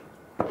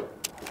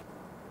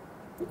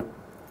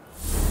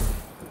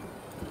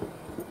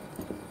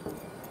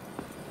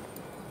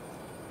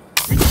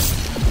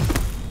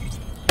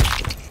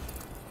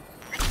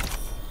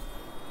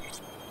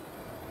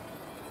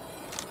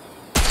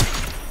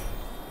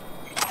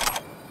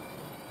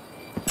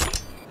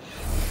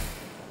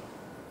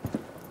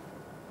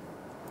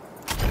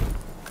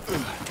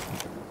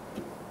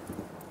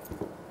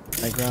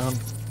 Ground.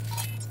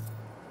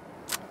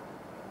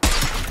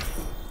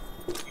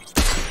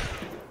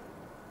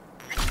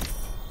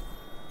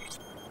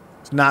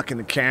 It's knocking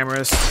the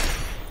cameras.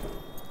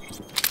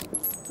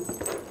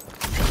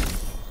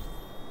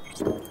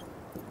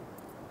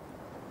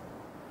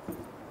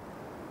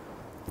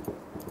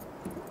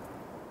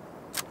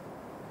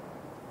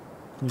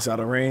 He's out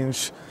of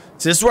range.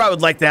 So this is where I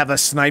would like to have a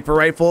sniper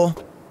rifle.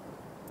 You know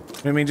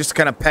what I mean? Just to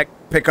kind of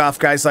pick off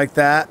guys like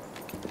that.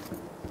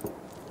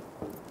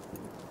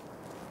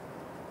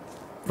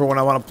 For when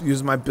I want to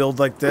use my build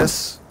like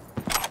this.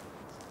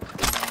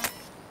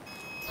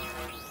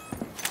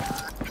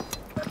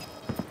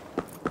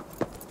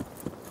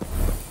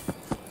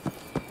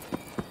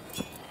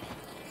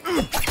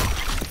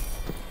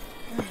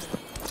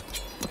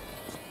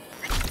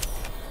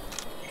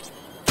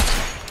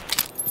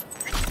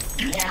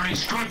 You are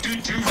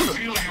instructed to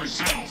reveal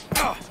yourself.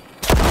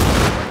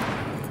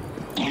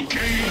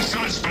 Locating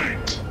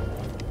suspect.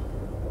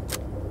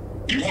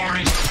 You are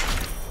in.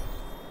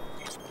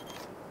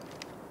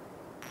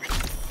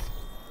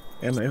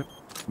 And I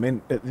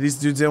mean, these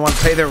dudes didn't want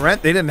to pay their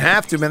rent. They didn't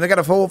have to, man. They got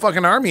a whole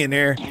fucking army in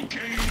here.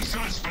 Locating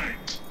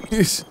suspect.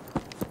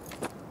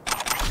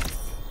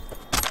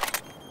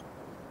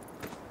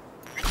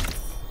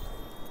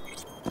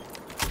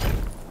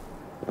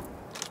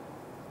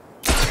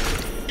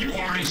 You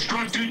are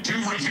instructed to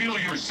reveal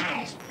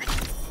yourself.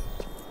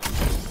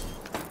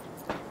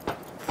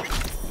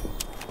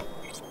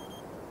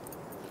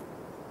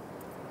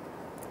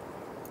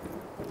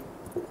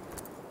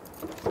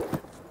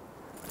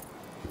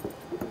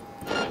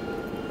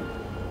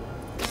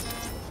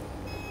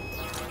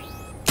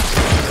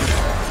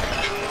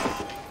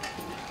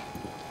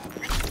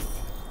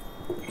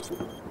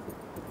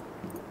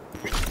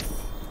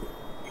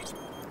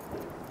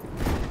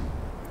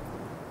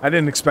 I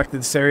didn't expect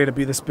this area to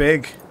be this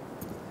big.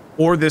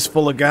 Or this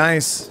full of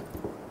guys.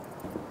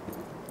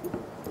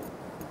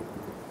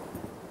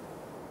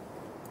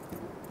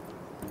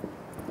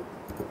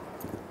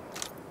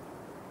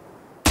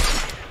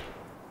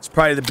 It's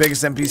probably the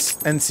biggest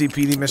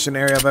NCPD mission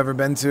area I've ever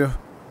been to.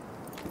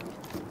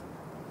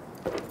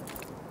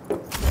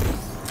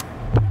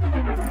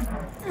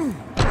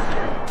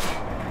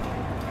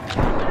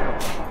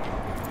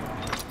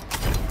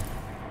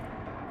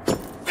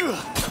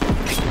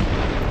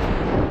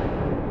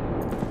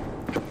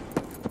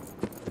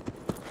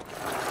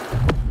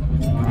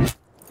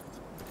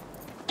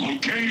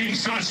 Locating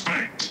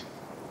suspect.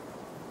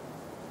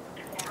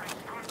 You are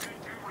instructed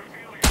to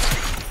reveal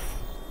yourself.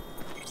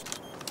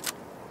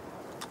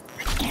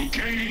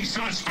 Locating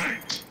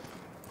suspect.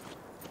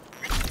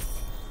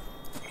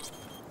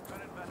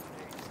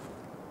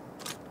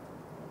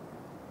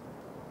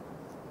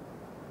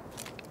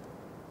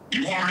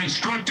 You are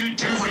instructed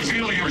to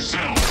reveal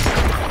yourself.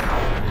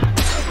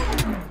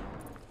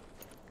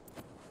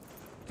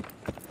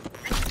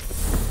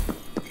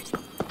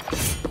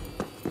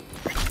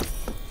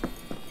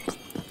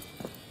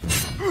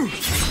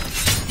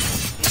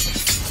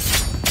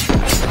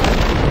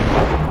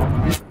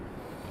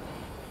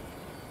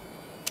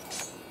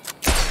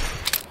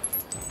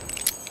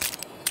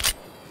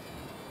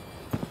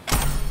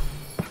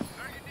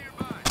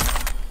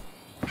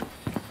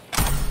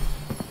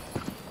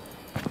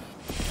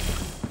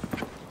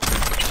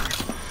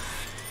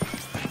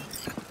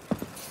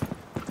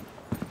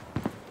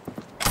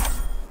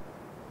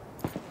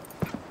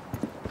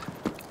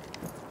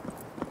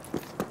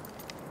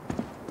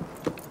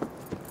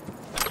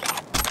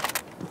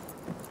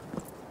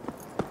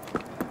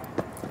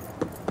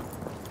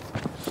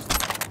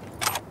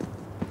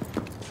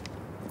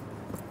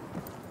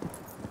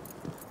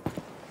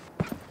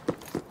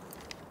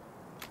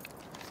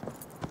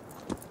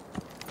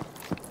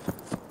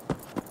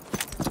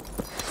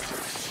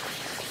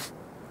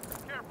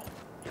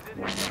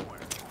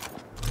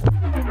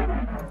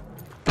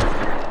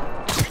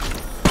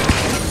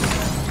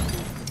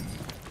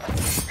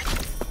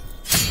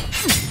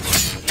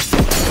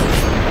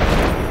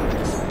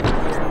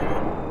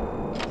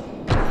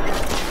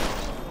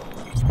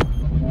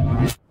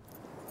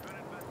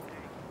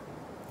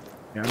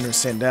 Yeah, I'm gonna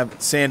send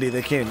that Sandy.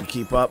 They can't even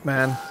keep up,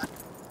 man.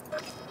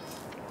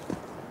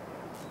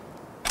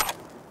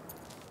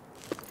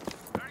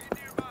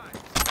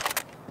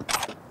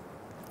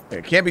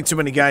 There can't be too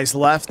many guys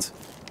left.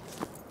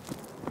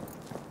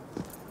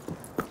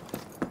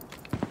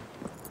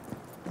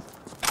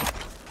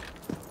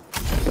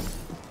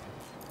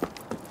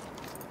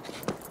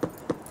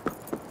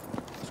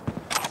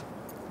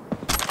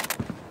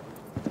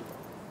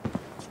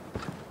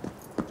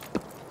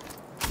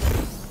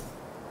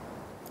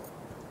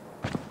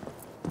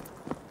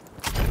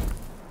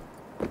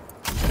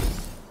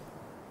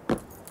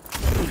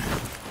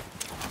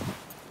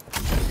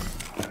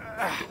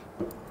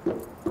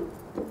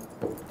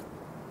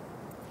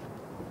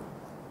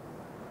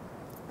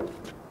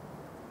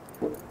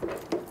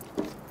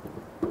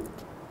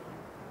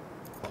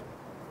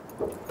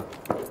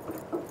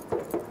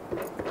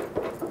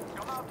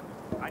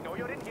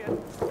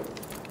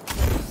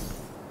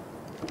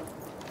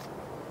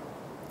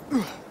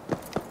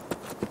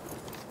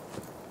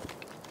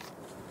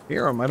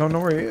 Hear him. I don't know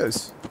where he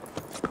is.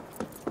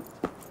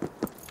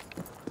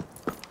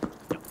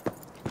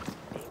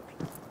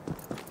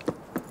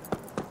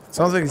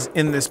 Sounds like he's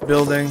in this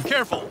building.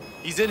 Careful!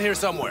 He's in here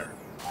somewhere.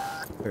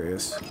 There he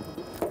is.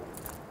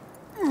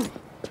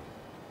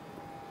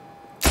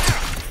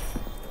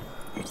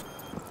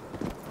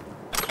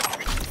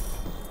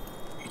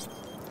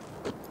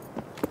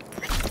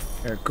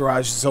 Their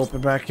garage is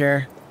open back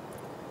here.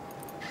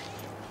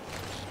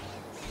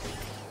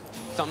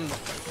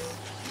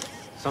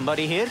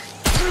 Somebody here?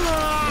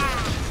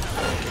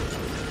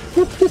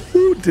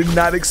 Did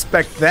not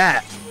expect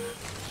that.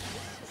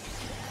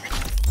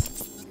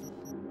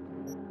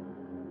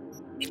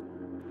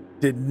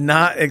 Did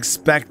not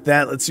expect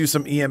that. Let's use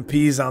some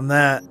EMPs on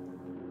that.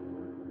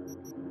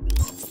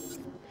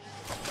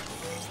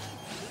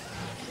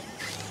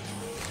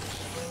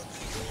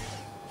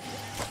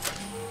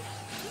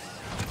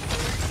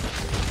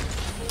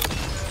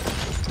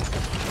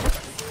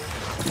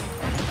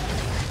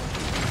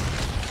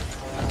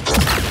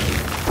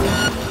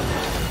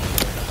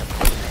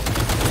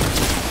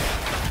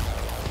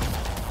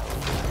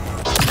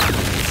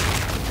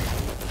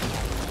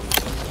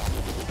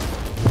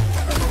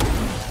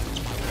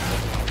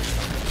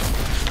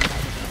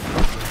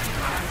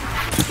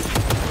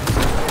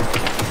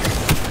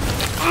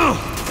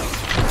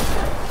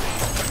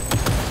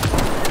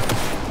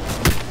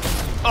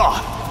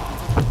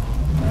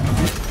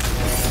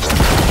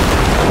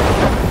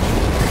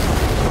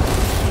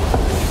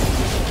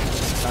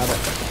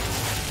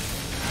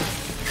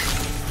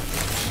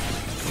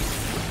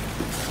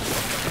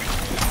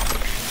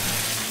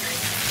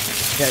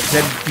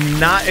 Did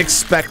not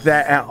expect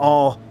that at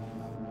all.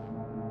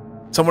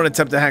 Someone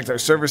attempted to hack our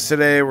servers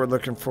today. We're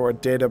looking for a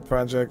data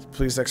project.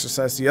 Please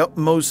exercise the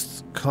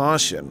utmost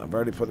caution. I've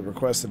already put the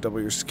request to double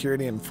your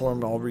security and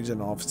inform all region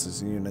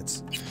offices and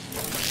units.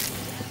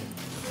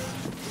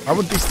 Why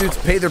would these dudes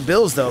pay their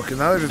bills though? Because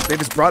now they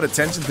just brought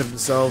attention to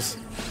themselves.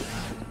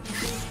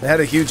 They had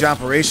a huge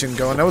operation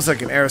going. That was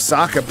like an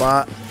Arasaka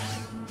bot.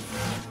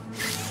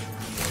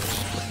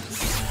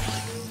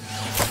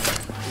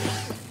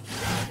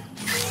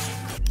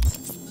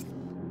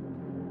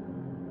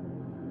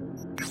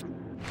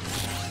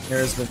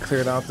 Area's been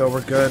cleared out though,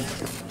 we're good.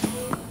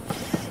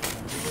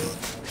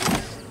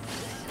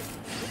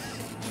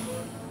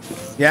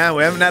 Yeah,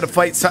 we haven't had to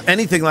fight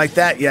anything like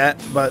that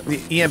yet, but the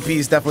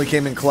EMPs definitely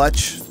came in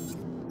clutch.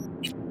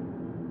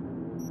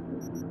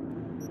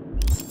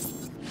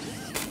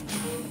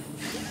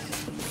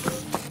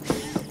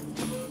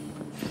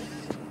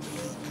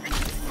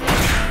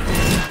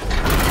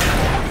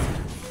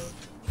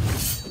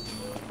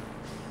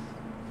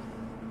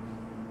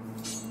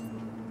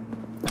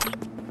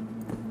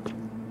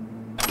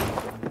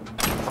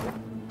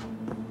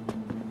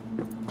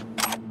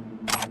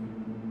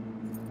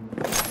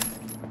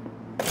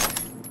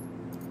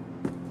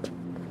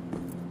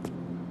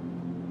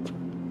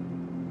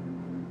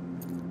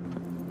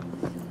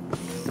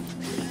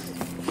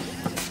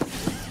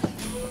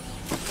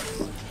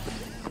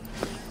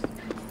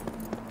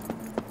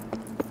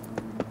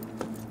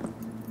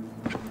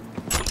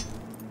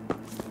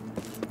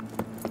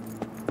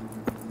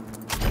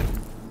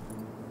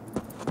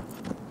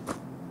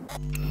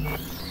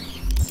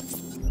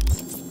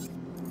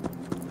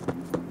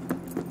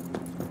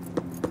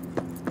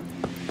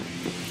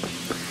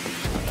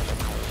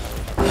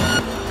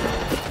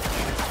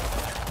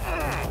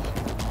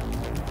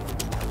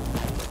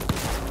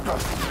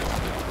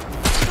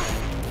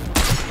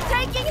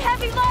 Taking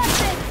heavy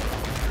losses!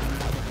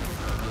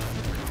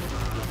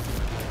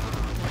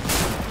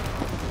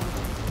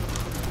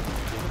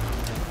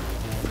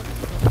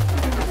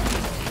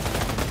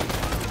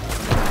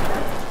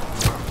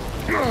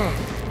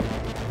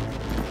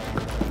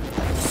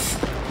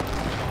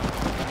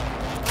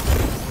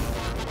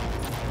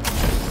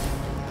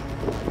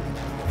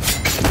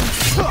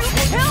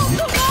 Killed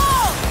them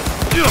all!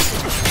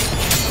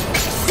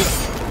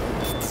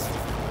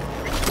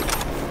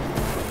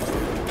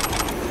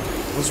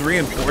 Those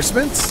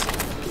reinforcements?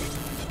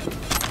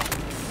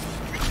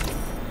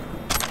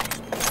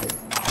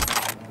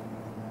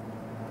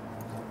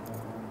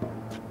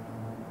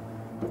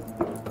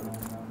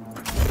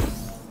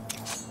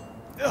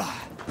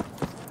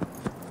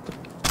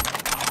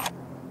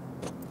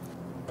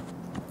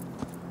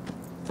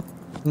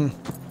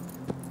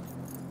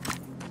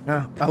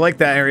 Yeah, I like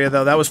that area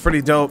though. That was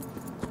pretty dope.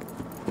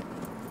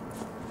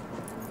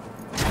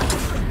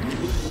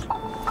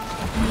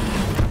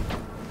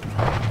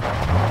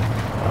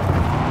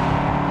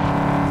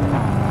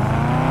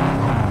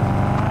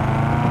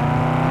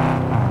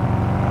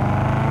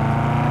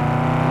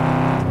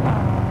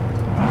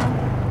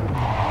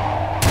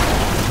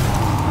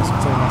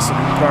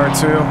 Car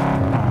too.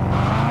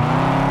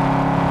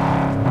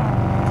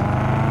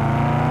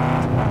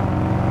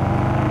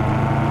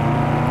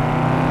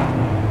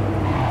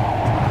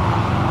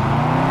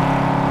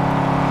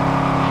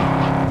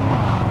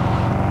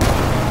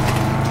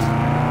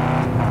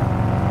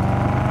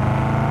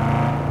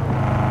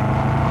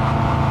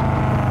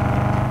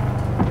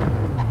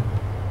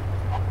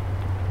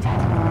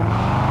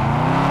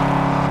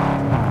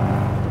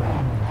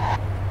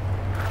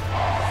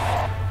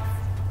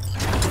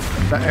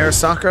 That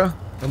Arasaka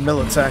or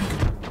Militech?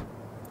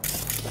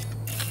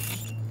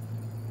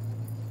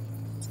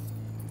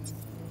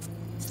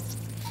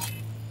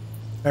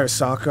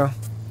 Arasaka.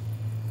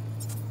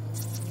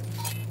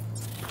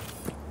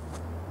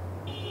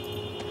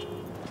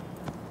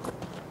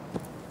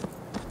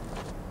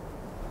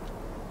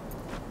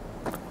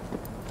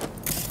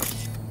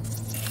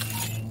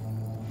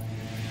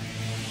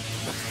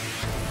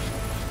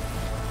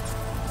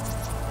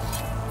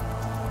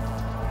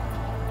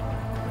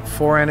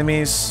 Four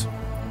enemies.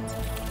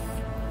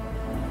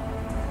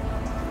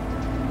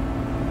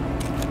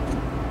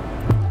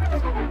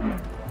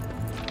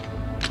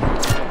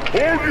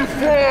 Hold your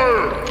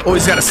fire! Oh,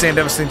 he's got a sand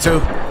everything too.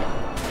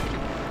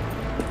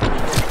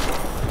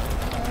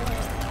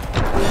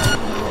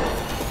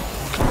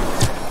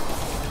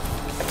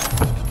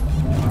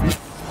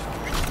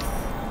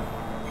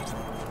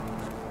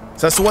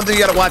 So that's the one thing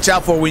you got to watch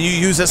out for when you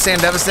use a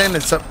sand devastation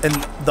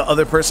and the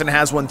other person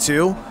has one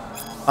too.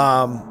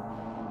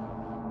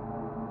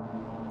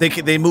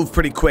 They move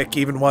pretty quick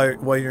even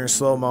while you're in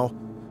slow-mo.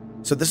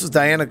 So this was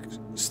Diana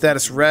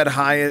status red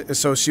high,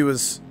 so she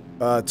was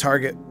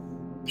target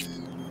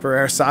for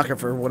Arasaka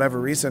for whatever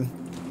reason.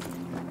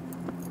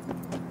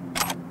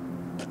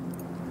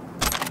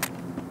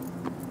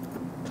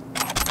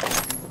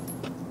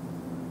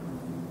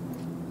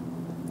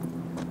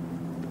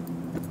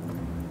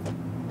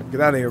 Get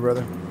out of here,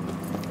 brother.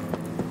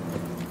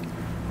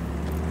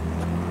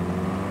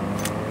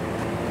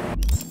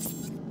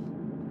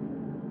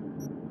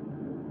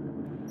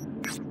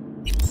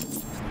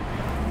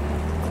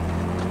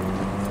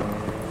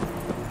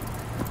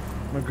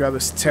 grab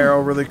this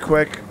tarot really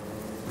quick.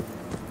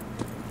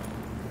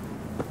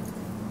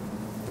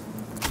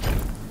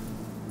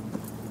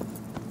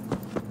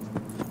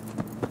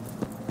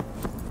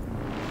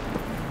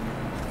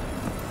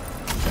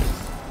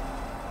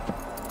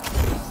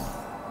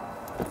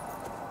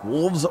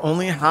 Wolves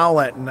only howl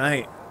at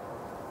night.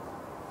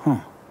 Huh.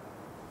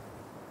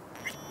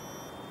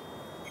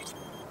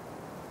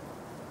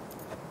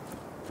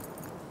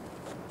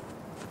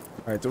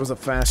 Alright, there was a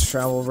fast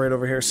travel right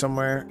over here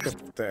somewhere.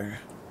 Up there.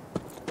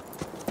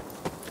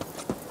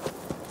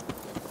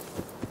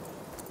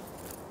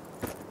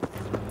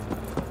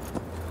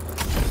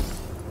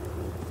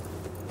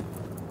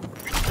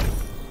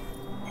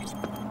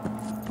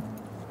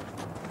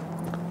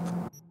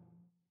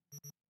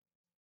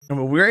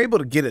 And we were able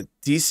to get a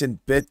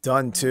decent bit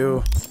done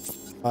too.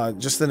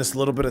 Just in this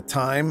little bit of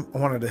time. I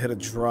wanted to hit a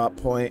drop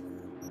point.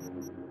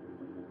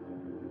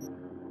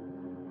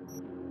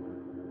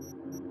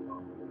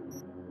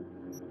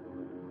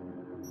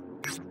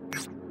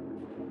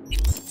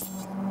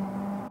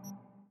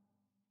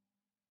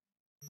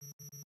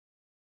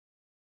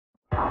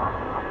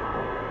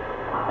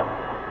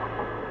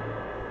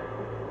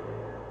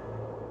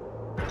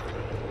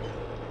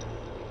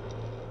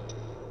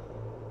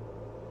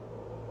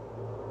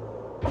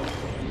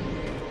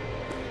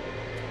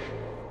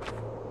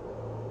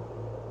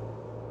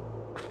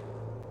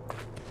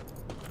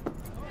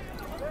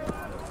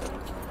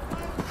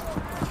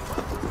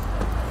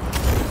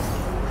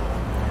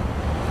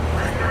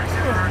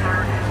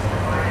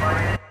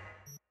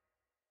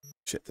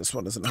 Shit, this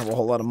one doesn't have a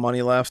whole lot of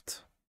money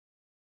left.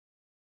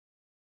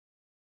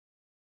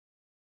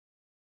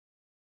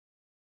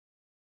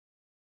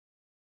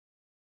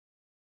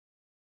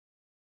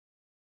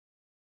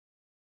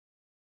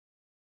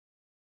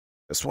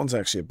 This one's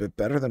actually a bit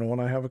better than the one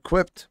I have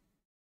equipped.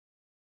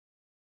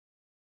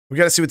 We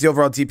got to see what the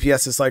overall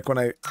DPS is like when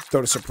I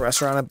throw the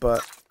suppressor on it,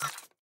 but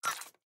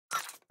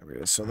there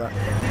it is. So that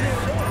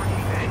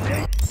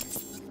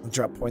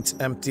drop point's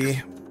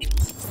empty.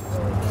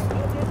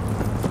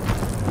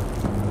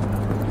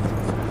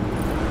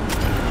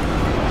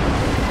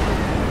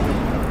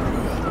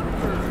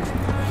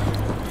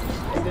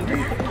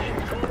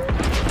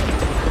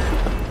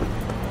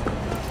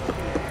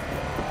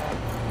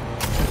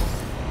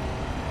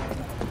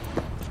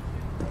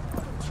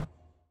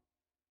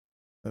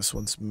 This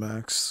one's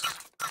max.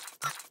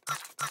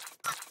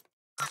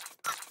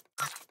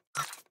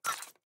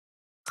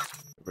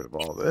 Get rid of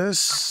all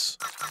this.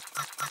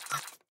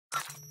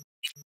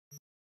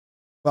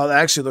 Wow, that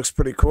actually looks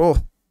pretty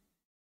cool.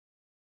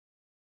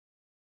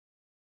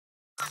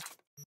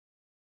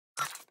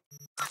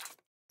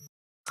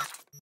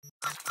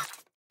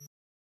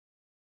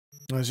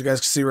 As you guys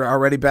can see, we're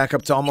already back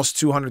up to almost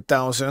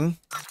 200,000.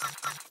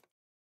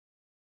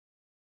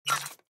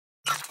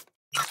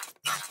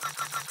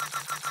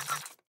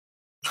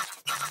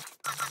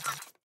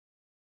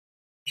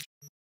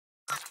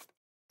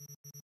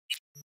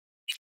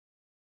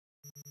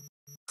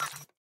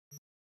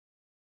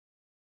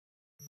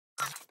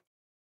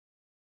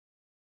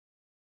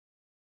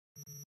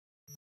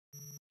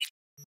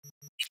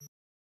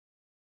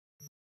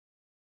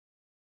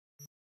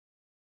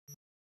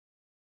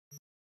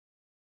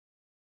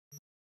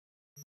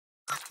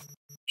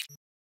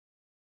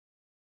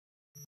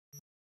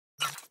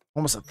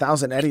 Almost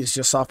 1,000 eddies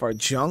just off our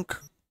junk.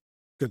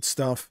 Good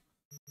stuff.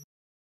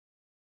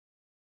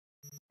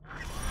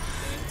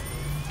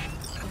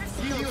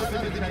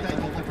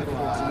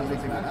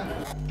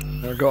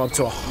 We're going up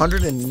to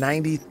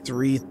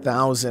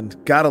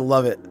 193,000. Gotta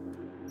love it.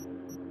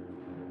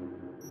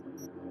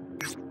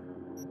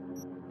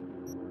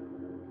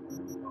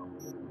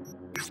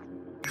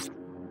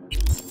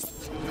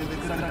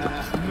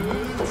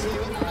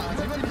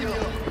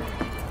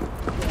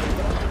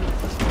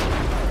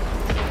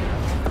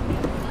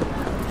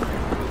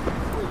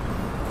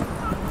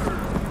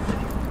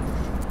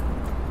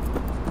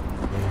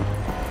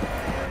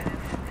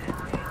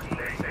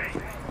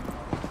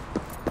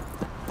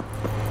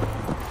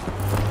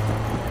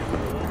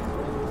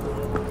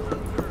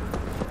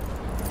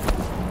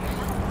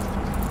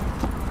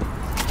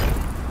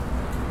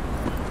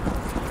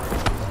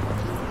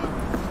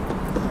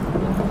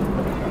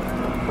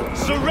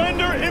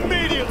 Surrender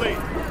immediately!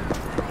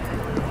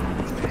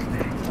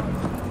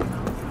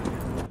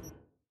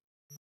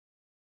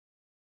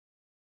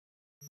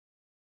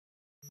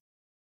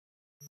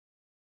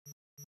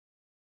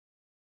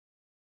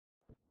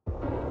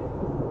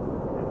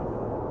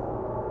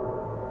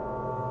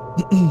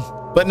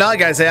 But no,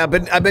 guys, I've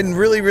been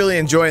really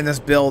enjoying this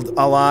build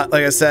a lot.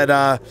 Like I said,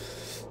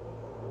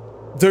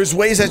 there's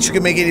ways that you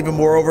can make it even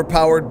more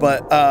overpowered,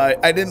 but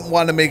I didn't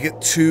want to make it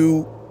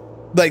too.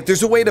 Like,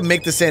 there's a way to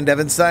make the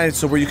Sandevenstein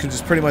so where you can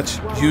just pretty much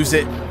use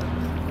it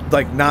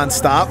like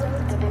non-stop.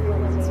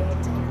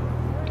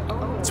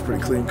 It's a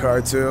pretty clean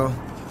card too.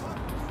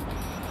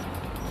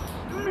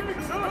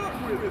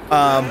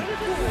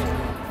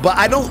 But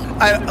I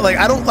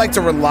don't like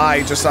to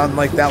rely just on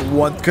like that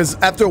one, because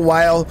after a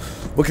while,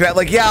 looking at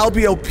like, yeah, I'll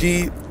be OP,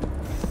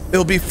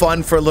 it'll be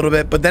fun for a little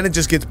bit, but then it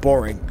just gets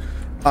boring.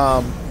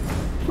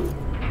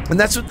 And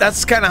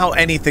that's kind of how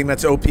anything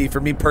that's OP for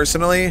me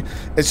personally.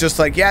 It's just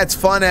like, yeah, it's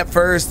fun at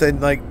first,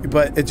 and like,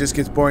 but it just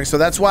gets boring. So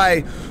that's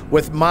why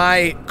with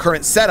my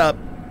current setup,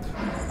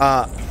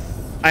 I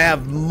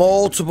have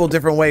multiple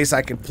different ways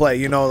I can play.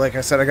 You know, like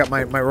I said, I got my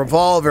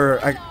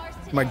revolver,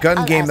 my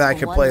gun game that I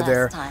can play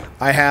there.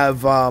 I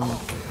have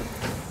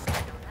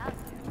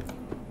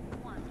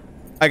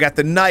I got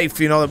the knife,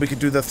 you know, that we can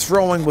do the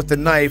throwing with the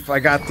knife. I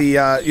got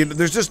the you know,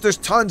 there's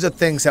tons of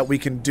things that we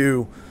can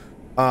do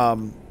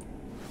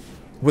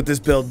with this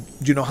build,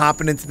 you know,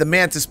 hopping into the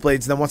mantis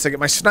blades. And then once I get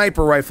my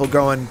sniper rifle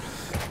going,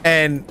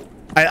 and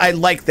I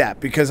like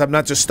that because I'm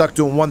not just stuck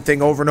doing one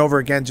thing over and over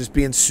again, just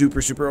being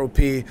super OP.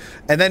 And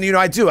then, you know,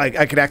 I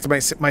could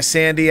activate my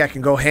Sandy. I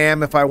can go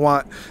ham if I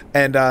want.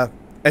 And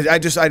I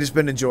just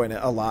been enjoying it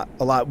a lot.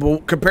 Well,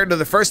 compared to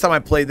the first time I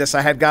played this,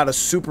 I had got a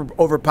super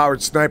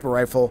overpowered sniper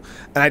rifle,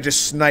 and I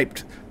just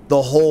sniped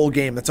the whole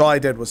game. That's all I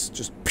did was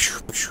just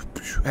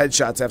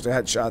headshots after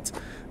headshots.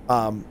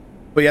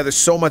 But yeah, there's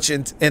so much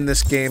in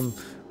this game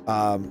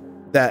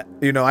that,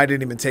 you know, I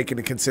didn't even take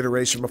into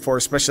consideration before,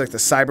 especially like the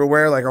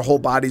cyberware. Like our whole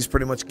body's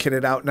pretty much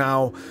kitted out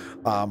now.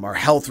 Our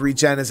health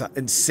regen is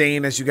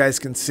insane, as you guys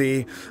can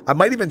see. I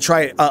might even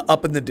try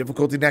up in the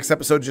difficulty next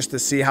episode just to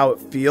see how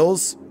it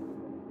feels.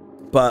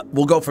 But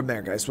we'll go from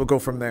there, guys. We'll go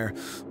from there.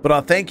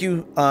 But thank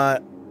you.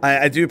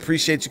 I do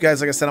appreciate you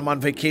guys. Like I said, I'm on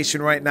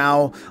vacation right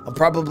now. I'm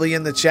probably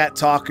in the chat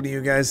talking to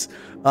you guys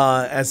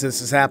as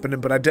this is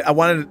happening. But I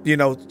wanted, you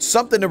know,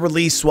 something to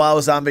release while I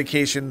was on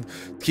vacation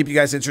to keep you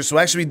guys interested. So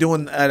I'll actually be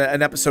doing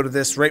an episode of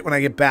this right when I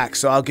get back.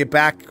 So I'll get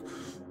back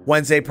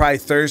Wednesday, probably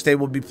Thursday.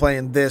 We'll be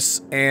playing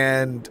this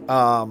and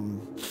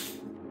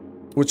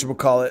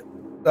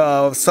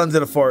whatchamacallit, Sons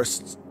of the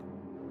Forest.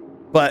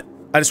 But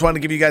I just wanted to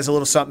give you guys a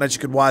little something that you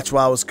could watch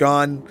while I was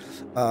gone.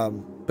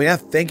 But yeah,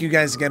 thank you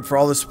guys again for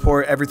all the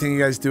support, everything you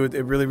guys do. It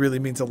really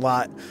means a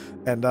lot.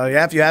 And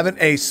yeah, if you haven't,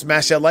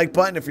 smash that like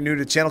button. If you're new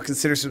to the channel,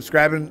 consider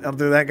subscribing. I'll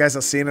do that, guys.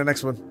 I'll see you in the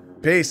next one.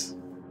 Peace.